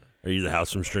wonder. Are you the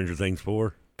house from Stranger Things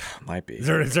 4? Might be. Is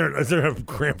there a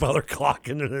grandfather clock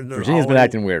in there? Virginia's been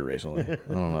acting weird recently. I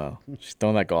don't know. She's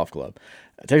throwing that golf club.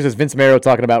 Texas Vince Marrow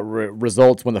talking about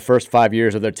results when the first 5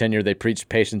 years of their tenure they preached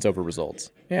patience over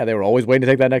results. Yeah, they were always waiting to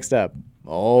take that next step.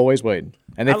 Always waiting.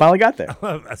 And they finally got there.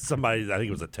 Somebody, I think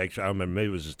it was a text, I don't remember, maybe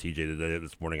it was just TJ today.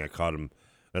 This morning I caught him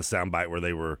a soundbite where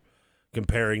they were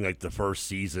comparing the first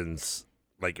seasons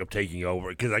of taking over.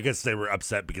 Because I guess they were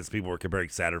upset because people were comparing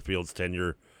Satterfield's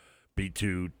tenure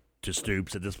to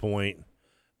Stoops at this point,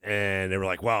 and they were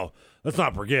like, well, let's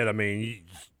not forget, I mean,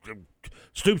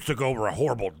 Stoops took over a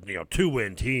horrible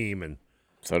 2-win team, and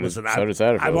so did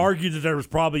Satterfield. I've argued that there was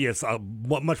probably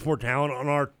much more talent on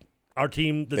our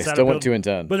team than They Satterfield, still went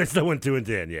 2-10. but they still went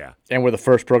 2-10, yeah. And we're the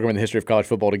first program in the history of college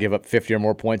football to give up 50 or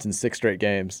more points in 6 straight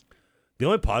games. The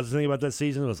only positive thing about that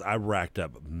season was I racked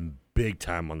up big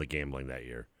time on the gambling that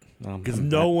year. Because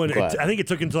no one, I think it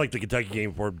took until the Kentucky game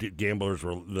before gamblers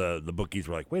were the bookies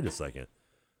were like, wait a second,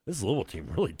 this Louisville team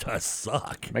really does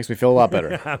suck. Makes me feel a lot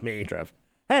better. I mean, Trev.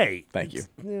 Hey, thank you.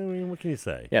 I mean, what can you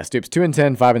say? Yeah, Stoops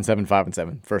 2-10, 5-7,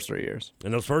 5-7, first 3 years.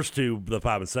 And those first two, the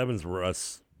 5 and 7s, were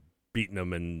us beating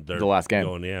them in the last game.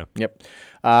 Going, yeah. Yep.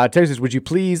 Texas, would you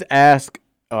please ask?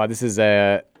 This is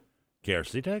a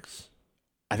KRC text.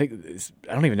 I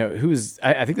don't even know who's.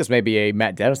 I think this may be a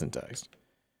Matt Dennison text.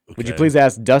 Okay. Would you please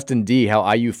ask Dustin D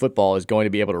how IU football is going to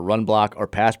be able to run block or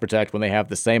pass protect when they have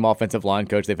the same offensive line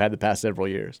coach they've had the past several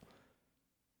years?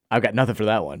 I've got nothing for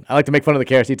that one. I like to make fun of the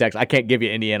KRC text. I can't give you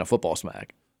Indiana football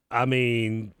smack. I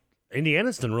mean,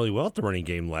 Indiana's done really well at the running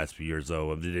game the last few years,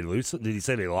 though. Did they lose? Did he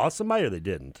say they lost somebody or they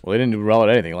didn't? Well, they didn't do well at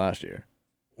anything last year.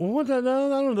 Well, what? No,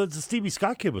 I don't know. The Stevie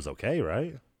Scott kid was okay,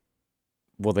 right?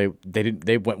 Well, they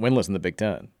went winless in the Big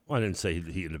Ten. Well, I didn't say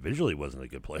he individually wasn't a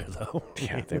good player, though.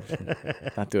 Yeah, they're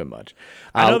not doing much.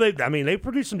 I know they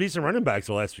produced some decent running backs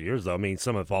the last few years, though. I mean,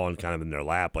 some have fallen kind of in their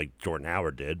lap, like Jordan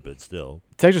Howard did, but still.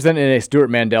 Texas sent in a Stuart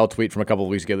Mandel tweet from a couple of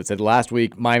weeks ago that said, last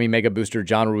week, Miami mega booster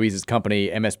John Ruiz's company,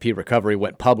 MSP Recovery,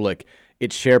 went public.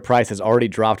 Its share price has already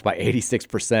dropped by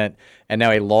 86%, and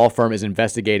now a law firm is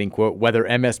investigating, quote, whether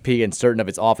MSP and certain of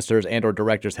its officers and or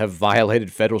directors have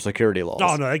violated federal security laws.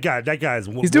 Oh, no, that guy's...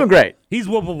 He's doing great. He's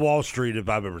Wolf of Wall Street, if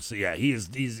I've ever seen. Yeah, he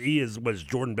is, was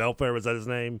Jordan Belfort, was that his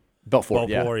name? Belfort,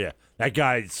 yeah. That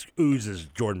guy oozes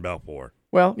Jordan Belfort.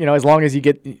 Well, as long as you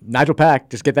get Nigel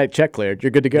Pack, just get that check cleared, you're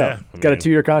good to go. Yeah, He's got a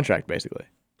 2-year contract, basically.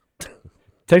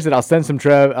 Text it. I'll send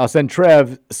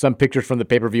Trev some pictures from the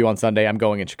pay-per-view on Sunday. I'm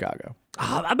going in Chicago.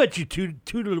 I bet you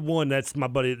 2-1. That's my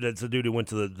buddy. That's the dude who went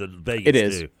to the Vegas. It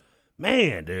is. Too.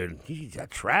 Man, dude, he's a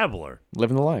traveler.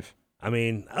 Living the life. I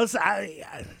mean, it's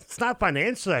not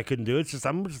financially I couldn't do it. It's just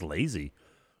I'm just lazy.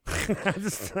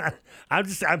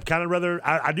 I'm kind of rather.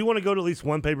 I do want to go to at least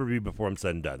one pay-per-view before I'm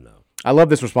said and done, though. I love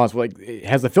this response. Like,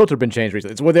 has the filter been changed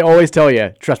recently? It's what they always tell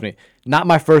you. Trust me, not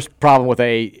my first problem with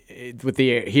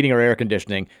the heating or air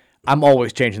conditioning. I'm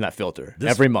always changing that filter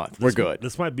every month. We're good.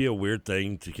 This might be a weird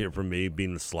thing to hear from me,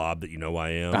 being the slob that I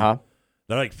am. Uh-huh.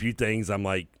 There are like few things I'm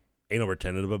like ain't over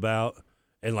tentative about,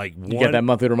 and like you get that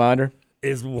monthly reminder.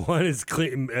 One is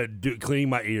cleaning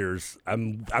my ears.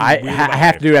 I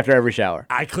have to do it after every shower.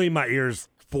 I clean my ears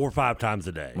 4 or 5 times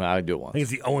a day. Well, I do it once. I think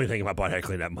it's the only thing in my body I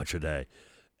clean that much a day.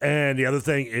 And the other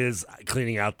thing is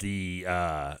cleaning out the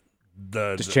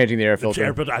changing the air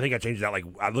filter. I think I change it out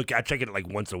I check it like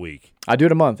once a week. I do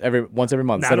it once every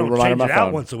month. Now, Set a reminder on my phone.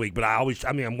 Out once a week, but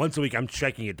once a week I'm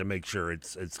checking it to make sure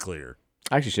it's clear.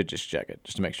 I actually should just check it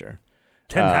just to make sure.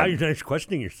 Tim, now you're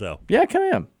questioning yourself. Yeah, I kind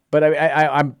of am, but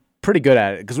I'm pretty good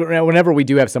at it because whenever we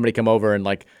do have somebody come over and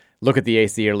like look at the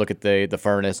AC or look at the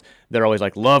furnace, they're always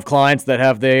like, love clients that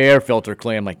have the air filter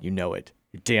clean. I'm like, you know it.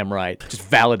 You're damn right. Just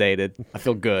validated. I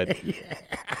feel good.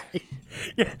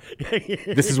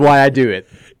 This is why I do it.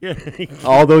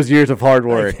 All those years of hard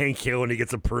work. Thank you when he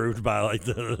gets approved by like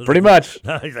the... Pretty much.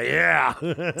 He's like, yeah.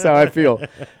 That's how I feel.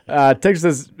 Texas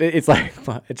says, it's like,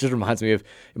 it just reminds me of,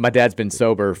 my dad's been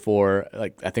sober for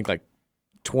I think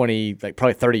 20,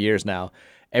 probably 30 years now.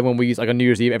 And when we use on New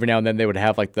Year's Eve, every now and then they would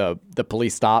have the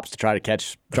police stops to try to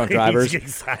catch drunk drivers.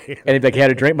 And he'd he had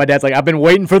a drink. My dad's like, I've been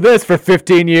waiting for this for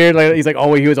 15 years. He's like,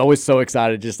 he was always so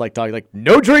excited, just talking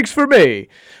no drinks for me.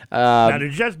 Now,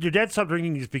 did your dad stop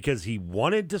drinking just because he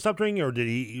wanted to stop drinking, or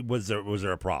was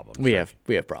there a problem? We have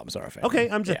problems in our family. Okay,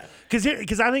 I'm just because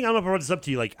I think I don't know if I brought this up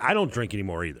to you. I don't drink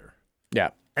anymore either. Yeah.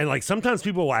 And sometimes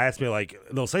people will ask me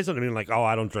they'll say something to me oh,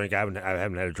 I don't drink. I haven't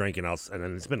had a drink, and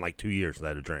then it's been 2 years since I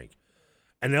had a drink.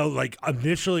 And they'll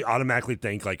initially automatically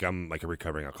think I'm a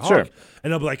recovering alcoholic. Sure.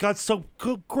 And they'll be like, oh, it's so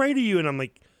great of you. And I'm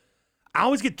like, I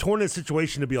always get torn in a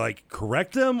situation to be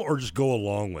correct them or just go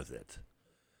along with it.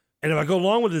 And if I go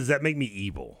along with it, does that make me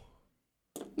evil?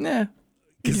 Nah.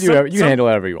 You can handle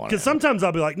whatever you want. Because sometimes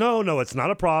I'll be like, no, it's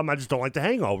not a problem. I just don't like the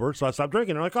hangover. So I stop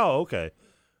drinking. They're like, oh, okay.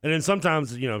 And then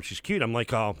sometimes, she's cute. I'm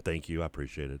like, oh, thank you. I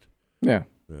appreciate it. Yeah.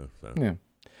 Yeah.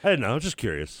 I didn't know. I was just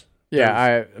curious.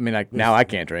 Yeah, I mean, now I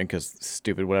can't drink because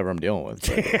stupid whatever I'm dealing with.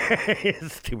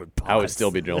 Stupid pots. I would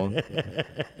still be drilling.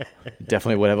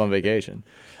 Definitely would have on vacation.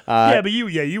 But you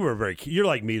were you're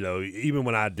like me though. Even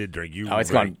when I did drink, you were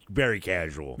gone very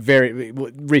casual. Very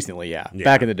recently, yeah.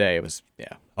 Back in the day, it was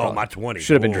Oh, my 20s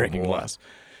should have been drinking less.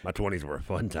 My 20s were a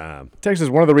fun time. Texas,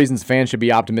 one of the reasons fans should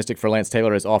be optimistic for Lance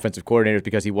Taylor as offensive coordinator is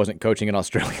because he wasn't coaching in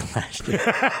Australia last year.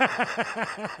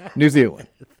 New Zealand.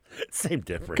 Same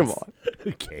difference. Come on.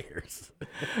 Who cares?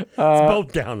 It's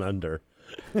both down under.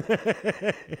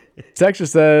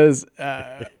 Texas says...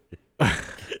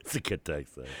 it's a good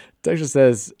text, though. Texas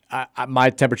says,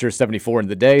 my temperature is 74 in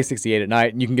the day, 68 at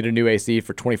night, and you can get a new AC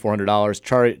for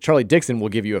 $2,400. Charlie Dixon will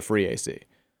give you a free AC.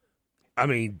 I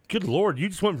mean, good Lord, you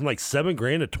just went from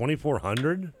 $7,000 to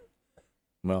 $2,400?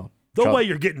 Well... No way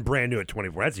you're getting brand new at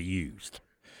 24. That's a used.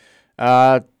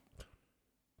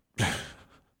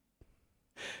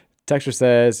 Texter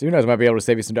says, who knows, I might be able to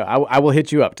save you some dough. I will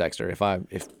hit you up, Texter, if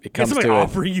it comes to it.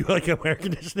 Offering you an air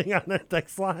conditioning on that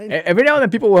text line? Every now and then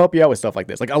people will help you out with stuff like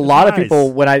this. A lot of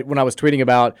people, when I was tweeting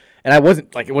about, and it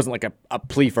wasn't a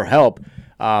plea for help,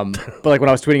 but when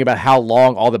I was tweeting about how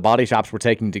long all the body shops were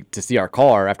taking to see our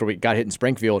car after we got hit in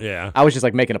Springfield, I was just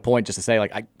making a point just to say,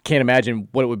 I can't imagine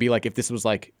what it would be like if this was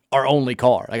our only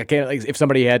car. Like I can't, like if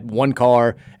somebody had one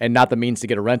car and not the means to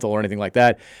get a rental or anything like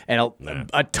that, and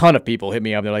a ton of people hit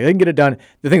me up. They're like, they can get it done.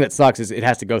 The thing that sucks is it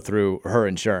has to go through her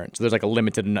insurance. So there's like a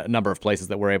limited number of places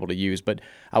that we're able to use. But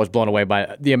I was blown away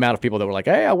by the amount of people that were like,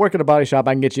 hey, I work at a body shop.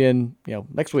 I can get you in,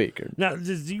 next week. Now,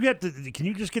 can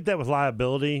you just get that with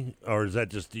liability, or is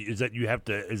that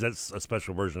a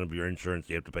special version of your insurance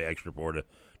you have to pay extra for to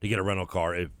get a rental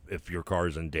car if your car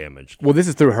is damaged? Well, this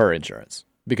is through her insurance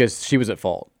because she was at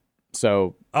fault.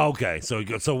 So okay, so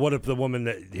what if the woman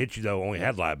that hit you though only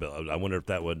had liability? I wonder if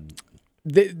that would.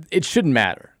 It shouldn't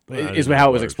matter. Is how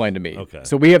it was explained to me. Okay.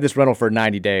 So we have this rental for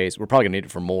 90 days. We're probably gonna need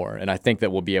it for more, and I think that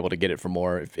we'll be able to get it for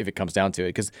more if it comes down to it.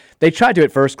 Because they tried to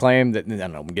at first claim that I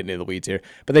don't know. I'm getting into the weeds here,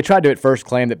 but they tried to at first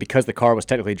claim that because the car was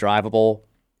technically drivable,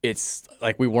 it's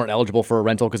like we weren't eligible for a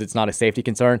rental because it's not a safety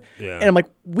concern. Yeah. And I'm like,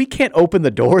 we can't open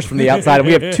the doors from the outside, and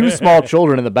we have 2 small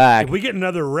children in the back. If we get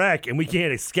another wreck and we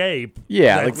can't escape,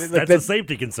 yeah, that's a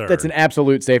safety concern. That's an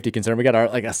absolute safety concern. We got a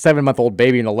 7-month-old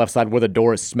baby on the left side where the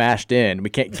door is smashed in. We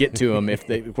can't get to him if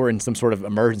we're in some sort of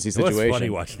emergency situation. It's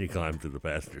funny watching you climb through the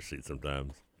passenger seat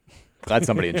sometimes. Glad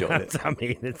somebody enjoyed it. I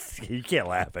mean, you can't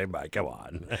laugh, everybody. Come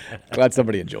on. Glad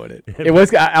somebody enjoyed it. It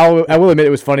was. I will admit,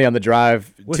 it was funny on the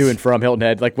drive to and from Hilton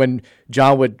Head. Like when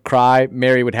John would cry,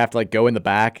 Mary would have to go in the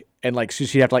back, and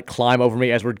she'd have to climb over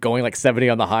me as we're going 70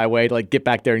 on the highway to get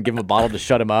back there and give him a bottle to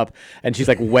shut him up. And she's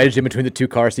wedged in between the 2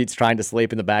 car seats trying to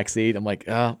sleep in the back seat. I'm like,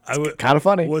 it's kind of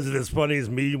funny. Was it as funny as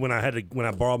me when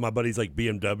I borrowed my buddy's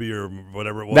BMW or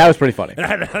whatever it was? That was pretty funny.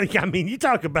 I mean, you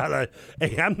talk about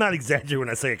I'm not exaggerating when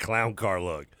I say a clown car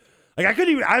look. I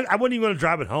couldn't even. I wasn't even going to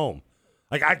drive it home.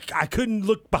 I couldn't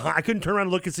look behind. I couldn't turn around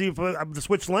and look and see if I to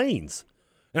switch lanes,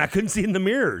 and I couldn't see in the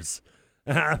mirrors.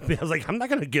 And I was like, I'm not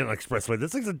going to get an expressway.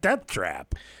 This thing's a death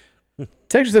trap.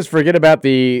 Texture says, forget about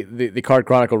the Card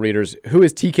Chronicle readers. Who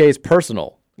is TK's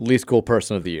personal least cool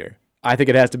person of the year? I think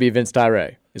it has to be Vince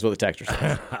Tyree, is what the texture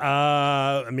says.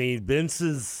 I mean, Vince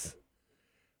is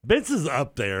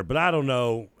up there, but I don't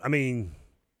know. I mean,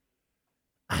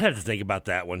 I'd have to think about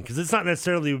that one because it's not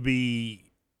necessarily would be.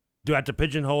 Do I have to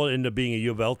pigeonhole it into being a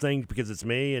U of L thing because it's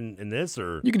me and this,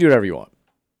 or you can do whatever you want.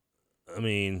 I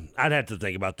mean, I'd have to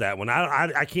think about that one. I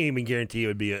can't even guarantee it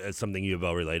would be something U of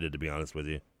L related, to be honest with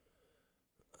you.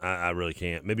 I really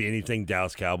can't. Maybe anything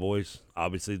Dallas Cowboys.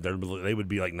 Obviously, they would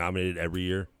be nominated every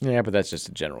year. Yeah, but that's just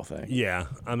a general thing. Yeah,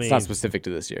 I mean, it's not specific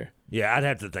to this year. Yeah, I'd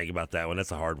have to think about that one.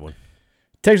 That's a hard one.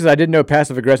 Texas, I didn't know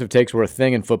passive-aggressive takes were a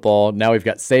thing in football. Now we've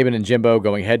got Saban and Jimbo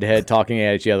going head-to-head, talking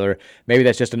at each other. Maybe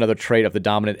that's just another trait of the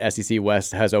dominant SEC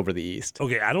West has over the East.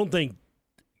 Okay, I don't think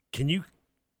 – can you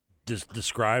just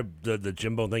describe the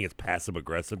Jimbo thing as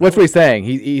passive-aggressive? What's what he's saying?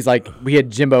 He's like, we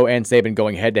had Jimbo and Saban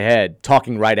going head-to-head,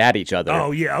 talking right at each other. Oh,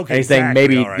 yeah, okay, and he's saying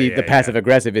maybe the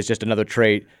passive-aggressive is just another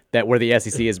trait that where the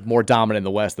SEC is more dominant in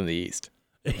the West than the East.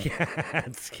 Yeah,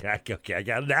 okay. I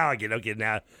got now. I get okay.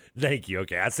 Now, thank you.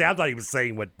 Okay, I thought he was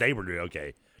saying what they were doing.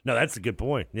 Okay, no, that's a good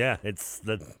point. Yeah, if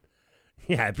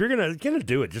you're gonna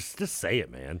do it, just say it,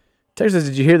 man. Texas,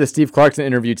 did you hear the Steve Clarkson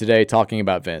interview today talking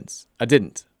about Vince? I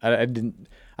didn't. I didn't.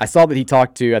 I saw that he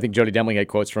talked to. I think Jody Demling had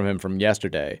quotes from him from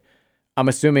yesterday. I'm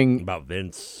assuming about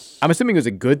Vince. I'm assuming it was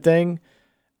a good thing.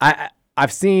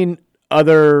 I've seen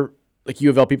other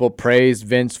U of L people praise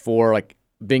Vince for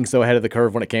being so ahead of the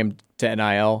curve when it came to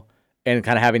NIL and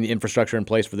kind of having the infrastructure in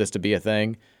place for this to be a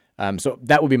thing. So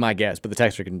that would be my guess, but the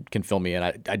texter can fill me in.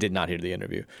 I did not hear the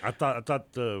interview. I thought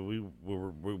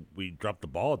we dropped the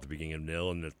ball at the beginning of NIL,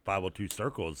 and the 502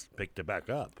 Circles picked it back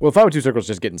up. Well, 502 Circles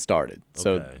just getting started.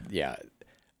 So, yeah,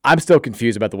 I'm still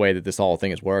confused about the way that this whole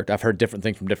thing has worked. I've heard different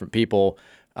things from different people.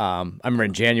 I remember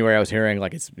in January I was hearing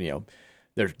it's,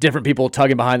 there's different people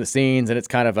tugging behind the scenes, and it's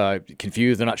kind of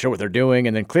confused. They're not sure what they're doing,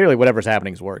 and then clearly whatever's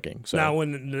happening is working. So now,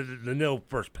 when the NIL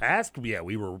first passed, we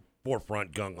were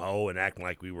forefront gung-ho and acting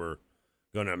like we were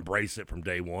going to embrace it from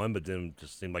day one, but then it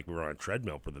just seemed like we were on a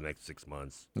treadmill for the next 6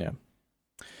 months. Yeah.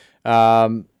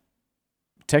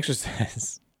 Texture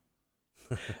says,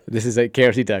 this is a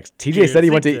KRC text. TJ said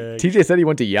he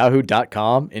went to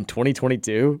yahoo.com in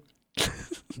 2022.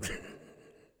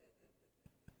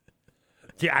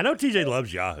 Yeah, I know TJ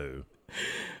loves Yahoo.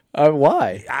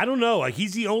 Why? I don't know.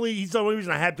 He's the only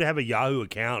reason I have to have a Yahoo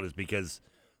account is because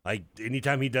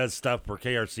anytime he does stuff for the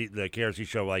KRC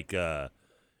show,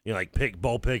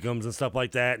 bowl pick'ems and stuff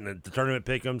like that, and the tournament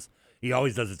pick'ems, he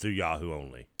always does it through Yahoo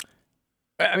only.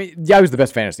 I mean, Yahoo's the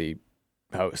best fantasy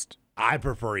host. I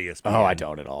prefer ESPN. Oh, I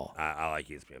don't at all. I like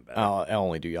ESPN better. I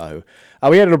only do Yahoo.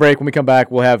 We had a break. When we come back,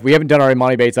 we haven't done our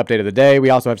Imani Bates update of the day. We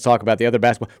also have to talk about the other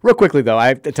basketball. Real quickly, though, I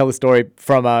have to tell the story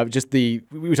from we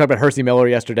were talking about Hersey Miller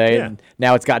yesterday, and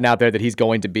now it's gotten out there that he's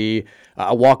going to be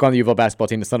a walk-on the U of L basketball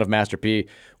team, the son of Master P.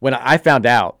 When I found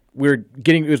out,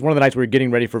 it was one of the nights we were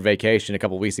getting ready for vacation a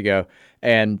couple of weeks ago,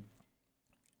 and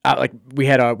we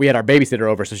had our babysitter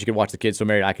over so she could watch the kids, so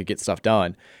Mary and I could get stuff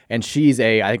done. And she's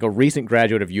I think a recent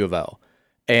graduate of U of L.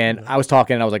 And I was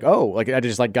talking, and I was like, oh, I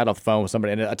just got off the phone with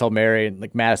somebody, and I told Mary, and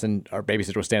Madison, our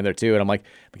babysitter, was standing there too, and I'm like,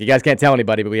 you guys can't tell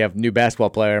anybody, but we have a new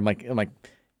basketball player. I'm like,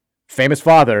 famous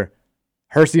father,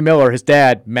 Hersey Miller, his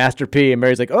dad, Master P. And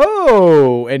Mary's like,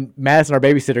 oh, and Madison, our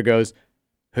babysitter, goes,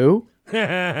 who?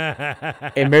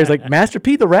 And Mary's like, Master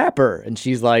P, the rapper, and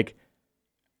she's like,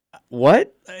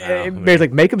 what? And Mary's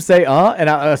like, make him say, and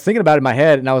I was thinking about it in my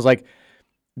head, and I was like,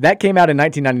 that came out in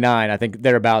 1999, I think,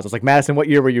 thereabouts. I was like, Madison, what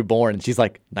year were you born? And she's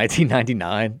like,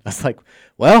 1999. I was like,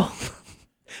 well,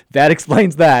 that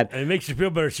explains that. And it makes you feel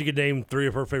better. She could name 3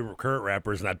 of her favorite current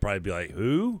rappers, and I'd probably be like,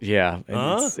 who? Yeah.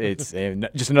 It's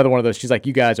just another one of those. She's like,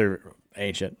 you guys are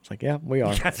ancient. It's like, yeah, we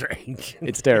are. You guys are ancient.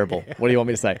 It's terrible. What do you want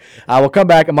me to say? We'll come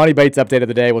back. Imani Bates update of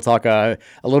the day. We'll talk a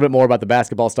little bit more about the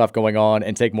basketball stuff going on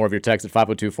and take more of your texts at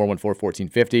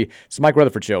 502-414-1450. It's the Mike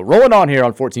Rutherford Show. Rolling on here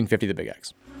on 1450 The Big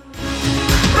X.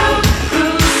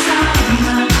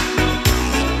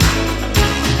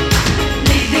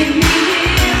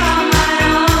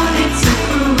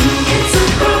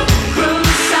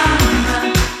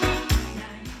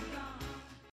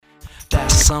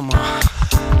 Summer.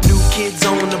 New kids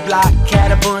on the block,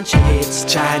 had a bunch of hits.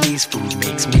 Chinese food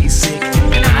makes me sick,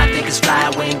 and I think it's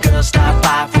fly when girls stop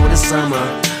by for the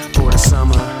summer. For the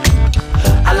summer,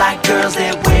 I like girls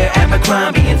that wear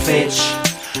Abercrombie and Fitch.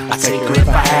 I take her if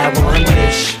I had one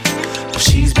wish, but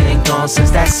she's been gone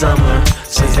since that summer.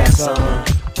 Since that summer.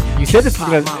 You said this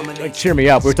was gonna cheer me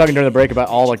up. We were talking during the break about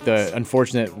all the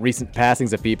unfortunate recent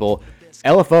passings of people.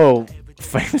 LFO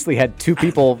famously had 2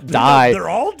 people die. They're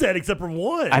all dead except for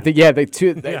one. I think I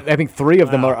think 3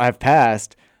 of them have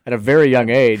passed at a very young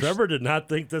age. Trevor did not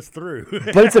think this through.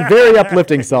 But it's a very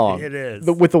uplifting song. It is.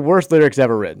 With the worst lyrics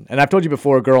ever written. And I've told you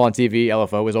before, Girl on TV,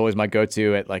 LFO, was always my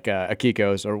go-to at a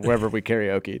Kiko's or wherever we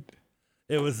karaoke'd.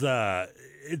 It was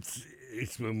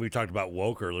it's when we talked about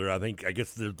woke earlier. I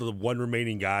guess the one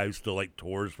remaining guy who still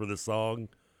tours for this song.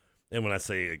 And when I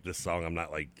say this song, I'm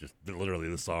not just literally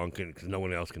the song, because no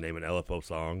one else can name an LFO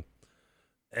song.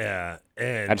 And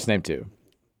I just named 2.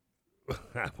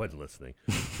 I wasn't listening.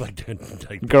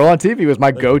 Girl on TV was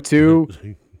my go-to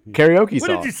karaoke song.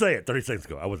 When did you say it? 30 seconds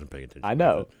ago. I wasn't paying attention. I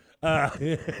know.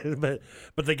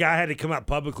 But the guy had to come out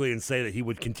publicly and say that he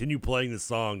would continue playing the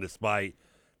song despite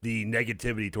the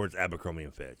negativity towards Abercrombie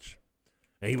and Fitch.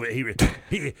 And he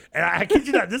and I kid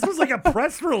you not, this was like a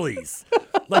press release.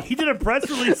 He did a press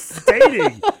release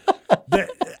stating that,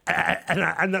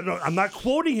 and I'm not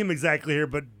quoting him exactly here,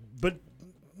 but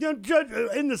judge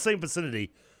in the same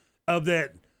vicinity of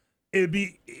that.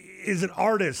 As an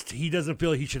artist, he doesn't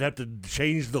feel he should have to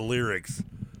change the lyrics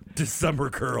to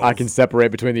Summer Girls. I can separate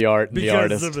between the art and the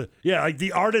artist.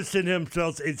 The artist in him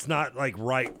feels it's not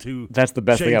right to. That's the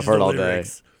best thing I've heard all day.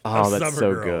 Oh, that's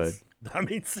so Girls. good. I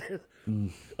mean,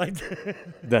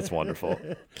 that's wonderful.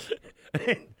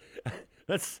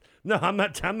 I'm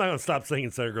not gonna stop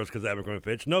singing Summer Girls because of Abercrombie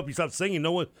Fitch. No, if you stop singing,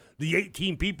 the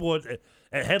 18 people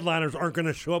at headliners aren't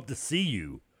gonna show up to see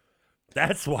you.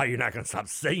 That's why you're not gonna stop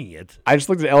singing it. I just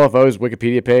looked at LFO's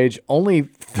Wikipedia page. Only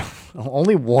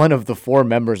one of the 4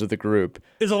 members of the group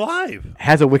is alive.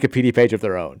 Has a Wikipedia page of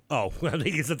their own. Oh,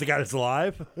 is it the guy that's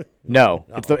alive? No,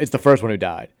 it's the first one who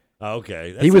died. Oh,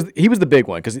 okay. He was the big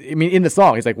one because in the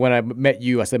song he's like, when I met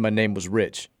you, I said my name was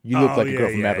Rich. You look like a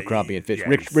girl from Abercrombie and Fitch.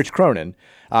 Yeah, Rich Cronin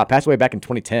passed away back in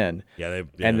 2010. Yeah,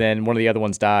 and then one of the other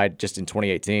ones died just in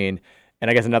 2018, and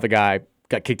I guess another guy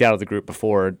got kicked out of the group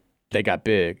before they got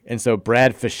big. And so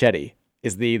Brad Fischetti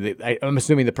is I'm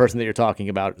assuming the person that you're talking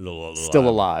about, still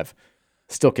alive,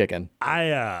 still kicking,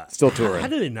 still touring. How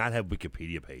do they not have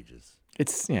Wikipedia pages? It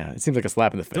seems like a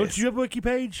slap in the face. Don't you have a wiki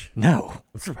page? No.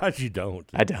 I'm surprised you don't.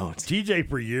 I don't. TJ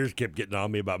for years kept getting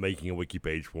on me about making a wiki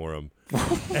page for him.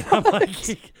 And I'm like,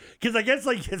 because I guess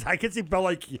he felt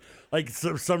like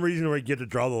some reason where you get to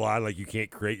draw the line, you can't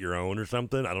create your own or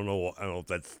something. I don't know if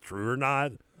that's true or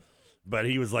not. But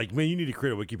he was like, man, you need to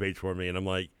create a wiki page for me. And I'm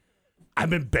like,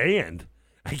 I've been banned.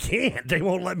 I can't. They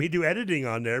won't let me do editing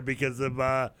on there because of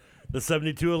the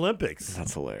 72 Olympics.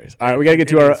 That's hilarious. All right, we got to get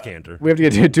to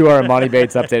our Imani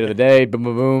Bates update of the day. Boom,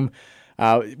 boom, boom.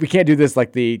 We can't do this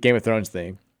like the Game of Thrones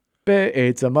thing.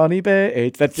 Bates, Amani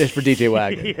Bates. That's just for DJ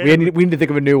Wagon. Yeah. We need to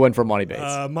think of a new one for Money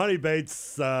Bates. Money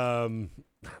Bates, I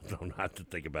don't have to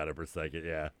think about it for a second,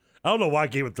 yeah. I don't know why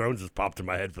Game of Thrones just popped in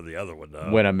my head for the other one, though.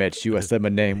 When I met you, I said my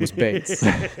name was Bates.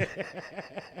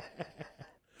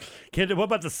 What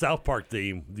about the South Park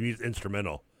theme, the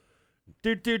instrumental?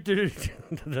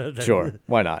 Sure,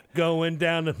 why not? Going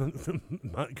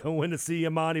to see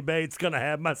Amani Bates, gonna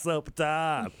have myself a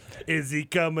time. Is he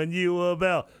coming U of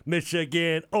L,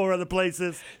 Michigan, or other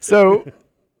places? So,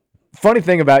 funny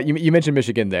thing about you mentioned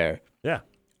Michigan there. Yeah.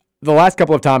 The last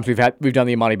couple of times we've done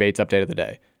the Amani Bates update of the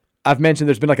day, I've mentioned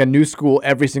there's been like a new school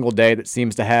every single day that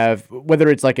seems to have, whether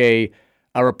it's like a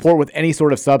report with any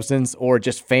sort of substance or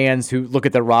just fans who look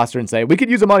at their roster and say, we could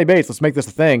use Amani Bates, let's make this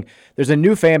a thing. There's a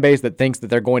new fan base that thinks that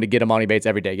they're going to get Amani Bates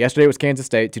every day. Yesterday it was Kansas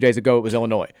State. 2 days ago it was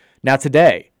Illinois. Now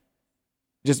today,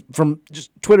 just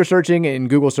Twitter searching and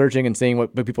Google searching and seeing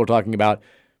what people are talking about,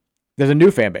 there's a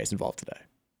new fan base involved today.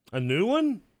 A new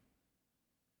one?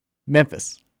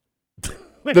 Memphis.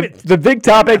 The big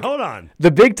topic. Hold on.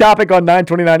 The big topic on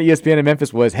 929 ESPN in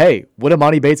Memphis was, hey, would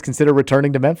Amani Bates consider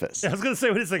returning to Memphis? I was going to say,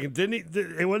 wait a second.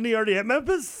 Wasn't he already at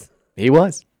Memphis? He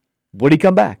was. Would he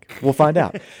come back? We'll find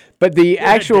out. But the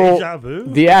actual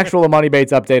Amani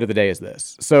Bates update of the day is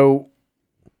this. So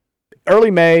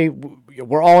early May,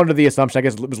 we're all under the assumption, I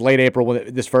guess it was late April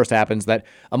when this first happens, that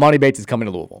Amani Bates is coming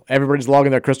to Louisville. Everybody's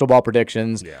logging their crystal ball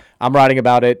predictions. Yeah. I'm writing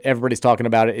about it. Everybody's talking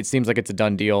about it. It seems like it's a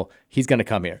done deal. He's going to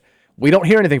come here. We don't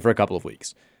hear anything for a couple of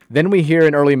weeks. Then we hear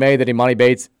in early May that Amani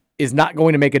Bates is not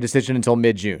going to make a decision until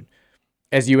mid-June.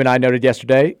 As you and I noted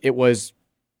yesterday, it was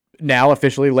now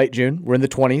officially late June. We're in the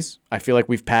 20s. I feel like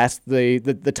we've passed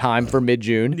the time for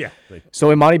mid-June. Yeah.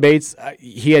 So Amani Bates,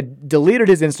 he had deleted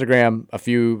his Instagram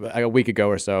a week ago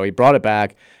or so. He brought it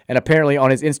back, and apparently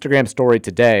on his Instagram story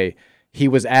today, he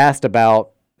was asked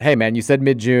about, hey, man, you said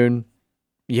mid-June.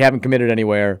 You haven't committed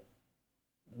anywhere.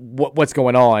 What's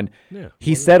going on? Yeah.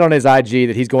 He said on his IG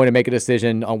that he's going to make a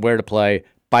decision on where to play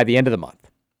by the end of the month.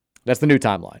 That's the new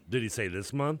timeline. Did he say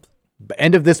this month?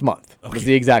 End of this month was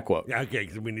the exact quote. Yeah, okay,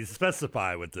 because we need to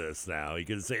specify with this now. He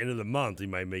could say end of the month. He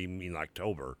might mean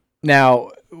October. Now,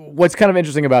 what's kind of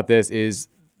interesting about this is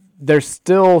there's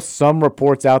still some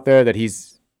reports out there that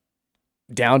he's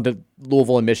down to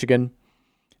Louisville and Michigan.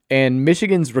 And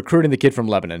Michigan's recruiting the kid from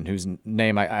Lebanon, whose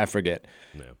name I forget.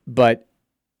 Yeah. But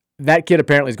that kid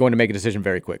apparently is going to make a decision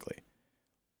very quickly.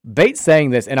 Bates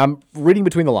saying this, and I'm reading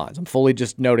between the lines. I'm fully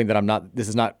just noting that this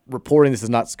is not reporting, this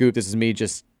is not scoop, this is me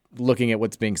just looking at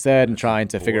what's being said and trying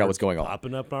to figure out what's going on.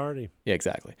 Popping up already. Yeah,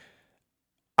 exactly.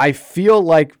 I feel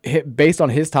like based on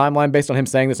his timeline, based on him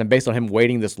saying this, and based on him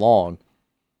waiting this long,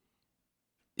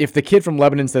 if the kid from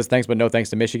Lebanon says thanks but no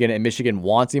thanks to Michigan and Michigan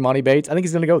wants Imani Bates, I think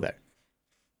he's going to go there.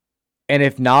 And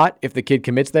if not, if the kid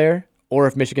commits there, or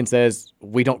if Michigan says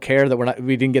we don't care that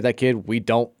we didn't get that kid,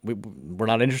 we're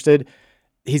not interested,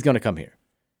 he's going to come here.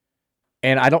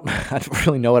 And I don't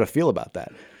really know how to feel about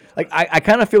that. Like I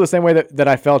kind of feel the same way that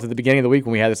I felt at the beginning of the week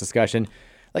when we had this discussion.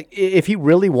 Like if he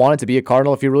really wanted to be a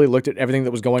Cardinal, if he really looked at everything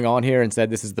that was going on here and said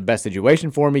this is the best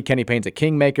situation for me, Kenny Payne's a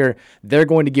kingmaker, they're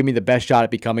going to give me the best shot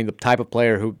at becoming the type of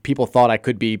player who people thought I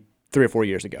could be 3 or 4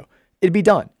 years ago. It'd be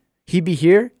done. He'd be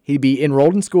here. He'd be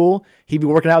enrolled in school. He'd be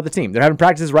working out with the team. They're having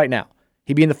practices right now.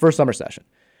 He'd be in the first summer session.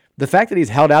 The fact that he's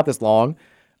held out this long,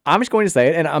 I'm just going to say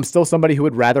it, and I'm still somebody who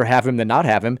would rather have him than not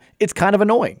have him. It's kind of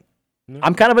annoying.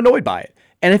 I'm kind of annoyed by it.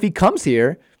 And if he comes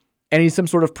here and he's some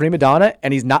sort of prima donna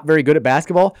and he's not very good at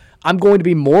basketball, I'm going to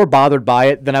be more bothered by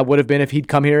it than I would have been if he'd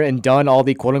come here and done all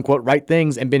the quote-unquote right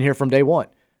things and been here from day one.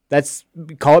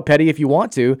 Call it petty if you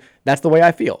want to. That's the way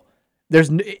I feel.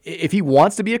 If he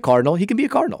wants to be a Cardinal, he can be a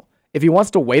Cardinal. If he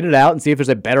wants to wait it out and see if there's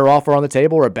a better offer on the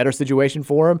table or a better situation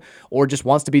for him, or just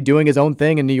wants to be doing his own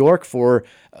thing in New York for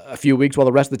a few weeks while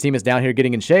the rest of the team is down here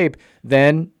getting in shape,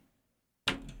 then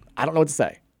I don't know what to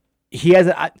say.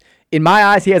 In my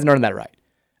eyes, he hasn't earned that right.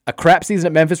 A crap season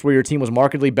at Memphis where your team was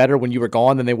markedly better when you were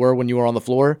gone than they were when you were on the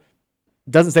floor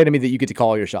doesn't say to me that you get to call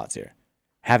all your shots here.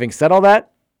 Having said all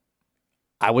that,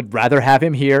 I would rather have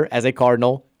him here as a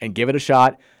Cardinal and give it a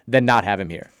shot than not have him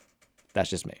here. That's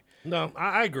just me. No,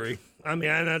 I agree. I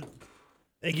mean,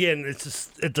 again, it's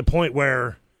just at the point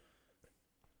where,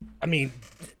 I mean,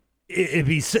 if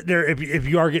he's sitting there, if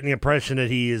you are getting the impression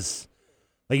that he is,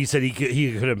 like you said, he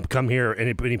could have come here at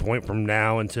any point from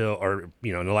now until, or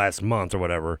in the last month or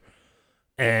whatever,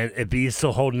 and if he's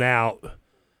still holding out,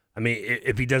 I mean,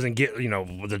 if he doesn't get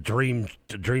the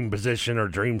dream position or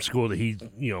dream school that he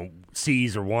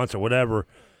sees or wants or whatever.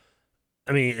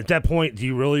 I mean, at that point, do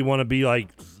you really want to be like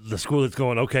the school that's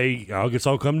going, okay, I guess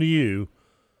I'll come to you?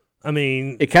 I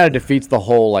mean, it kind of defeats the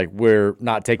whole, like, we're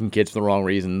not taking kids for the wrong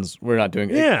reasons. We're not doing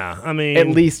it. Yeah, I mean, at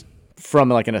least from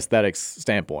like an aesthetics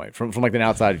standpoint, from like an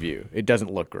outside view, it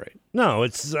doesn't look great. No,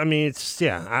 it's. I mean, it's.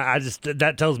 Yeah, I just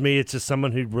that tells me it's just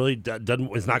someone who really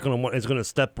doesn't is not going to is going to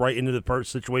step right into the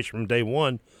situation from day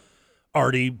one,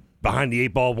 already behind the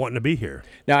eight ball, wanting to be here.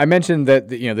 Now, I mentioned that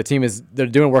the team they're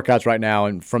doing workouts right now,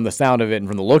 and from the sound of it and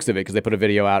from the looks of it, because they put a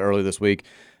video out earlier this week,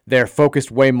 they're focused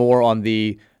way more on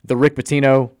the Rick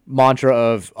Pitino mantra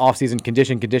of offseason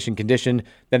condition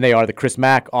than they are the Chris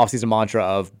Mack offseason mantra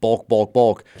of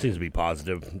bulk. Seems to be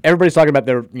positive. Everybody's talking about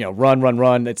their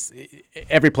run. It's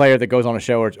every player that goes on a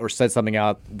show or says something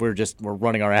out, we're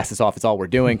running our asses off. It's all we're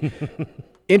doing.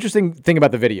 Interesting thing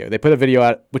about the video, they put a video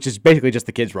out which is basically just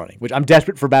the kids running, which I'm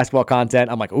desperate for basketball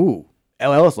content. I'm like, ooh,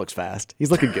 L. Ellis looks fast.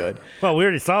 He's looking good. Well, we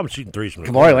already saw him shooting threes from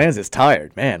the Kamari Lands is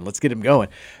tired. Man, let's get him going.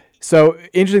 So,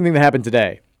 interesting thing that happened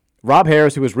today. Rob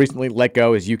Harris, who was recently let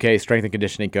go as UK strength and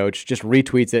conditioning coach, just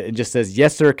retweets it and just says,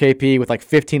 "Yes, sir, KP," with like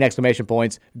 15 exclamation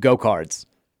points. Go Cards.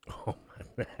 Oh,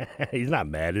 he's not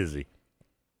mad, is he?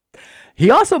 He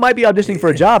also might be auditioning for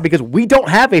a job because we don't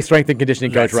have a strength and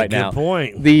conditioning coach right now. That's a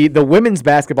good point. The women's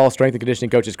basketball strength and conditioning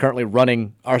coach is currently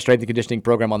running our strength and conditioning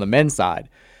program on the men's side.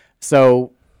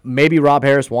 So maybe Rob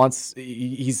Harris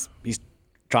he's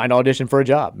trying to audition for a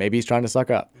job. Maybe he's trying to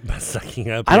suck up. Sucking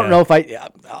up. I don't know if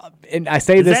and I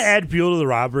say Does this. Does that add fuel to the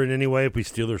robbery in any way if we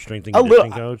steal their strength and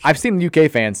conditioning coach? I've seen UK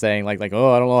fans saying like,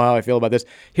 oh, I don't know how I feel about this.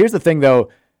 Here's the thing though,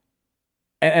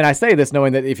 and I say this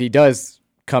knowing that if he does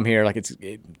come here, like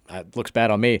it looks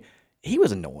bad on me. He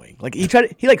was annoying. Like he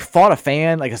fought a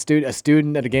fan, like a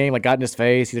student at a game, like got in his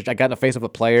face. He got in the face of a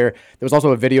player. There was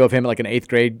also a video of him at like an 8th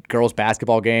grade girls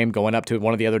basketball game going up to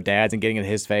one of the other dads and getting in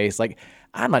his face. Like,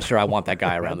 I'm not sure I want that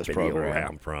guy around this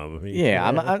program.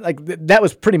 That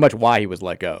was pretty much why he was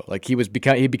let go. Like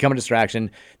he'd become a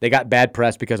distraction. They got bad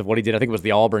press because of what he did. I think it was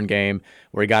the Auburn game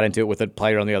where he got into it with a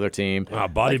player on the other team.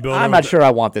 Bodybuilder. Like, I'm not sure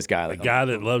I want this guy. A guy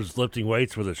that loves lifting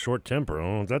weights with a short temper. I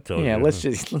don't know what that tells you. Yeah,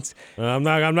 let's. I'm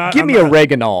not. Give me a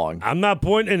Reagan-ong. I'm not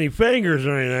pointing any fingers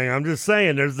or anything. I'm just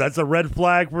saying that's a red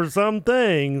flag for some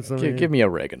things. Give me a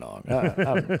Reagan-ong.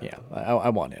 I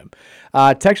want him.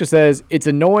 Texture says it's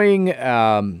annoying.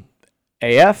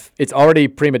 AF, it's already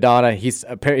prima donna. He's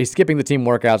skipping the team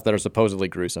workouts that are supposedly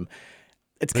gruesome.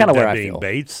 It's kind of where I feel.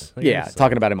 Bates?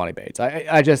 Talking about him on Bates.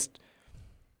 I just,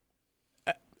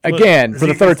 again, for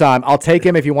the third time, I'll take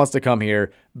him if he wants to come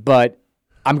here, but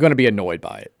I'm going to be annoyed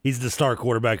by it. He's the star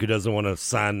quarterback who doesn't want to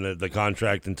sign the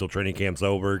contract until training camp's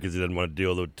over because he doesn't want to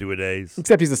deal with 2-a-days.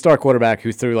 Except he's the star quarterback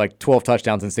who threw like 12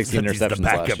 touchdowns and 16 interceptions last year. He's the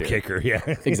backup kicker, yeah.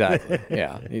 Exactly,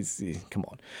 yeah. Come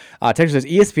on. Texas says,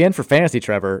 ESPN for fantasy,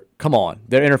 Trevor. Come on.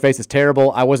 Their interface is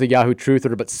terrible. I was a Yahoo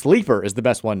truther, but Sleeper is the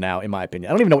best one now, in my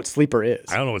opinion. I don't even know what Sleeper is.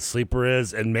 I don't know what Sleeper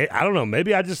is, and I don't know.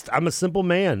 Maybe I'm a simple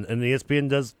man, and the ESPN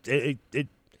does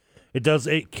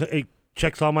it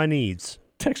checks all my needs.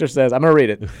 Texter says, I'm going to read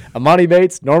it. Amani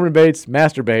Bates, Norman Bates,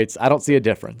 Master Bates. I don't see a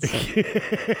difference.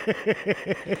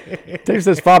 Texter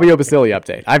says, Fabio Basili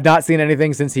update. I've not seen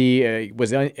anything since he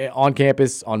was on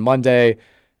campus on Monday.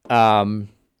 No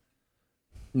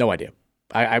idea.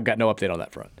 I've got no update on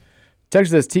that front. Texter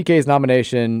says, TK's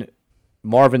nomination,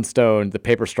 Marvin Stone, the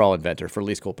paper straw inventor for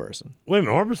least cool person. Wait a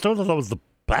minute, Marvin Stone I thought was the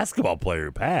basketball player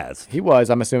who passed. He was.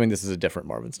 I'm assuming this is a different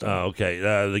Marvin Stone. Oh, okay.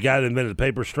 The guy that invented the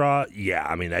paper straw? Yeah,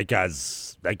 I mean, that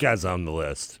guy's on the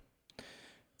list.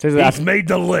 He's made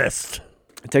the list.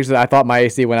 I thought my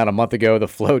AC went out a month ago. The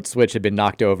float switch had been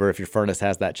knocked over. If your furnace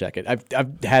has that, check it. I've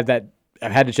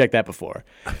had to check that before.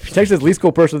 Texas least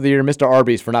cool person of the year, Mr.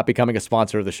 Arby's, for not becoming a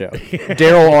sponsor of the show.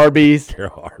 Daryl Arby's.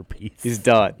 He's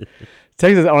done.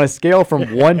 Texas, on a scale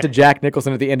from 1 to Jack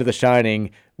Nicholson at the end of The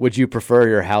Shining, would you prefer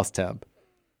your house temp?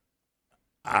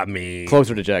 I mean,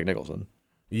 closer to Jack Nicholson.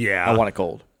 Yeah, I want it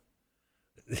cold.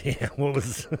 Yeah, what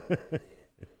was?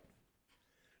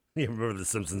 You remember the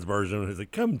Simpsons version? It's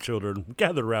like, "Come, children,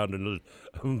 gather around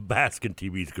and bask in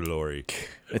TV's glory."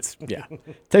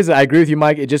 Texas, I agree with you,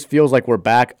 Mike. It just feels like we're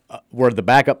back. We're the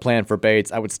backup plan for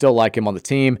Bates. I would still like him on the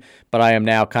team, but I am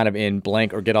now kind of in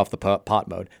blank or get off the pot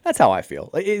mode. That's how I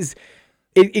feel.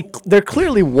 There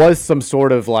clearly was some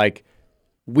sort of like,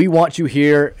 we want you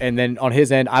here, and then on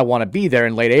his end, I want to be there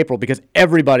in late April, because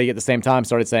everybody at the same time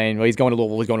started saying, well, he's going to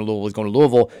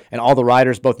Louisville, and all the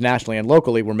writers, both nationally and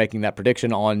locally, were making that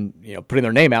prediction on, putting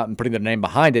their name out and putting their name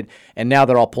behind it, and now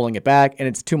they're all pulling it back, and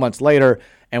it's 2 months later,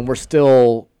 and we're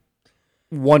still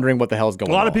wondering what the hell is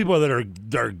going on. A lot of people that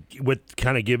are with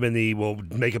kind of giving the, well,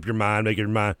 make up your mind.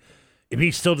 If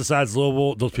he still decides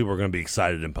Louisville, those people are going to be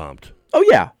excited and pumped. Oh,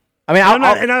 yeah. I mean, I'm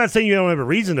not saying you don't have a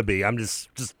reason to be. I'm just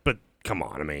but come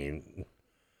on. I mean,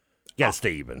 You got to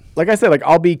stay even. Like I said, like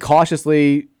I'll be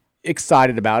cautiously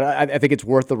excited about it. I think it's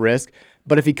worth the risk.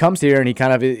 But if he comes here and he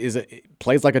kind of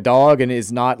plays like a dog and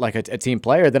is not like a team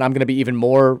player, then I'm going to be even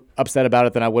more upset about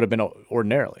it than I would have been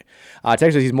ordinarily.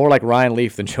 Texas, he's more like Ryan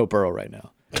Leaf than Joe Burrow right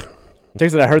now.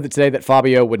 Texas, I heard that today that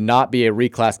Fabio would not be a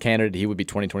reclass candidate. He would be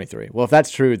 2023. Well, if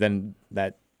that's true, then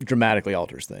that dramatically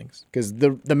alters things. Because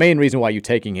the main reason why you're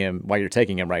taking him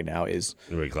right now is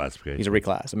reclassification. He's a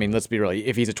reclass. I mean, let's be real.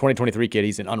 If he's a 2023 kid,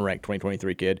 he's an unranked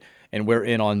 2023 kid, and we're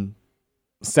in on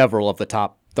several of the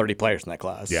top 30 players in that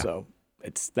class. Yeah. So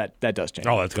that does change.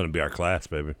 Oh, that's going to be our class,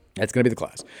 baby. That's going to be the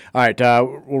class. All right,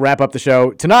 we'll wrap up the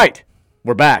show. Tonight,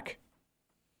 we're back.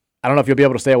 I don't know if you'll be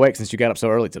able to stay awake since you got up so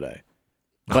early today.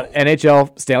 But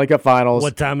NHL Stanley Cup Finals.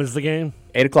 What time is the game?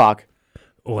 8 o'clock.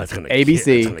 Oh, that's going to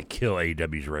ABC. That's going to kill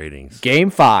AEW's ratings. Game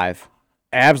 5.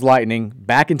 Avs Lightning.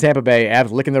 Back in Tampa Bay.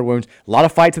 Avs licking their wounds. A lot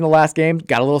of fights in the last game.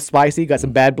 Got a little spicy. Got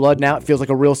some bad blood now. It feels like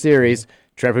a real series.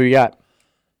 Trevor, who you got?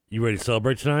 You ready to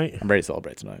celebrate tonight? I'm ready to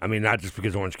celebrate tonight. I mean, not just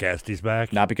because Orange Cassidy's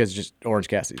back. Not because just Orange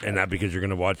Cassidy's back. And not because you're going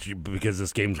to watch, because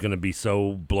this game's going to be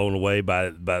so blown away by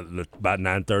about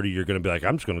 9:30, you're going to be like,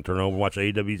 I'm just going to turn over and watch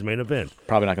AEW's main event.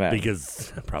 Probably not going to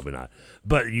happen. Probably not.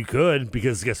 But you could,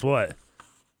 because guess what?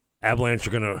 Avalanche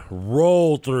are going to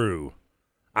roll through.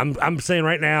 I'm saying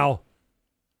right now,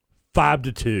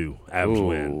 5-2, Avs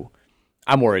win.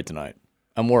 I'm worried tonight.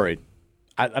 I'm worried.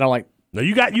 I don't like. No,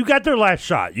 you got their last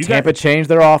shot. Tampa changed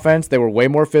their offense. They were way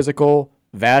more physical.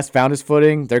 Vast found his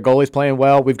footing. Their goalie's playing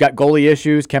well. We've got goalie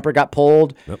issues. Kemper got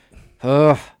pulled. Yep.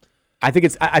 I think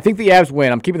the Avs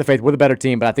win. I'm keeping the faith. We're the better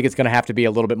team, but I think it's going to have to be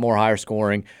a little bit more higher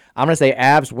scoring. I'm going to say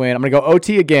Avs win. I'm going to go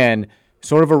OT again,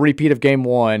 sort of a repeat of Game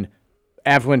 1.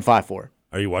 Avs win 5-4.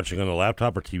 Are you watching on the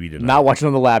laptop or TV tonight? Not watching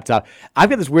on the laptop. I've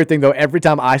got this weird thing, though. Every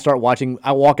time I start watching,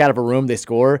 I walk out of a room, they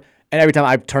score. And every time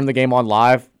I turn the game on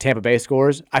live, Tampa Bay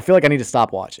scores, I feel like I need to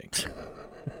stop watching.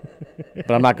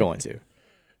 But I'm not going to.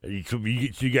 You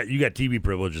got TV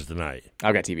privileges tonight.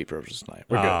 I've got TV privileges tonight.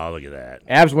 We're good. Oh, look at that.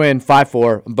 Avs win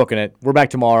 5-4. I'm booking it. We're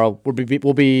back tomorrow.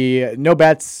 We'll be no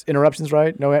bats interruptions,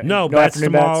 right? No bats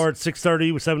tomorrow at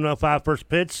 6:30 with 7:05 first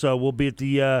pitch. So we'll be at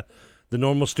the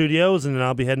normal studios, and then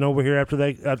I'll be heading over here after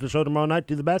the show tomorrow night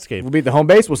to the bats game. We'll be at the home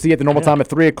base. We'll see you at the normal time at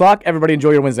 3 o'clock. Everybody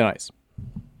enjoy your Wednesday nights.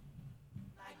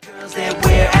 Girls that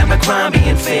wear Abercrombie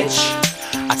and Fitch,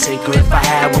 I take her if I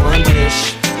had one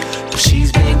wish. But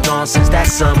she's been gone since that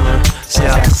summer,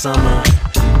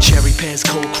 Cherry Pants,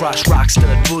 Cold Crush,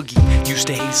 Rockstud Boogie. Used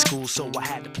to hate school, so I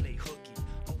had to play hook.